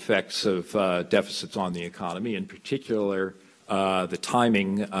about the effects of deficits on the economy, in particular the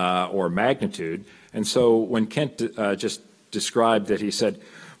timing or magnitude. And so when Kent just described that, he said,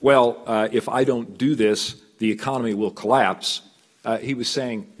 well, if I don't do this, the economy will collapse. He was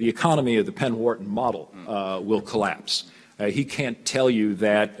saying the economy of the Penn Wharton model will collapse. He can't tell you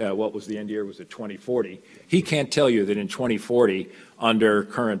that, what was the end year, was it 2040? He can't tell you that in 2040, under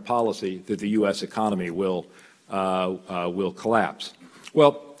current policy, that the U.S. economy will collapse.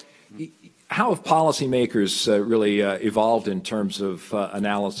 Well, how have policymakers really evolved in terms of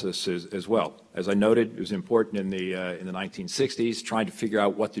analysis as well? As I noted, it was important in the 1960s. Trying to figure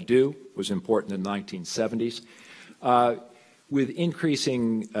out what to do was important in the 1970s. With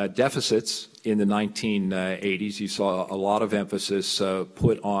increasing deficits in the 1980s, you saw a lot of emphasis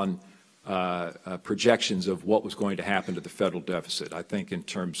put on projections of what was going to happen to the federal deficit. I think in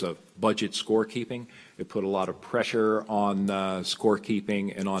terms of budget scorekeeping, it put a lot of pressure on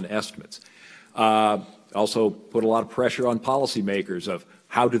scorekeeping and on estimates. Also put a lot of pressure on policymakers of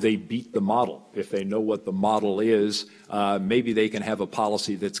how do they beat the model? If they know what the model is, maybe they can have a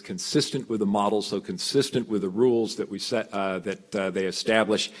policy that's consistent with the model, so consistent with the rules that we set, that they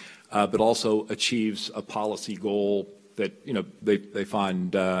establish, but also achieves a policy goal that they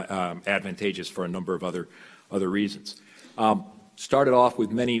find advantageous for a number of other reasons. Started off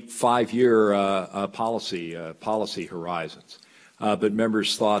with many 5-year policy horizons, but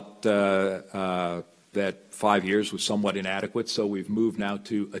members thought that 5 years was somewhat inadequate, so we've moved now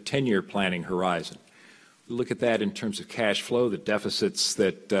to a 10-year planning horizon. We look at that in terms of cash flow. The deficits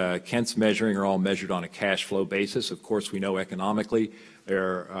that Kent's measuring are all measured on a cash flow basis. Of course, we know economically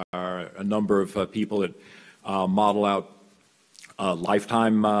there are a number of people that model out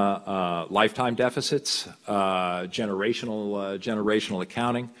lifetime deficits, generational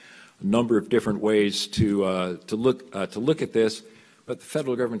accounting, a number of different ways to look at this. But the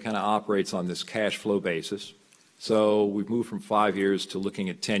federal government kind of operates on this cash flow basis. So we've moved from 5 years to looking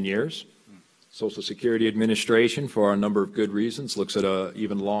at 10 years. Social Security Administration, for a number of good reasons, looks at a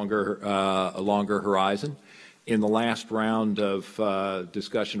longer horizon. In the last round of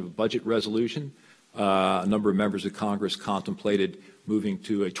discussion of budget resolution, a number of members of Congress contemplated moving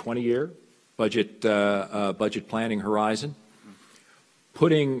to a 20-year budget planning horizon.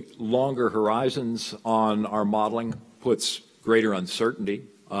 Putting longer horizons on our modeling puts greater uncertainty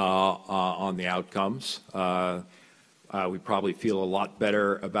on the outcomes. We probably feel a lot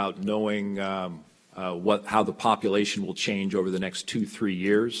better about knowing how the population will change over the next 2-3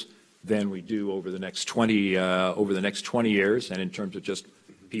 years than we do over the next 20 years. And in terms of just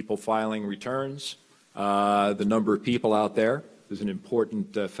people filing returns, the number of people out there is an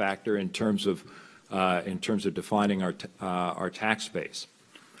important factor in terms of defining our tax base.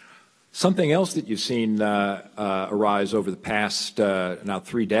 Something else that you've seen arise over the past now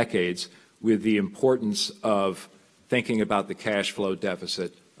 3 decades with the importance of thinking about the cash flow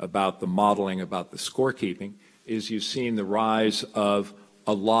deficit, about the modeling, about the scorekeeping, is you've seen the rise of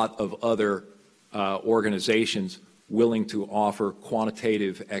a lot of other organizations willing to offer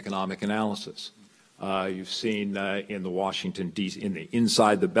quantitative economic analysis. You've seen in the Washington, D.C.,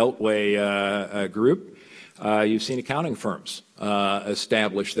 inside the Beltway group, you've seen accounting firms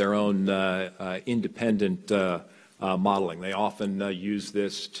establish their own independent modeling. They often use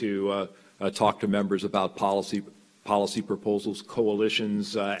this to talk to members about policy proposals.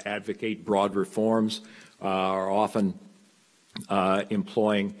 Coalitions advocate broad reforms, are often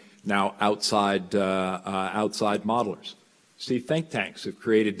employing now outside modelers. See, think tanks have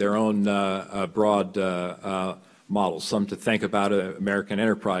created their own broad models, some to think about American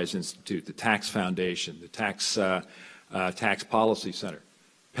Enterprise Institute, the Tax Foundation, the Tax Policy Center.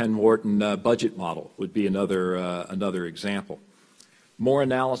 Penn Wharton budget model would be another example. More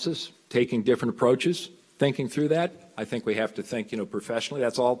analysis, taking different approaches, thinking through that. I think we have to think, professionally.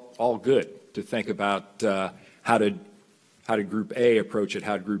 That's all good to think about how did Group A approach it,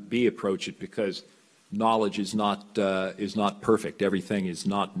 how did Group B approach it, because knowledge is not perfect. Everything is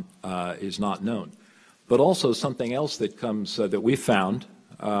not known. But also something else that comes that we found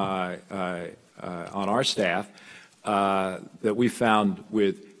on our staff that we found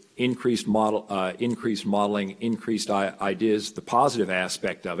with increased modeling, increased ideas. The positive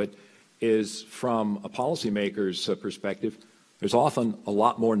aspect of it is, from a policymaker's perspective, there's often a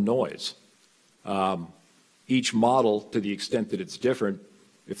lot more noise. Each model, to the extent that it's different,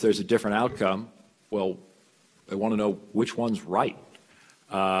 if there's a different outcome, well, they want to know which one's right.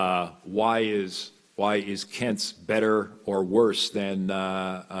 Why is Kent's better or worse than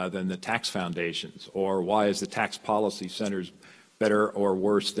the tax foundations? Or why is the Tax Policy Center's better or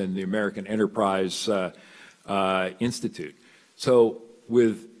worse than the American Enterprise Institute? So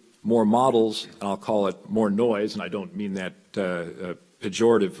with more models, and I'll call it more noise, and I don't mean that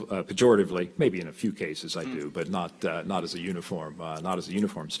pejoratively. Maybe in a few cases I do, but not as a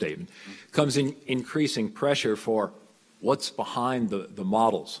uniform statement. Comes in increasing pressure for what's behind the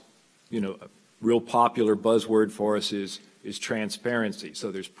models. A real popular buzzword for us is transparency.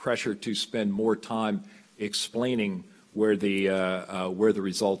 So there's pressure to spend more time explaining where the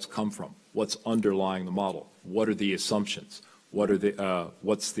results come from. What's underlying the model? What are the assumptions?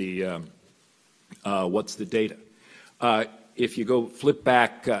 What's the data? If you go flip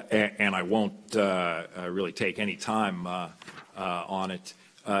back, and I won't really take any time on it,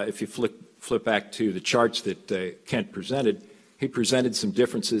 if you flip back to the charts that Kent presented, he presented some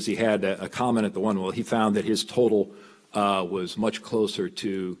differences. He had a comment at the one. Well, he found that his total was much closer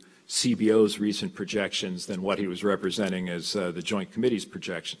to CBO's recent projections than what he was representing as the Joint Committee's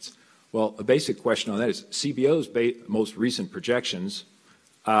projections. Well, a basic question on that is CBO's most recent projections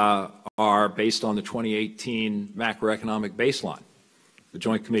are based on the 2018 macroeconomic baseline. The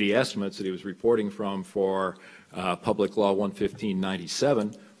Joint Committee estimates that he was reporting from for Public Law 11597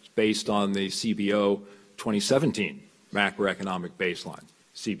 was based on the CBO 2017 macroeconomic baseline.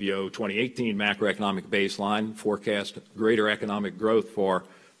 CBO 2018 macroeconomic baseline forecast greater economic growth for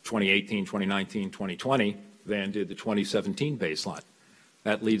 2018, 2019, 2020 than did the 2017 baseline.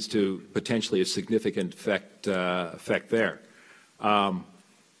 That leads to potentially a significant effect there.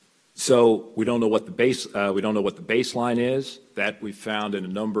 So we don't know what the baseline is. That we've found in a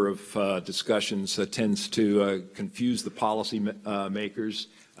number of discussions tends to confuse the policy makers,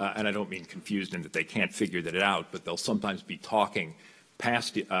 and I don't mean confused in that they can't figure that out, but they'll sometimes be talking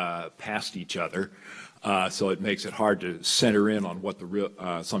past each other, so it makes it hard to center in on what the real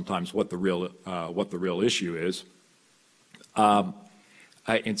sometimes what the real issue is.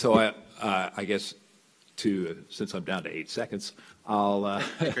 And so I guess since I'm down to 8 seconds, I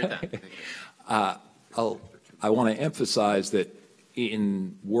want to emphasize that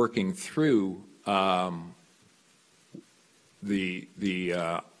in working through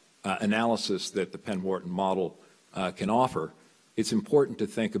the analysis that the Penn Wharton model can offer, it's important to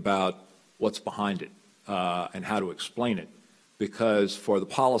think about what's behind it and how to explain it, because for the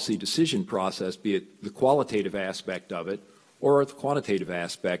policy decision process, be it the qualitative aspect of it or the quantitative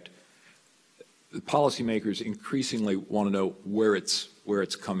aspect, the policymakers increasingly want to know where it's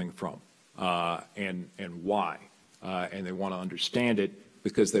coming from and why, and they want to understand it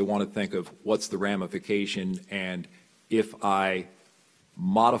because they want to think of what's the ramification, and if I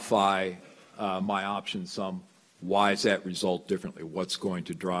modify my option sum, why is that result differently? What's going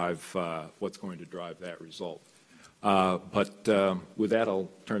to drive that result? But with that, I'll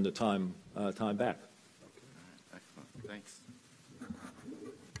turn the time back. Okay. Excellent. Thanks.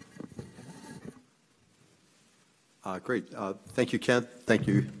 Great. Thank you, Kent. Thank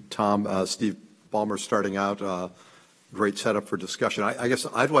you, Tom. Steve Ballmer starting out. Great setup for discussion. I guess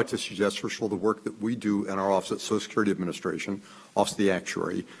I'd like to suggest, first of all, the work that we do in our office at Social Security Administration, Office of the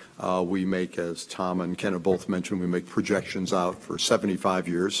Actuary. We make, as Tom and Kent have both mentioned, we make projections out for 75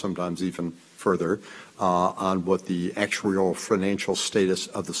 years, sometimes even further, on what the actuarial financial status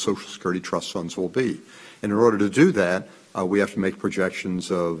of the Social Security trust funds will be. And in order to do that, we have to make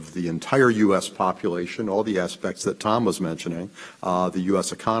projections of the entire U.S. population, all the aspects that Tom was mentioning, the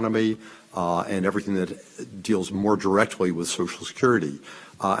U.S. economy, and everything that deals more directly with Social Security.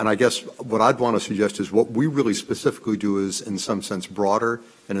 And I guess what I'd want to suggest is what we really specifically do is in some sense broader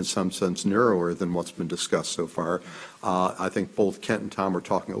and in some sense narrower than what's been discussed so far. I think both Kent and Tom are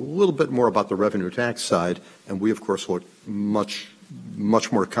talking a little bit more about the revenue tax side, and we of course look much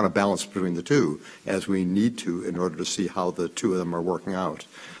more kind of balance between the two as we need to in order to see how the two of them are working out.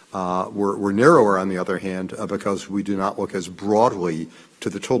 We're narrower on the other hand because we do not look as broadly to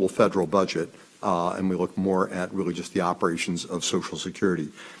the total federal budget and we look more at really just the operations of Social Security.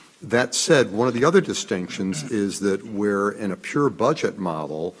 That said, one of the other distinctions is that we're in a pure budget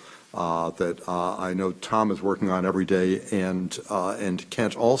model that I know Tom is working on every day, and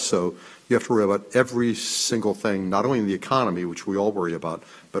Kent also. You have to worry about every single thing, not only in the economy, which we all worry about,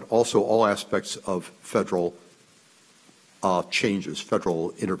 but also all aspects of federal changes,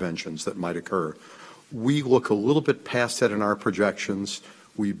 federal interventions that might occur. We look a little bit past that in our projections.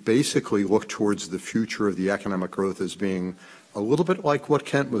 We basically look towards the future of the economic growth as being a little bit like what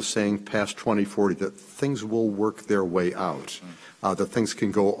Kent was saying past 2040, that things will work their way out, that things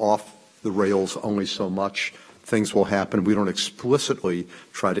can go off the rails only so much. Things will happen. We don't explicitly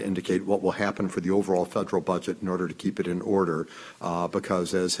try to indicate what will happen for the overall federal budget in order to keep it in order,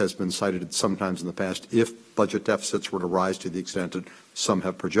 because as has been cited sometimes in the past, if budget deficits were to rise to the extent that some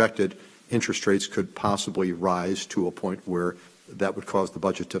have projected, interest rates could possibly rise to a point where that would cause the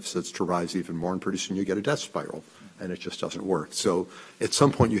budget deficits to rise even more, and pretty soon you get a death spiral, and it just doesn't work. So at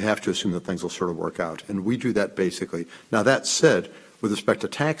some point you have to assume that things will sort of work out, and we do that basically. Now that said, with respect to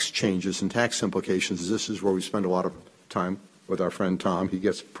tax changes and tax implications, this is where we spend a lot of time with our friend Tom. He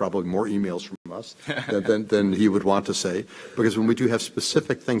gets probably more emails from us than he would want to say, because when we do have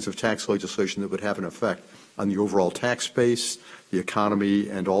specific things of tax legislation that would have an effect on the overall tax base, the economy,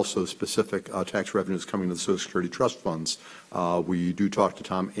 and also specific tax revenues coming to the Social Security trust funds, we do talk to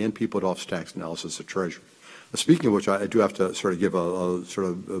Tom and people at Office of Tax Analysis at Treasury. Speaking of which, I do have to sort of give a sort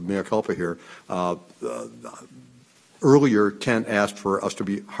of a mea culpa here. Earlier, Kent asked for us to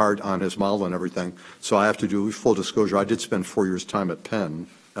be hard on his model and everything, so I have to do full disclosure. I did spend 4 years' time at Penn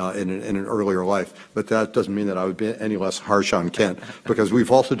in an earlier life. But that doesn't mean that I would be any less harsh on Kent, because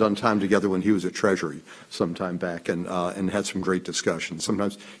we've also done time together when he was at Treasury some time back and had some great discussions.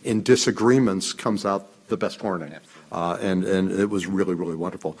 Sometimes in disagreements comes out the best learning. And it was really, really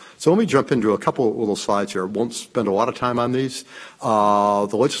wonderful. So let me jump into a couple of little slides here. I won't spend a lot of time on these. The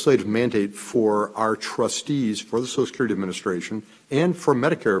legislative mandate for our trustees for the Social Security Administration and for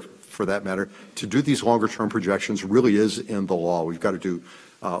Medicare, for that matter, to do these longer-term projections really is in the law. We've got to do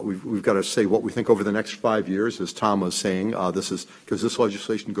we've got to say what we think over the next 5 years, as Tom was saying. This is because this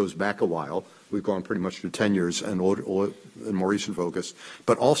legislation goes back a while. We've gone pretty much to 10 years and more recent focus.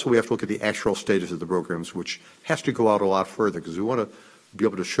 But also we have to look at the actual status of the programs, which has to go out a lot further because we want to be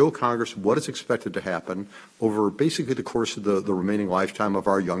able to show Congress what is expected to happen over basically the course of the remaining lifetime of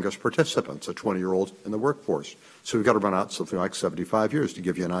our youngest participants, a 20-year-old in the workforce. So we've got to run out something like 75 years to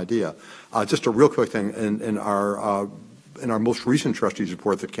give you an idea. Just a real quick thing, in our most recent trustees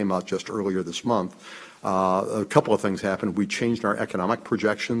report that came out just earlier this month, a couple of things happened. We changed our economic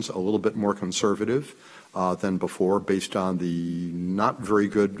projections a little bit more conservative than before based on the not very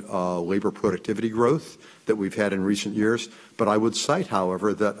good labor productivity growth that we've had in recent years. But I would cite,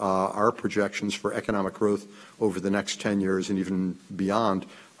 however, that our projections for economic growth over the next 10 years and even beyond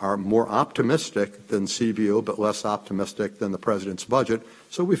are more optimistic than CBO, but less optimistic than the president's budget.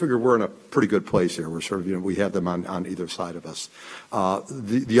 So we figure we're in a pretty good place here. We're sort of, we have them on either side of us.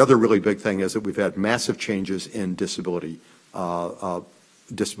 The other really big thing is that we've had massive changes in disability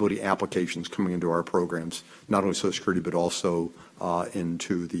applications coming into our programs, not only Social Security, but also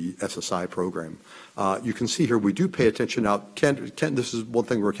into the SSI program. You can see here we do pay attention. Now, Kent, this is one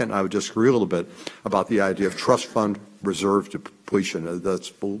thing where Kent and I would disagree a little bit about the idea of trust fund reserve depletion.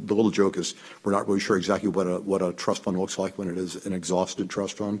 The little joke is we're not really sure exactly what a trust fund looks like when it is an exhausted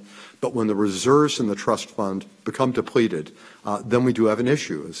trust fund. But when the reserves in the trust fund become depleted, then we do have an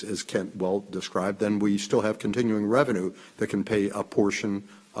issue, as Kent well described. Then we still have continuing revenue that can pay a portion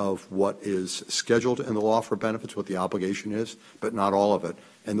of what is scheduled in the law for benefits, what the obligation is, but not all of it.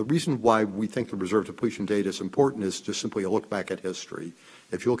 And the reason why we think the reserve depletion data is important is just simply a look back at history.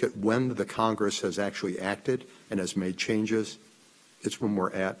 If you look at when the Congress has actually acted and has made changes, it's when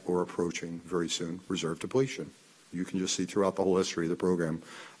we're at or approaching very soon reserve depletion. You can just see throughout the whole history of the program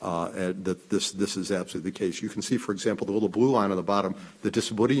that this is absolutely the case. You can see, for example, the little blue line on the bottom, the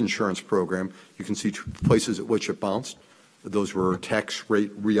disability insurance program. You can see places at which it bounced. Those were tax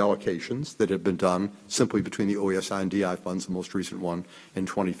rate reallocations that had been done simply between the OESI and DI funds, the most recent one in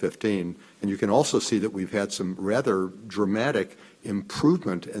 2015. And you can also see that we've had some rather dramatic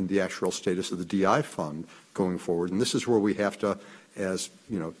improvement in the actual status of the DI fund going forward. And this is where we have to, as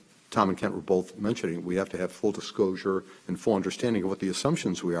you know, Tom and Kent were both mentioning, we have to have full disclosure and full understanding of what the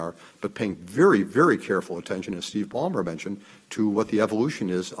assumptions we are, but paying very, very careful attention, as Steve Ballmer mentioned, to what the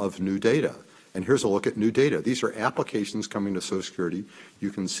evolution is of new data. And here's a look at new data. These are applications coming to Social Security. You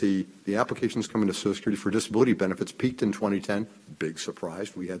can see the applications coming to Social Security for disability benefits peaked in 2010. Big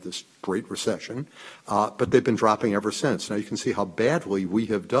surprise. We had this great recession. But they've been dropping ever since. Now you can see how badly we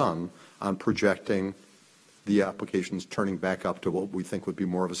have done on projecting the applications turning back up to what we think would be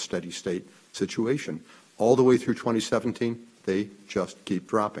more of a steady state situation. All the way through 2017, they just keep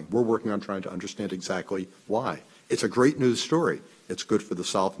dropping. We're working on trying to understand exactly why. It's a great news story. It's good for the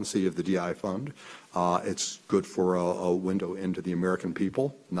solvency of the DI fund. It's good for a window into the American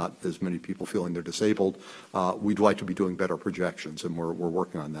people, not as many people feeling they're disabled. We'd like to be doing better projections, and we're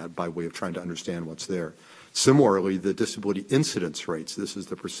working on that by way of trying to understand what's there. Similarly, the disability incidence rates, this is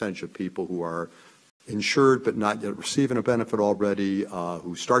the percentage of people who are insured but not yet receiving a benefit already,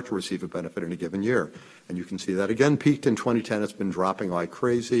 who start to receive a benefit in a given year. And you can see that again peaked in 2010. It's been dropping like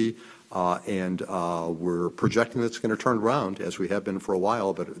crazy. And we're projecting that's going to turn around, as we have been for a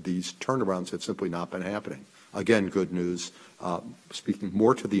while, but these turnarounds have simply not been happening. Again, good news, speaking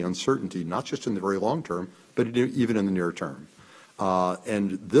more to the uncertainty, not just in the very long term, but even in the near term.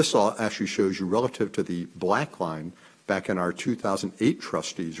 And this all actually shows you relative to the black line back in our 2008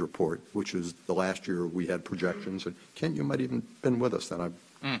 trustees report, which is the last year we had projections. And Kent, you might even been with us then.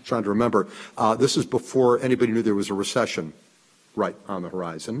 I'm trying to remember. This is before anybody knew there was a recession right on the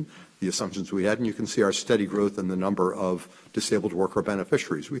horizon, the assumptions we had, and you can see our steady growth in the number of disabled worker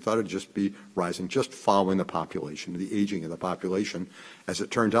beneficiaries. We thought it'd just be rising, just following the population, the aging of the population. As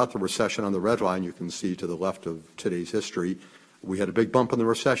it turned out, the recession on the red line, you can see to the left of today's history, we had a big bump in the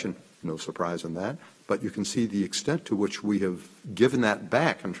recession. No surprise in that. But you can see the extent to which we have given that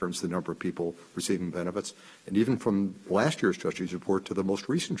back in terms of the number of people receiving benefits. And even from last year's trustees report to the most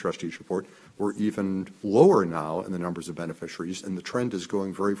recent trustees report, we're even lower now in the numbers of beneficiaries, and the trend is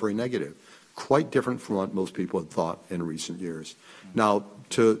going very, very negative. quite different from what most people had thought in recent years. Now,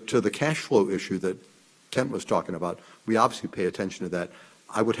 to the cash flow issue that Kent was talking about, we obviously pay attention to that.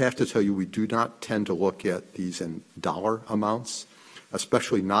 I would have to tell you we do not tend to look at these in dollar amounts,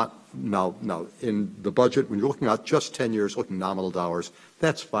 especially not now in the budget. When you're looking at just 10 years, looking nominal dollars,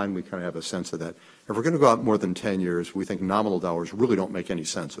 that's fine. We kind of have a sense of that. If we're going to go out more than 10 years, we think nominal dollars really don't make any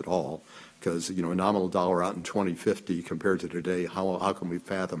sense at all because, a nominal dollar out in 2050 compared to today, how can we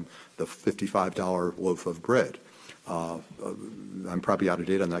fathom the $55 loaf of bread? I'm probably out of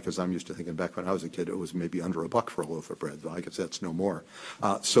date on that because I'm used to thinking back when I was a kid, it was maybe under $1 for a loaf of bread. I guess that's no more.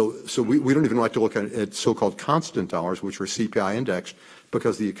 So we don't even like to look at so-called constant dollars, which are CPI indexed,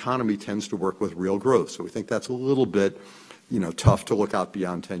 because the economy tends to work with real growth. So we think that's a little bit, tough to look out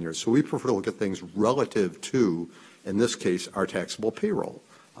beyond 10 years. So we prefer to look at things relative to, in this case, our taxable payroll,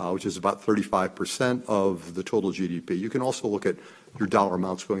 which is about 35% of the total GDP. You can also look at your dollar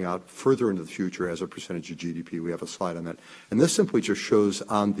amounts going out further into the future as a percentage of GDP. We have a slide on that. And this simply just shows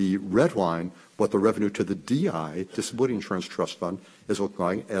on the red line what the revenue to the DI, Disability Insurance Trust Fund, is looking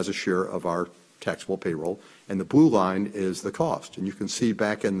like as a share of our taxable payroll. And the blue line is the cost. And you can see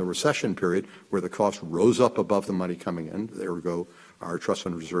back in the recession period where the cost rose up above the money coming in. There we go. Our trust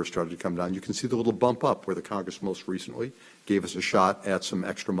fund reserves started to come down. You can see the little bump up where the Congress most recently gave us a shot at some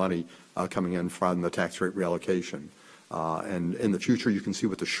extra money coming in from the tax rate reallocation. And in the future, you can see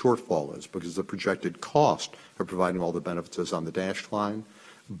what the shortfall is because the projected cost of providing all the benefits is on the dashed line.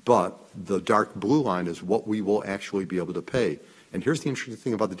 But the dark blue line is what we will actually be able to pay. And here's the interesting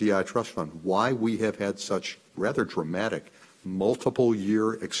thing about the DI Trust Fund, why we have had such rather dramatic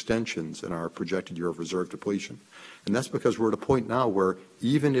multiple-year extensions in our projected year of reserve depletion. And that's because we're at a point now where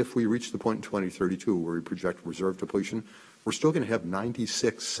even if we reach the point in 2032 where we project reserve depletion, we're still going to have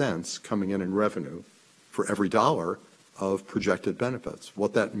 96 cents coming in revenue for every dollar of projected benefits.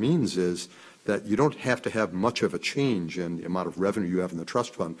 What that means is that you don't have to have much of a change in the amount of revenue you have in the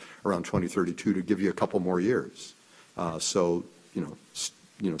trust fund around 2032 to give you a couple more years. So,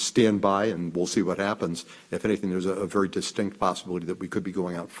 stand by and we'll see what happens. If anything, there's a very distinct possibility that we could be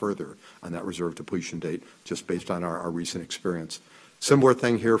going out further on that reserve depletion date just based on our recent experience. Similar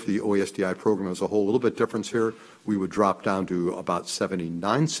thing here for the OESDI program as a whole, a little bit difference here. We would drop down to about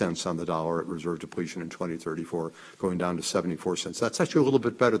 79 cents on the dollar at reserve depletion in 2034, going down to 74 cents. That's actually a little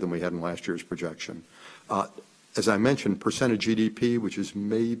bit better than we had in last year's projection. As I mentioned, percent of GDP, which is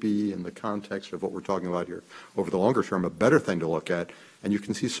maybe in the context of what we're talking about here over the longer term, a better thing to look at. And you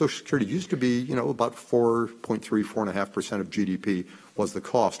can see Social Security used to be, about 4.3, 4.5% of GDP was the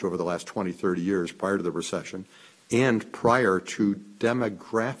cost over the last 20, 30 years prior to the recession and prior to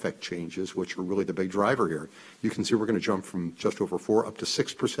demographic changes, which are really the big driver here. You can see we're going to jump from just over 4 up to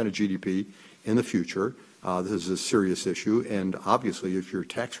 6% of GDP in the future. This is a serious issue, and obviously if your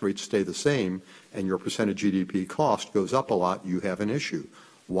tax rates stay the same and your percent of GDP cost goes up a lot, you have an issue.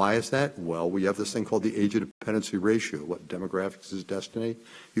 Why is that? Well, we have this thing called the age dependency ratio, what demographics is destiny.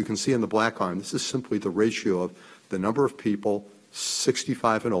 You can see in the black line, this is simply the ratio of the number of people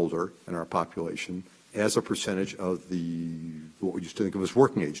 65 and older in our population as a percentage of what we used to think of as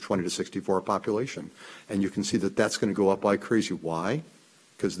working age, 20 to 64 population. And you can see that that's going to go up like crazy. Why?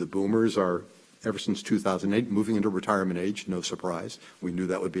 Because the boomers are, ever since 2008, moving into retirement age, no surprise. We knew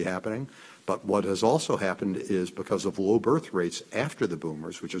that would be happening. But what has also happened is because of low birth rates after the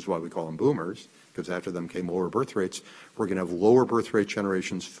boomers, which is why we call them boomers, because after them came lower birth rates, we're going to have lower birth rate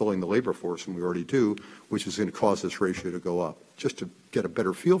generations filling the labor force, and we already do, which is going to cause this ratio to go up. Just to get a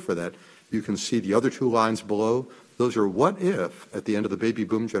better feel for that, you can see the other two lines below. Those are what if, at the end of the baby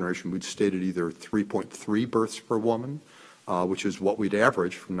boom generation, we'd stayed at either 3.3 births per woman, which is what we'd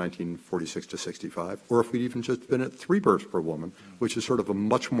average from 1946 to 65, or if we'd even just been at 3 births per woman, which is sort of a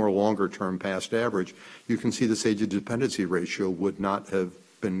much more longer-term past average, you can see this age dependency ratio would not have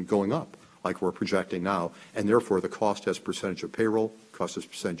been going up like we're projecting now, and therefore the cost as percentage of payroll, cost as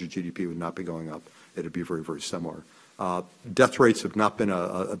percentage of GDP would not be going up. It would be very, very similar. Death rates have not been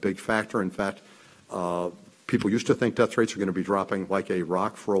a big factor. In fact, people used to think death rates are going to be dropping like a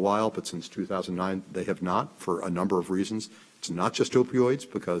rock for a while, but since 2009, they have not for a number of reasons. It's not just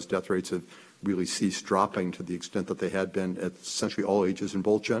opioids, because death rates have really ceased dropping to the extent that they had been at essentially all ages and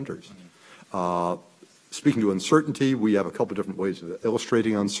both genders. Speaking to uncertainty, we have a couple different ways of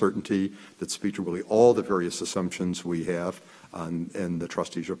illustrating uncertainty that speak to really all the various assumptions we have in the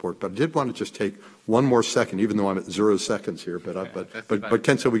trustees report. But I did want to just take one more second, even though I'm at 0 seconds here, but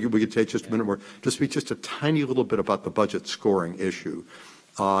Ken said we could take just a minute more to speak just a tiny little bit about the budget scoring issue.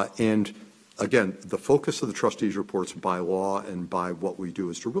 And again, the focus of the trustees reports by law and by what we do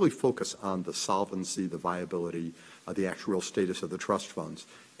is to really focus on the solvency, the viability, the actual status of the trust funds.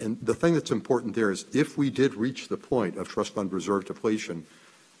 And the thing that's important there is if we did reach the point of trust fund reserve depletion,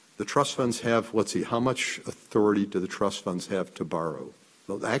 the trust funds have, let's see, how much authority do the trust funds have to borrow?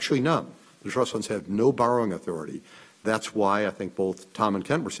 Well, actually none. The trust funds have no borrowing authority. That's why I think both Tom and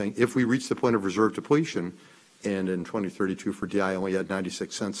Kent were saying if we reach the point of reserve depletion, and in 2032 for DI only had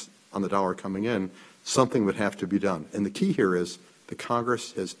 96 cents on the dollar coming in, something would have to be done. And the key here is the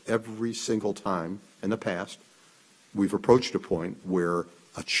Congress has every single time in the past, we've approached a point where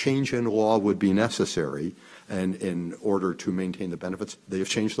a change in law would be necessary, and in order to maintain the benefits, they have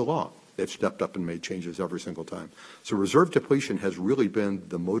changed the law. They've stepped up and made changes every single time. So reserve depletion has really been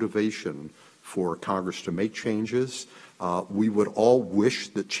the motivation for Congress to make changes. We would all wish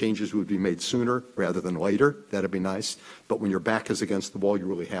that changes would be made sooner rather than later. That'd be nice. But when your back is against the wall, you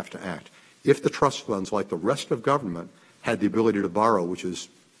really have to act. If the trust funds, like the rest of government, had the ability to borrow, which is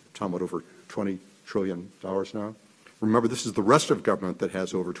somewhat over $20 trillion now. Remember, this is the rest of government that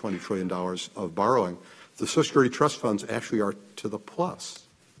has over $20 trillion of borrowing. The Social Security trust funds actually are to the plus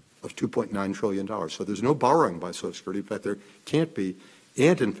of $2.9 trillion. So there's no borrowing by Social Security. In fact, there can't be.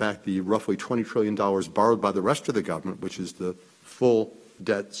 And, in fact, the roughly $20 trillion borrowed by the rest of the government, which is the full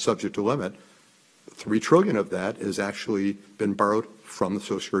debt subject to limit, $3 trillion of that has actually been borrowed from the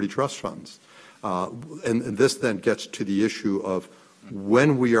Social Security trust funds. And this then gets to the issue of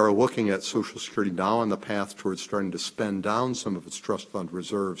when we are looking at Social Security now on the path towards starting to spend down some of its trust fund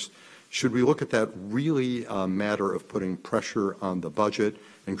reserves, should we look at that really a matter of putting pressure on the budget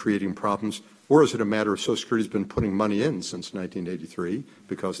and creating problems, or is it a matter of Social Security has been putting money in since 1983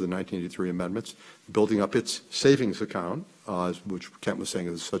 because of the 1983 amendments, building up its savings account, which Kent was saying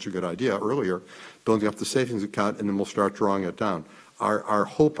is such a good idea earlier, building up the savings account, and then we'll start drawing it down. Our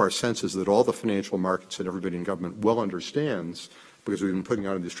hope, our sense is that all the financial markets and everybody in government well understands, because we've been putting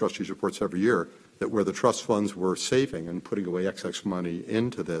out in these trustees reports every year, that where the trust funds were saving and putting away excess money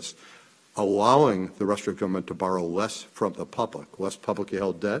into this, allowing the rest of government to borrow less from the public, less publicly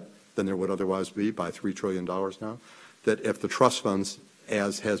held debt than there would otherwise be by $3 trillion now, that if the trust funds,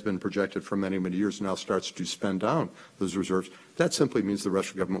 as has been projected for many, many years, now starts to spend down those reserves, that simply means the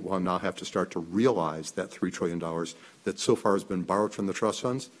rest of government will now have to start to realize that $3 trillion that so far has been borrowed from the trust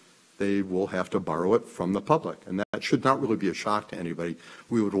funds. They will have to borrow it from the public, and that should not really be a shock to anybody.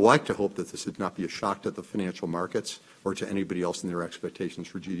 We would like to hope that this would not be a shock to the financial markets or to anybody else in their expectations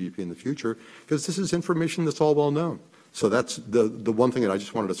for GDP in the future, because this is information that's all well known. So that's the one thing that I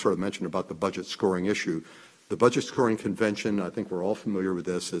just wanted to sort of mention about the budget scoring issue. The budget scoring convention, I think we're all familiar with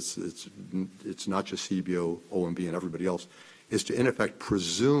this. It's not just CBO, OMB, and everybody else, is to in effect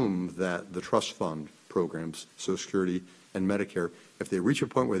presume that the trust fund programs, Social Security and Medicare, if they reach a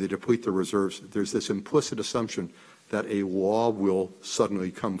point where they deplete the reserves, there's this implicit assumption that a law will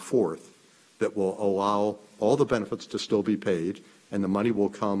suddenly come forth that will allow all the benefits to still be paid, and the money will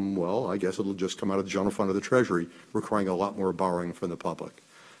come, well, I guess it'll just come out of the general fund of the Treasury, requiring a lot more borrowing from the public.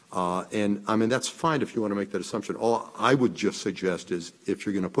 And I mean, that's fine if you want to make that assumption. All I would just suggest is if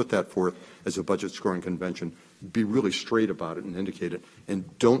you're going to put that forth as a budget scoring convention, be really straight about it and indicate it,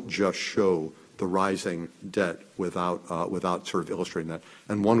 and don't just show the rising debt without sort of illustrating that.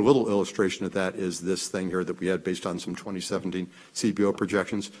 And one little illustration of that is this thing here that we had based on some 2017 CBO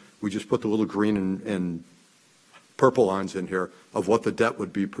projections. We just put the little green and purple lines in here of what the debt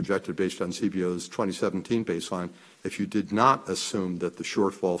would be projected based on CBO's 2017 baseline if you did not assume that the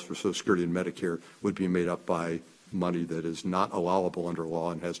shortfalls for Social Security and Medicare would be made up by money that is not allowable under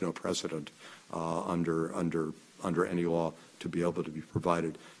law and has no precedent under any law to be able to be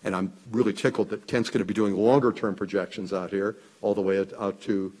provided. And I'm really tickled that Kent's going to be doing longer-term projections out here, all the way out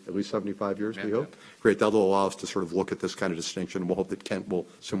to at least 75 years, we hope. Great. That'll allow us to sort of look at this kind of distinction. We'll hope that Kent will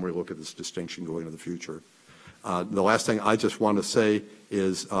similarly look at this distinction going into the future. The last thing I just want to say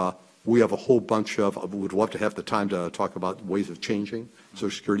is we have a whole bunch of, would love to have the time to talk about ways of changing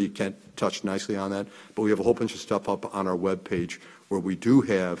Social Security. Kent touched nicely on that. But we have a whole bunch of stuff up on our webpage where we do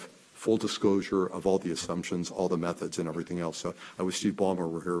have full disclosure of all the assumptions, all the methods, and everything else. So I wish Steve Ballmer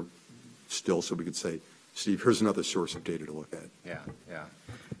were here still so we could say, Steve, here's another source of data to look at. Yeah.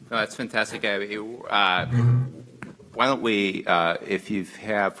 No, that's fantastic. Why don't we, if you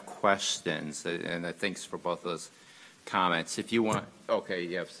have questions, and thanks for both those comments. If you want, okay,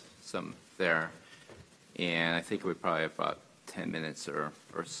 you have some there. And I think we probably have about 10 minutes or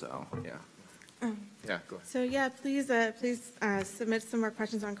so. Yeah. Yeah, go ahead. So yeah, please submit some more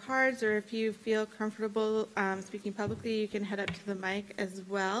questions on cards, or if you feel comfortable speaking publicly, you can head up to the mic as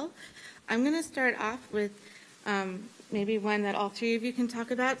well. I'm going to start off with maybe one that all three of you can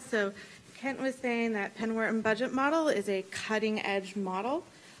talk about. So Kent was saying that Penn Wharton budget model is a cutting edge model.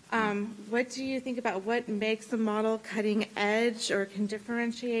 What do you think about what makes a model cutting edge or can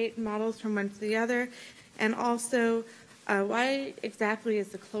differentiate models from one to the other? And also, why exactly is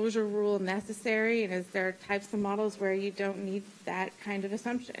the closure rule necessary? And is there types of models where you don't need that kind of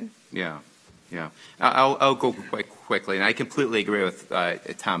assumption? Yeah. Yeah, I'll go quite quickly, and I completely agree with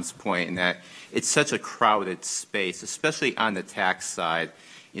Tom's point in that it's such a crowded space, especially on the tax side.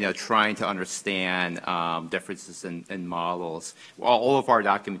 Trying to understand differences in models. All of our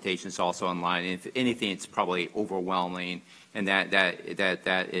documentation is also online. And if anything, it's probably overwhelming, and that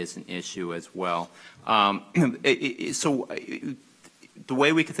is an issue as well. So the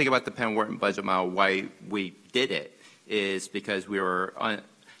way we can think about the Penn Wharton budget model, why we did it, is because we were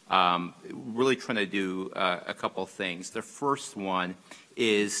really trying to do a couple of things. The first one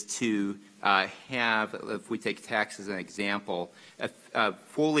is to have, if we take tax as an example, a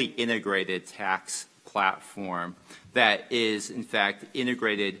fully integrated tax platform that is, in fact,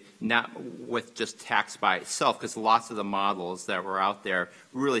 integrated not with just tax by itself, because lots of the models that were out there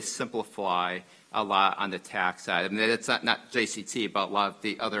really simplify a lot on the tax side. I mean, it's not JCT, but a lot of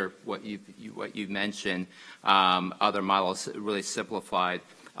the other, what you mentioned, other models really simplified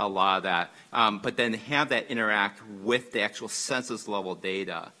a lot of that. But then have that interact with the actual census level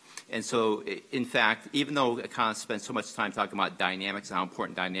data. And so, in fact, even though economists spend so much time talking about dynamics and how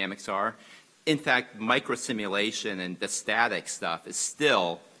important dynamics are, in fact, microsimulation and the static stuff is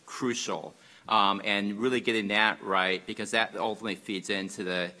still crucial. And really getting that right, because that ultimately feeds into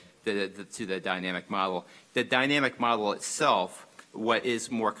the dynamic model. The dynamic model itself, what is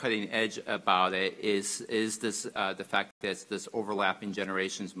more cutting edge about it is this the fact that it's this overlapping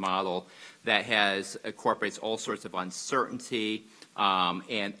generations model that incorporates all sorts of uncertainty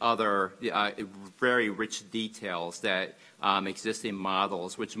and other very rich details that existing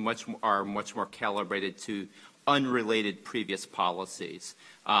models, which are much more calibrated to unrelated previous policies,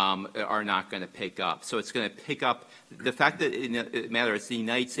 are not going to pick up. So it's going to pick up the fact that it matters. The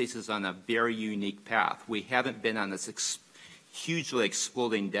United States is on a very unique path. We haven't been on this hugely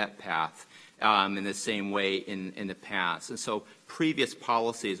exploding debt path in the same way in the past. And so previous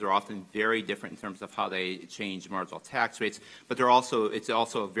policies are often very different in terms of how they change marginal tax rates, but it's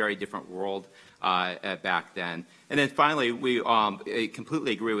also a very different world back then. And then finally, we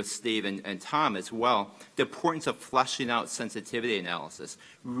completely agree with Steve and Tom as well, the importance of fleshing out sensitivity analysis,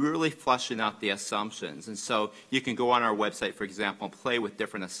 really fleshing out the assumptions. And so you can go on our website, for example, and play with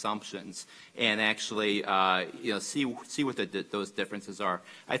different assumptions and actually see what those differences are.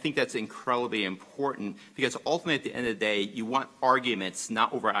 I think that's incredibly important because ultimately at the end of the day, you want arguments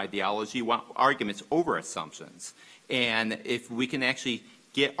not over ideology, you want arguments over assumptions. And if we can actually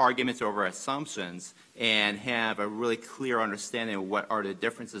get arguments over assumptions and have a really clear understanding of what are the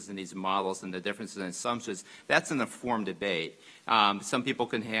differences in these models and the differences in assumptions, that's an informed debate. Some people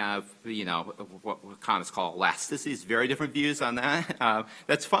can have, what economists call elasticities, very different views on that.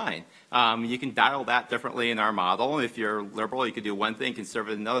 That's fine. You can dial that differently in our model. If you're liberal, you could do one thing,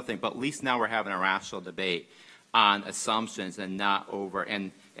 conservative another thing. But at least now we're having a rational debate on assumptions and not over,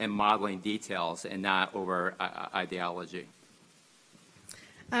 and modeling details and not over ideology.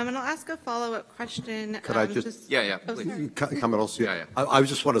 And I'll ask a follow-up question. Could I just please. comment also? Yeah. I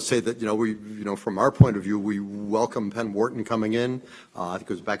just want to say that, from our point of view, we welcome Penn Wharton coming in. I think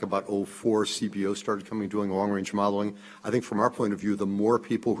it was back about 2004, CBO started doing long-range modeling. I think from our point of view, the more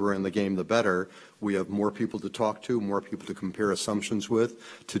people who are in the game, the better. We have more people to talk to, more people to compare assumptions with,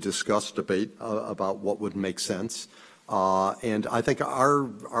 to discuss, debate about what would make sense. And I think our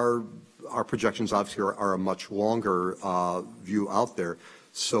projections obviously are a much longer view out there.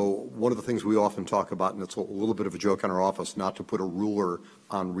 So one of the things we often talk about, and it's a little bit of a joke in our office, not to put a ruler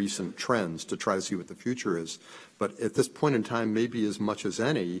on recent trends to try to see what the future is. But at this point in time, maybe as much as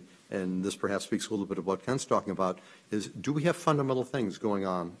any, and this perhaps speaks a little bit of what Ken's talking about, is do we have fundamental things going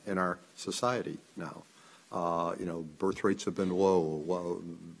on in our society now? Birth rates have been low,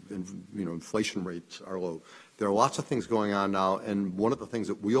 inflation rates are low. There are lots of things going on now, and one of the things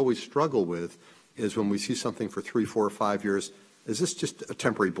that we always struggle with is when we see something for 3, 4, or 5 years, is this just a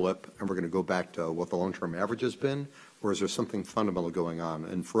temporary blip and we're going to go back to what the long-term average has been, or is there something fundamental going on?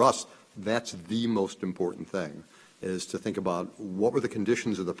 And for us, that's the most important thing, is to think about what were the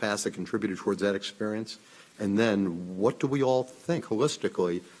conditions of the past that contributed towards that experience, and then what do we all think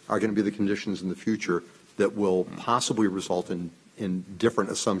holistically are going to be the conditions in the future that will possibly result in different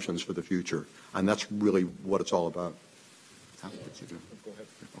assumptions for the future. And that's really what it's all about. Tom, what you do? Go ahead.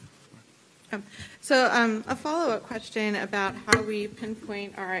 So a follow-up question about how we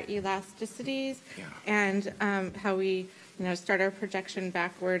pinpoint our elasticities and how we start our projection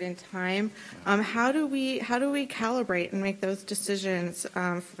backward in time. How do we calibrate and make those decisions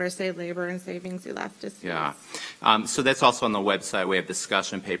for, say, labor and savings elasticities? Yeah. So that's also on the website. We have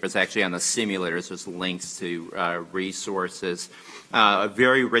discussion papers. Actually, on the simulators, there's links to resources.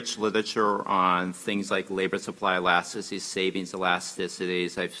 Very rich literature on things like labor supply elasticities, savings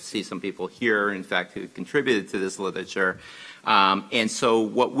elasticities. I see some people here, in fact, who contributed to this literature. And so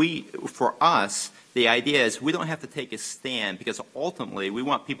for us, the idea is we don't have to take a stand because ultimately we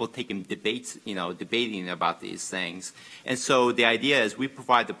want people taking debates, debating about these things. And so the idea is we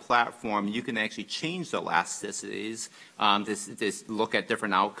provide the platform. You can actually change the elasticities, to look at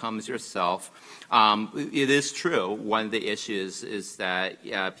different outcomes yourself. It is true. One of the issues is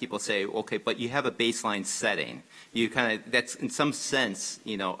that people say, okay, but you have a baseline setting. That's in some sense,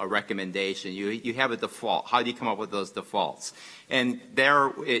 a recommendation. You have a default. How do you come up with those defaults? And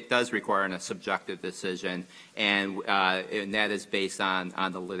there, it does require a subjective decision, and that is based on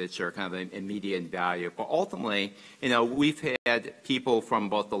the literature, kind of a median value. But ultimately, we've had people from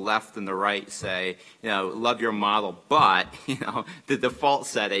both the left and the right say, love your model, but the default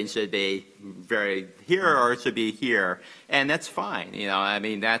setting should be very here or it should be here, and that's fine.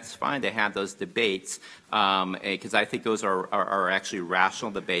 That's fine to have those debates, because I think those are actually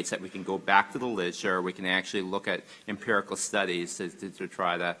rational debates that we can go back to the literature. We can actually look at empirical studies to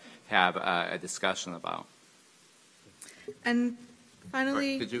try to have a discussion about. And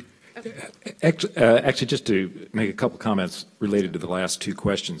finally, did you? Actually, just to make a couple comments related to the last two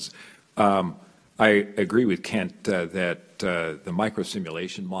questions. I agree with Kent that the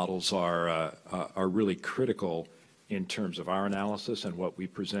micro-simulation models are really critical in terms of our analysis and what we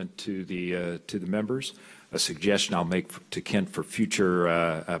present to the members. A suggestion I'll make to Kent for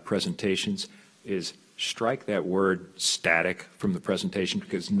future presentations is strike that word static from the presentation,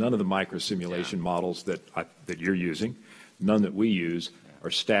 because none of the micro-simulation models that you're using, none that we use,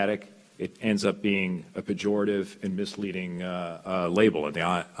 are static. It ends up being a pejorative and misleading label in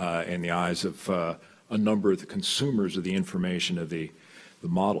the eyes of a number of the consumers of the information of the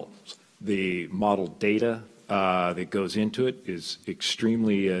models. The model data that goes into it is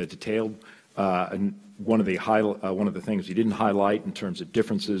extremely detailed. And one of the things you didn't highlight in terms of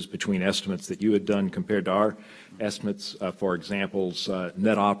differences between estimates that you had done compared to our estimates, for examples,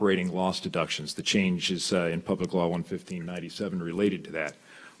 net operating loss deductions, the changes in Public Law 11597 related to that.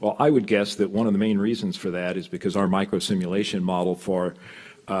 Well, I would guess that one of the main reasons for that is because our micro-simulation model for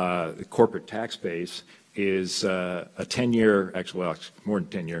the corporate tax base is a 10-year, actually more than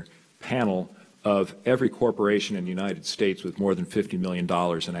 10-year, panel of every corporation in the United States with more than $50 million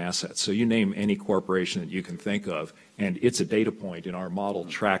in assets. So you name any corporation that you can think of, and it's a data point in our model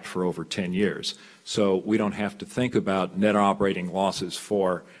tracked for over 10 years. So we don't have to think about net operating losses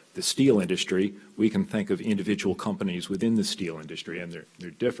for the steel industry. We can think of individual companies within the steel industry, and they're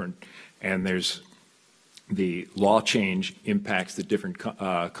different. And there's the law change impacts the different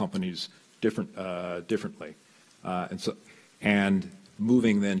companies differently. And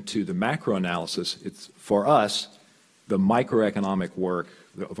moving then to the macro analysis, it's for us, the microeconomic work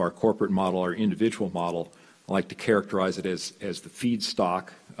of our corporate model, our individual model, I like to characterize it as the feedstock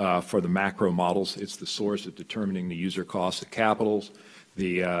for the macro models. It's the source of determining the user cost of capitals,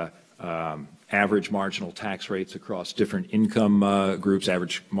 the average marginal tax rates across different income groups,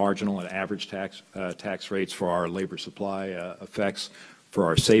 average marginal and average tax rates for our labor supply effects, for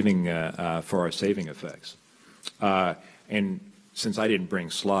our saving effects. And since I didn't bring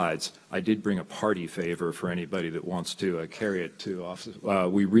slides, I did bring a party favor for anybody that wants to carry it to office.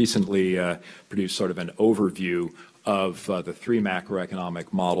 We recently produced sort of an overview of the three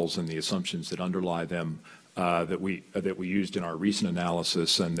macroeconomic models and the assumptions that underlie them that we used in our recent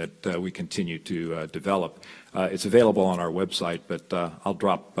analysis and that we continue to develop. It's available on our website, but I'll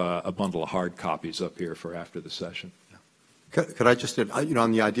drop a bundle of hard copies up here for after the session. Could I just,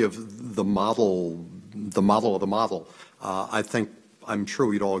 on the idea of the model of the model, I'm sure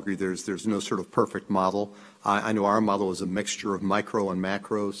we'd all agree there's no sort of perfect model. I know our model is a mixture of micro and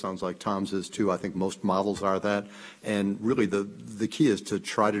macro. Sounds like Tom's is too. I think most models are that. And really the key is to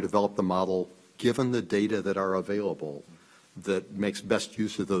try to develop the model given the data that are available that makes best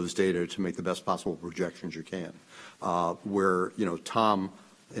use of those data to make the best possible projections you can. Tom,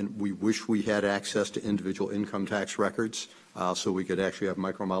 and we wish we had access to individual income tax records so we could actually have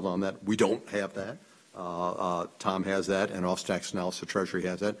micro model on that. We don't have that. Tom has that, and Office Tax Analysis Treasury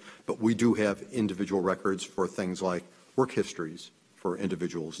has that. But we do have individual records for things like work histories for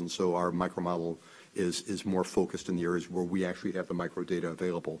individuals, and so our micro model is more focused in the areas where we actually have the micro data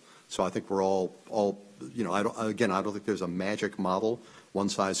available. So I think we're all I don't think there's a magic model, one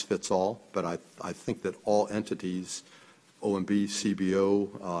size fits all, but I think that all entities OMB,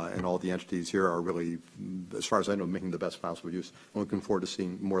 CBO, and all the entities here are really, as far as I know, making the best possible use. I'm looking forward to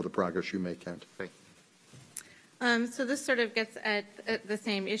seeing more of the progress you make, Kent. So this sort of gets at the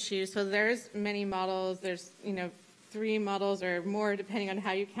same issue. So there's many models. There's 3 models or more, depending on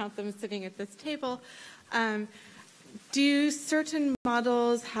how you count them, sitting at this table. Do certain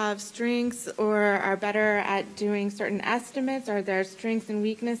models have strengths or are better at doing certain estimates? Are there strengths and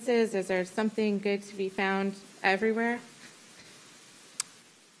weaknesses? Is there something good to be found everywhere?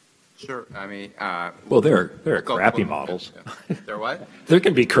 Sure. I mean, Well, there are crappy models. There what? There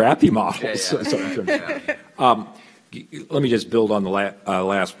can be crappy models. Yeah. Let me just build on the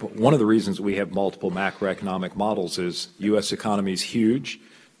last point. One of the reasons we have multiple macroeconomic models is U.S. economy is huge.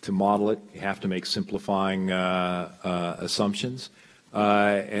 To model it, you have to make simplifying assumptions.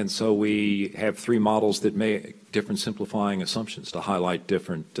 And so we have 3 models that make different simplifying assumptions to highlight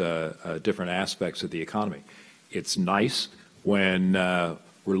different aspects of the economy. It's nice when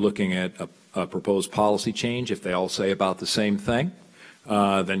we're looking at a proposed policy change. If they all say about the same thing,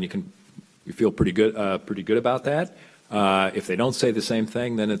 then you feel pretty good about that. If they don't say the same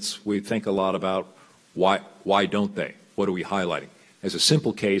thing, then we think a lot about why don't they? What are we highlighting? As a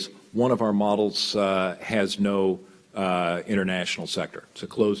simple case, one of our models has no international sector. It's a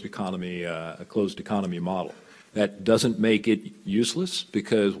closed economy model. That doesn't make it useless,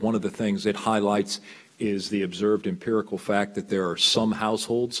 because one of the things it highlights is the observed empirical fact that there are some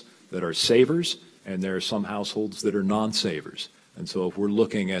households that are savers and there are some households that are non-savers. And so if we're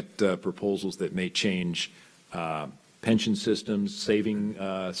looking at proposals that may change pension systems, saving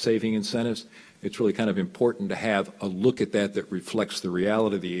incentives, it's really kind of important to have a look at that reflects the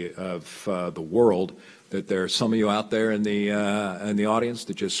reality of the world, that there are some of you out there in the audience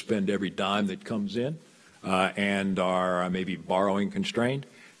that just spend every dime that comes in and are maybe borrowing constrained.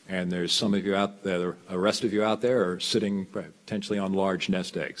 And there's some of you out there, the rest of you out there are sitting potentially on large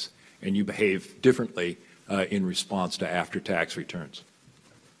nest eggs, and you behave differently in response to after-tax returns.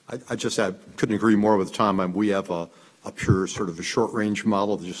 I just couldn't agree more with Tom. We have a pure sort of a short-range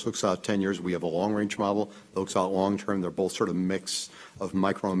model that just looks out 10 years. We have a long-range model that looks out long-term. They're both sort of mix of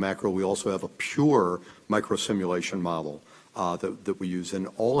micro and macro. We also have a pure micro-simulation model that we use, and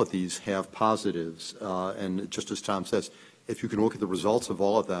all of these have positives. And just as Tom says, if you can look at the results of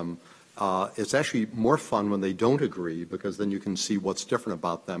all of them, it's actually more fun when they don't agree, because then you can see what's different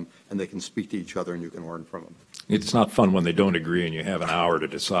about them, and they can speak to each other, and you can learn from them. It's not fun when they don't agree and you have an hour to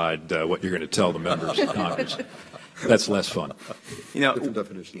decide what you're going to tell the members of Congress. That's less fun. Different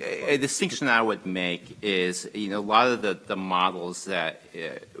definition. A distinction I would make is, a lot of the models that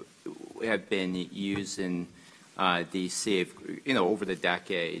have been used in D.C., over the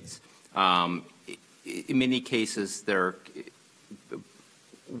decades, in many cases,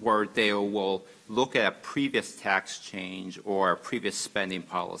 where they will look at a previous tax change or a previous spending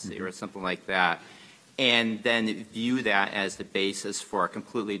policy or something like that, and then view that as the basis for a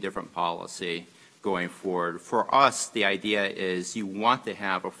completely different policy going forward. For us, the idea is you want to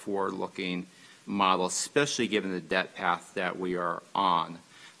have a forward-looking model, especially given the debt path that we are on,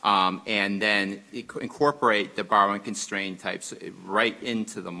 and then incorporate the borrowing constraint types right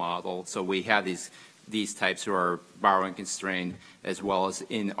into the model. So we have these types who are borrowing constrained as well as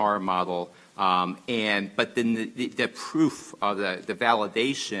in our model. But then the proof of the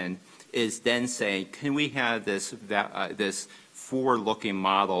validation is then saying, can we have this forward-looking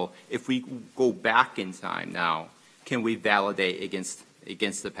model? If we go back in time now, can we validate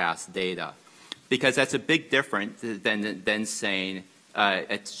against the past data? Because that's a big difference than saying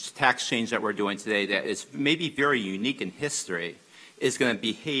a tax change that we're doing today that is maybe very unique in history is going to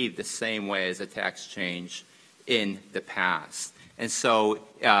behave the same way as a tax change in the past. And so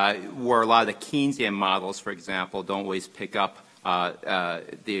where a lot of the Keynesian models, for example, don't always pick up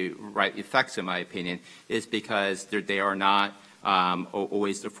the right effects, in my opinion, is because they are not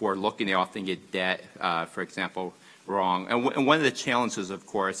always the forward-looking. They often get debt, for example, wrong. And one of the challenges, of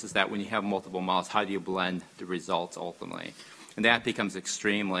course, is that when you have multiple models, how do you blend the results ultimately? And that becomes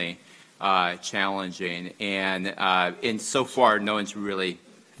extremely challenging. And so far, no one's really,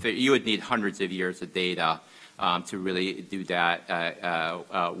 you would need hundreds of years of data to really do that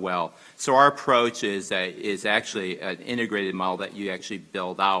well. So our approach is actually an integrated model that you actually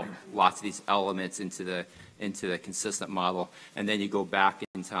build out lots of these elements into the consistent model, and then you go back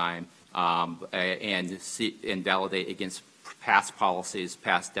in time and validate against past policies,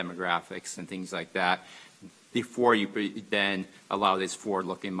 past demographics, and things like that, before you then allow these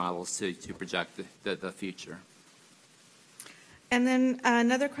forward-looking models to project the future. And then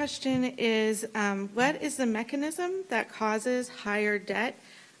another question is, what is the mechanism that causes higher debt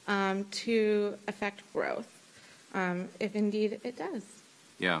to affect growth? if indeed it does.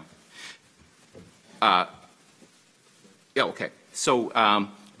 Yeah. Yeah, okay. So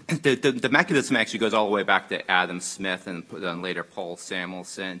the mechanism actually goes all the way back to Adam Smith and then later Paul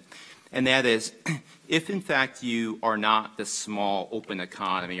Samuelson. And that is, if in fact you are not the small open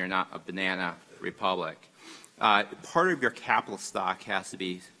economy, you're not a banana republic, part of your capital stock has to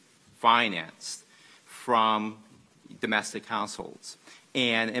be financed from domestic households.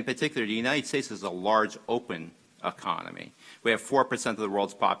 And in particular, the United States is a large open economy. We have 4% of the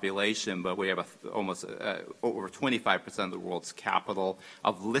world's population, but we have almost over 25% of the world's capital.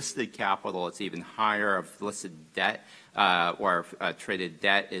 Of listed capital, it's even higher. Of listed debt or traded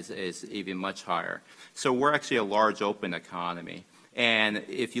debt is even much higher. So we're actually a large open economy. And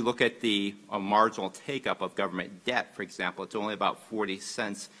if you look at the marginal take-up of government debt, for example, it's only about 40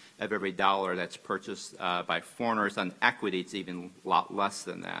 cents of every dollar that's purchased by foreigners. On equity, it's even a lot less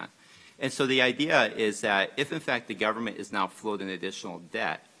than that. And so the idea is that if, in fact, the government is now floating additional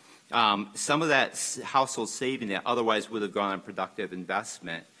debt, some of that household saving that otherwise would have gone on productive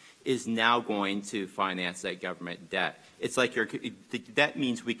investment is now going to finance that government debt. It's like the debt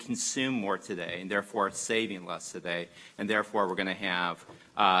means we consume more today, and therefore saving less today, and therefore we're going to have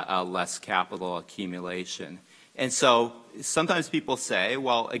less capital accumulation. And so sometimes people say,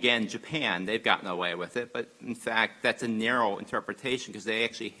 well, again, Japan, they've gotten away with it, but in fact, that's a narrow interpretation because they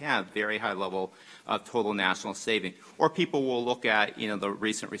actually have very high level of total national saving. Or people will look at, the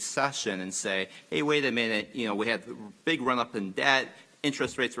recent recession and say, hey, wait a minute, we had a big run up in debt,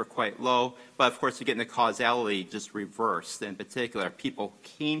 interest rates were quite low, but of course, again, the causality just reversed. In particular, people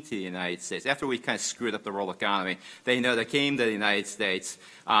came to the United States after we kind of screwed up the world economy. They came to the United States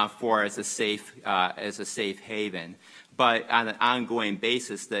as a safe haven. But on an ongoing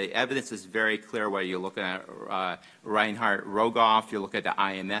basis, the evidence is very clear. Whether you're looking at Reinhard Rogoff, you're looking at the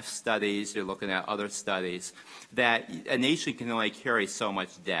IMF studies, you're looking at other studies, that a nation can only carry so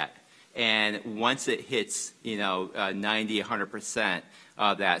much debt. And once it hits, 90, 100%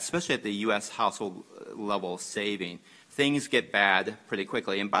 of that, especially at the U.S. household level saving, things get bad pretty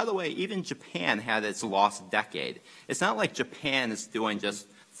quickly. And by the way, even Japan had its lost decade. It's not like Japan is doing just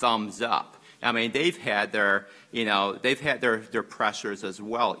thumbs up. I mean, they've had their pressures as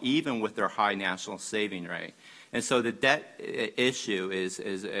well, even with their high national saving rate. And so the debt issue is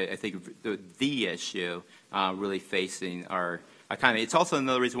I think, the issue really facing our economy. It's also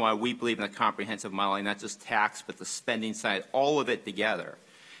another reason why we believe in a comprehensive modeling, not just tax, but the spending side, all of it together.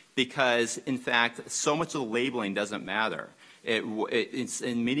 Because, in fact, so much of the labeling doesn't matter. It's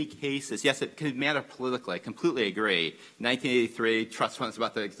in many cases, yes, it can matter politically. I completely agree. 1983, trust funds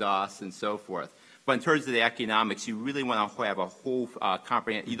about to exhaust and so forth. But in terms of the economics, you really want to have a whole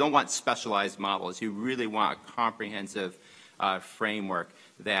comprehensive, you don't want specialized models. You really want a comprehensive framework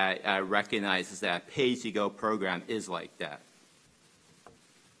that recognizes that a pay-as-you-go program is like that.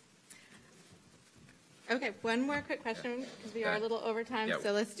 Okay, one more quick question because we are a little over time,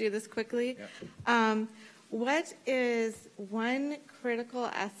 so let's do this quickly. Yeah. What is one critical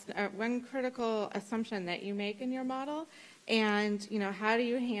assumption that you make in your model, and how do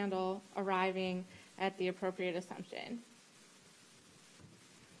you handle arriving at the appropriate assumption?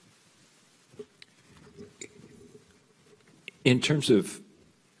 In terms of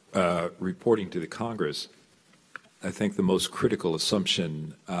reporting to the Congress, I think the most critical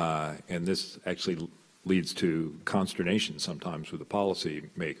assumption, and this actually leads to consternation sometimes with the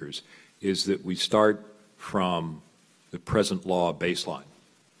policymakers, is that we start from the present law baseline.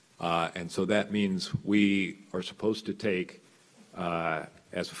 And so that means we are supposed to take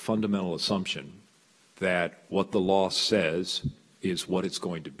as a fundamental assumption that what the law says is what it's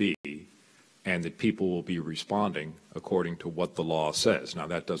going to be, and that people will be responding according to what the law says. Now,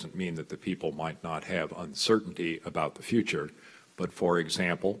 that doesn't mean that the people might not have uncertainty about the future, but for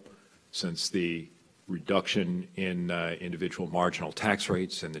example, since the reduction in individual marginal tax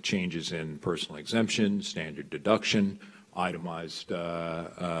rates and the changes in personal exemption, standard deduction, itemized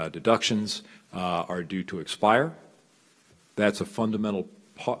deductions are due to expire, that's a fundamental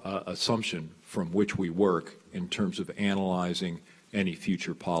assumption from which we work in terms of analyzing any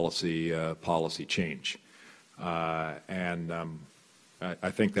future policy change. And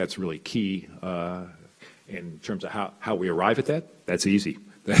I think that's really key in terms of how we arrive at that. That's easy.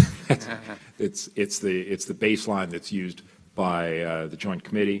 It's the baseline that's used by the Joint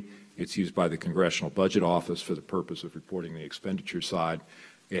Committee. It's used by the Congressional Budget Office for the purpose of reporting the expenditure side.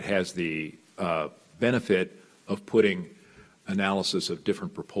 It has the benefit of putting analysis of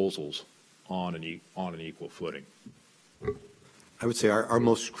different proposals on an equal footing. I would say our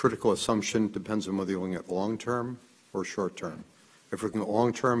most critical assumption depends on whether you're looking at long-term or short-term. If we're looking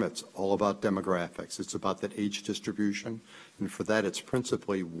long term, it's all about demographics. It's about that age distribution. And for that, it's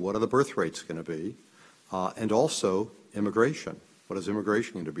principally what are the birth rates going to be? And also immigration. What is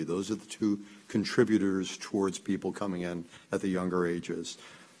immigration going to be? Those are the two contributors towards people coming in at the younger ages.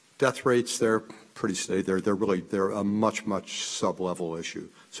 Death rates, they're pretty steady. They're a much sub-level issue.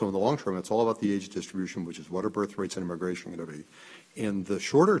 So in the long term, it's all about the age distribution, which is what are birth rates and immigration going to be. In the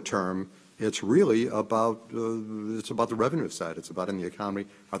shorter term, it's really about the revenue side. It's about in the economy,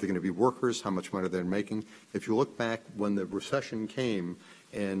 are there going to be workers? How much money they're making? If you look back when the recession came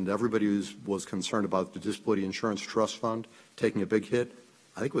and everybody was concerned about the disability insurance trust fund taking a big hit,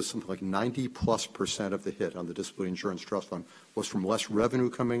 I think it was something like 90+% of the hit on the disability insurance trust fund was from less revenue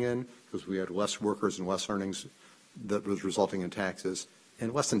coming in because we had less workers and less earnings that was resulting in taxes,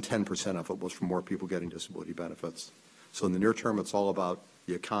 and less than 10% of it was from more people getting disability benefits. So in the near term, it's all about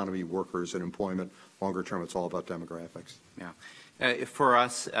the economy, workers, and employment. Longer term, it's all about demographics. Yeah. For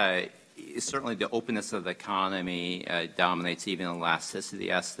us, certainly the openness of the economy dominates even elasticity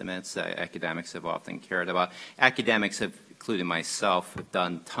estimates academics have often cared about. Academics have, including myself, have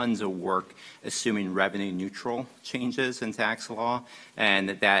done tons of work assuming revenue neutral changes in tax law, and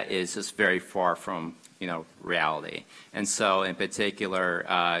that is just very far from reality. And so in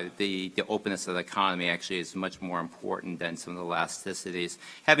particular, the openness of the economy actually is much more important than some of the elasticities.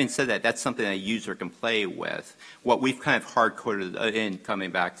 Having said that, that's something a user can play with. What we've kind of hard-coded in, coming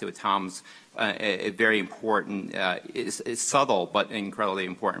back to Tom's a very important, is subtle but incredibly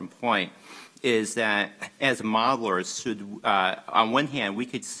important point, is that as modelers should, on one hand, we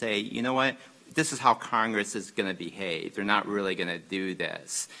could say, you know what, this is how Congress is going to behave. They're not really going to do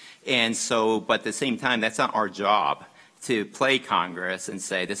this. And so, but at the same time, that's not our job to play Congress and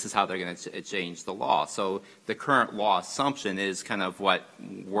say this is how they're going to change the law. So the current law assumption is kind of what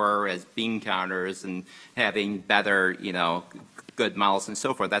we're as bean counters and having better, good models and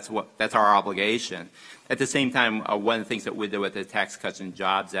so forth. That's our obligation. At the same time, one of the things that we did with the Tax Cuts and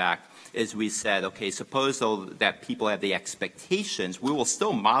Jobs Act is we said, okay, suppose though that people have the expectations, we will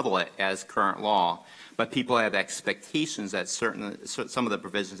still model it as current law, but people have expectations that some of the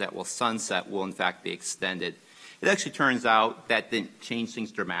provisions that will sunset will in fact be extended. It actually turns out that didn't change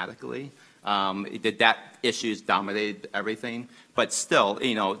things dramatically. That issues dominated everything, but still,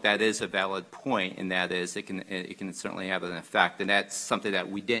 that is a valid point, and that is it can certainly have an effect, and that's something that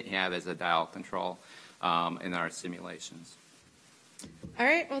we didn't have as a dial control in our simulations. All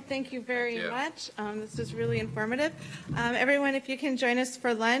right. Well, thank you very much. This was really informative. Everyone, if you can join us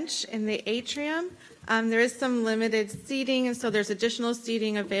for lunch in the atrium. There is some limited seating, and so there's additional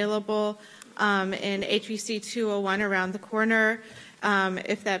seating available in HVC 201 around the corner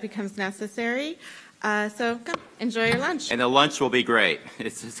if that becomes necessary. So come, enjoy your lunch. And the lunch will be great.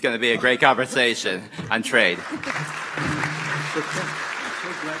 It's going to be a great conversation on trade. So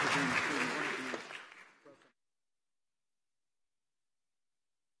glad to be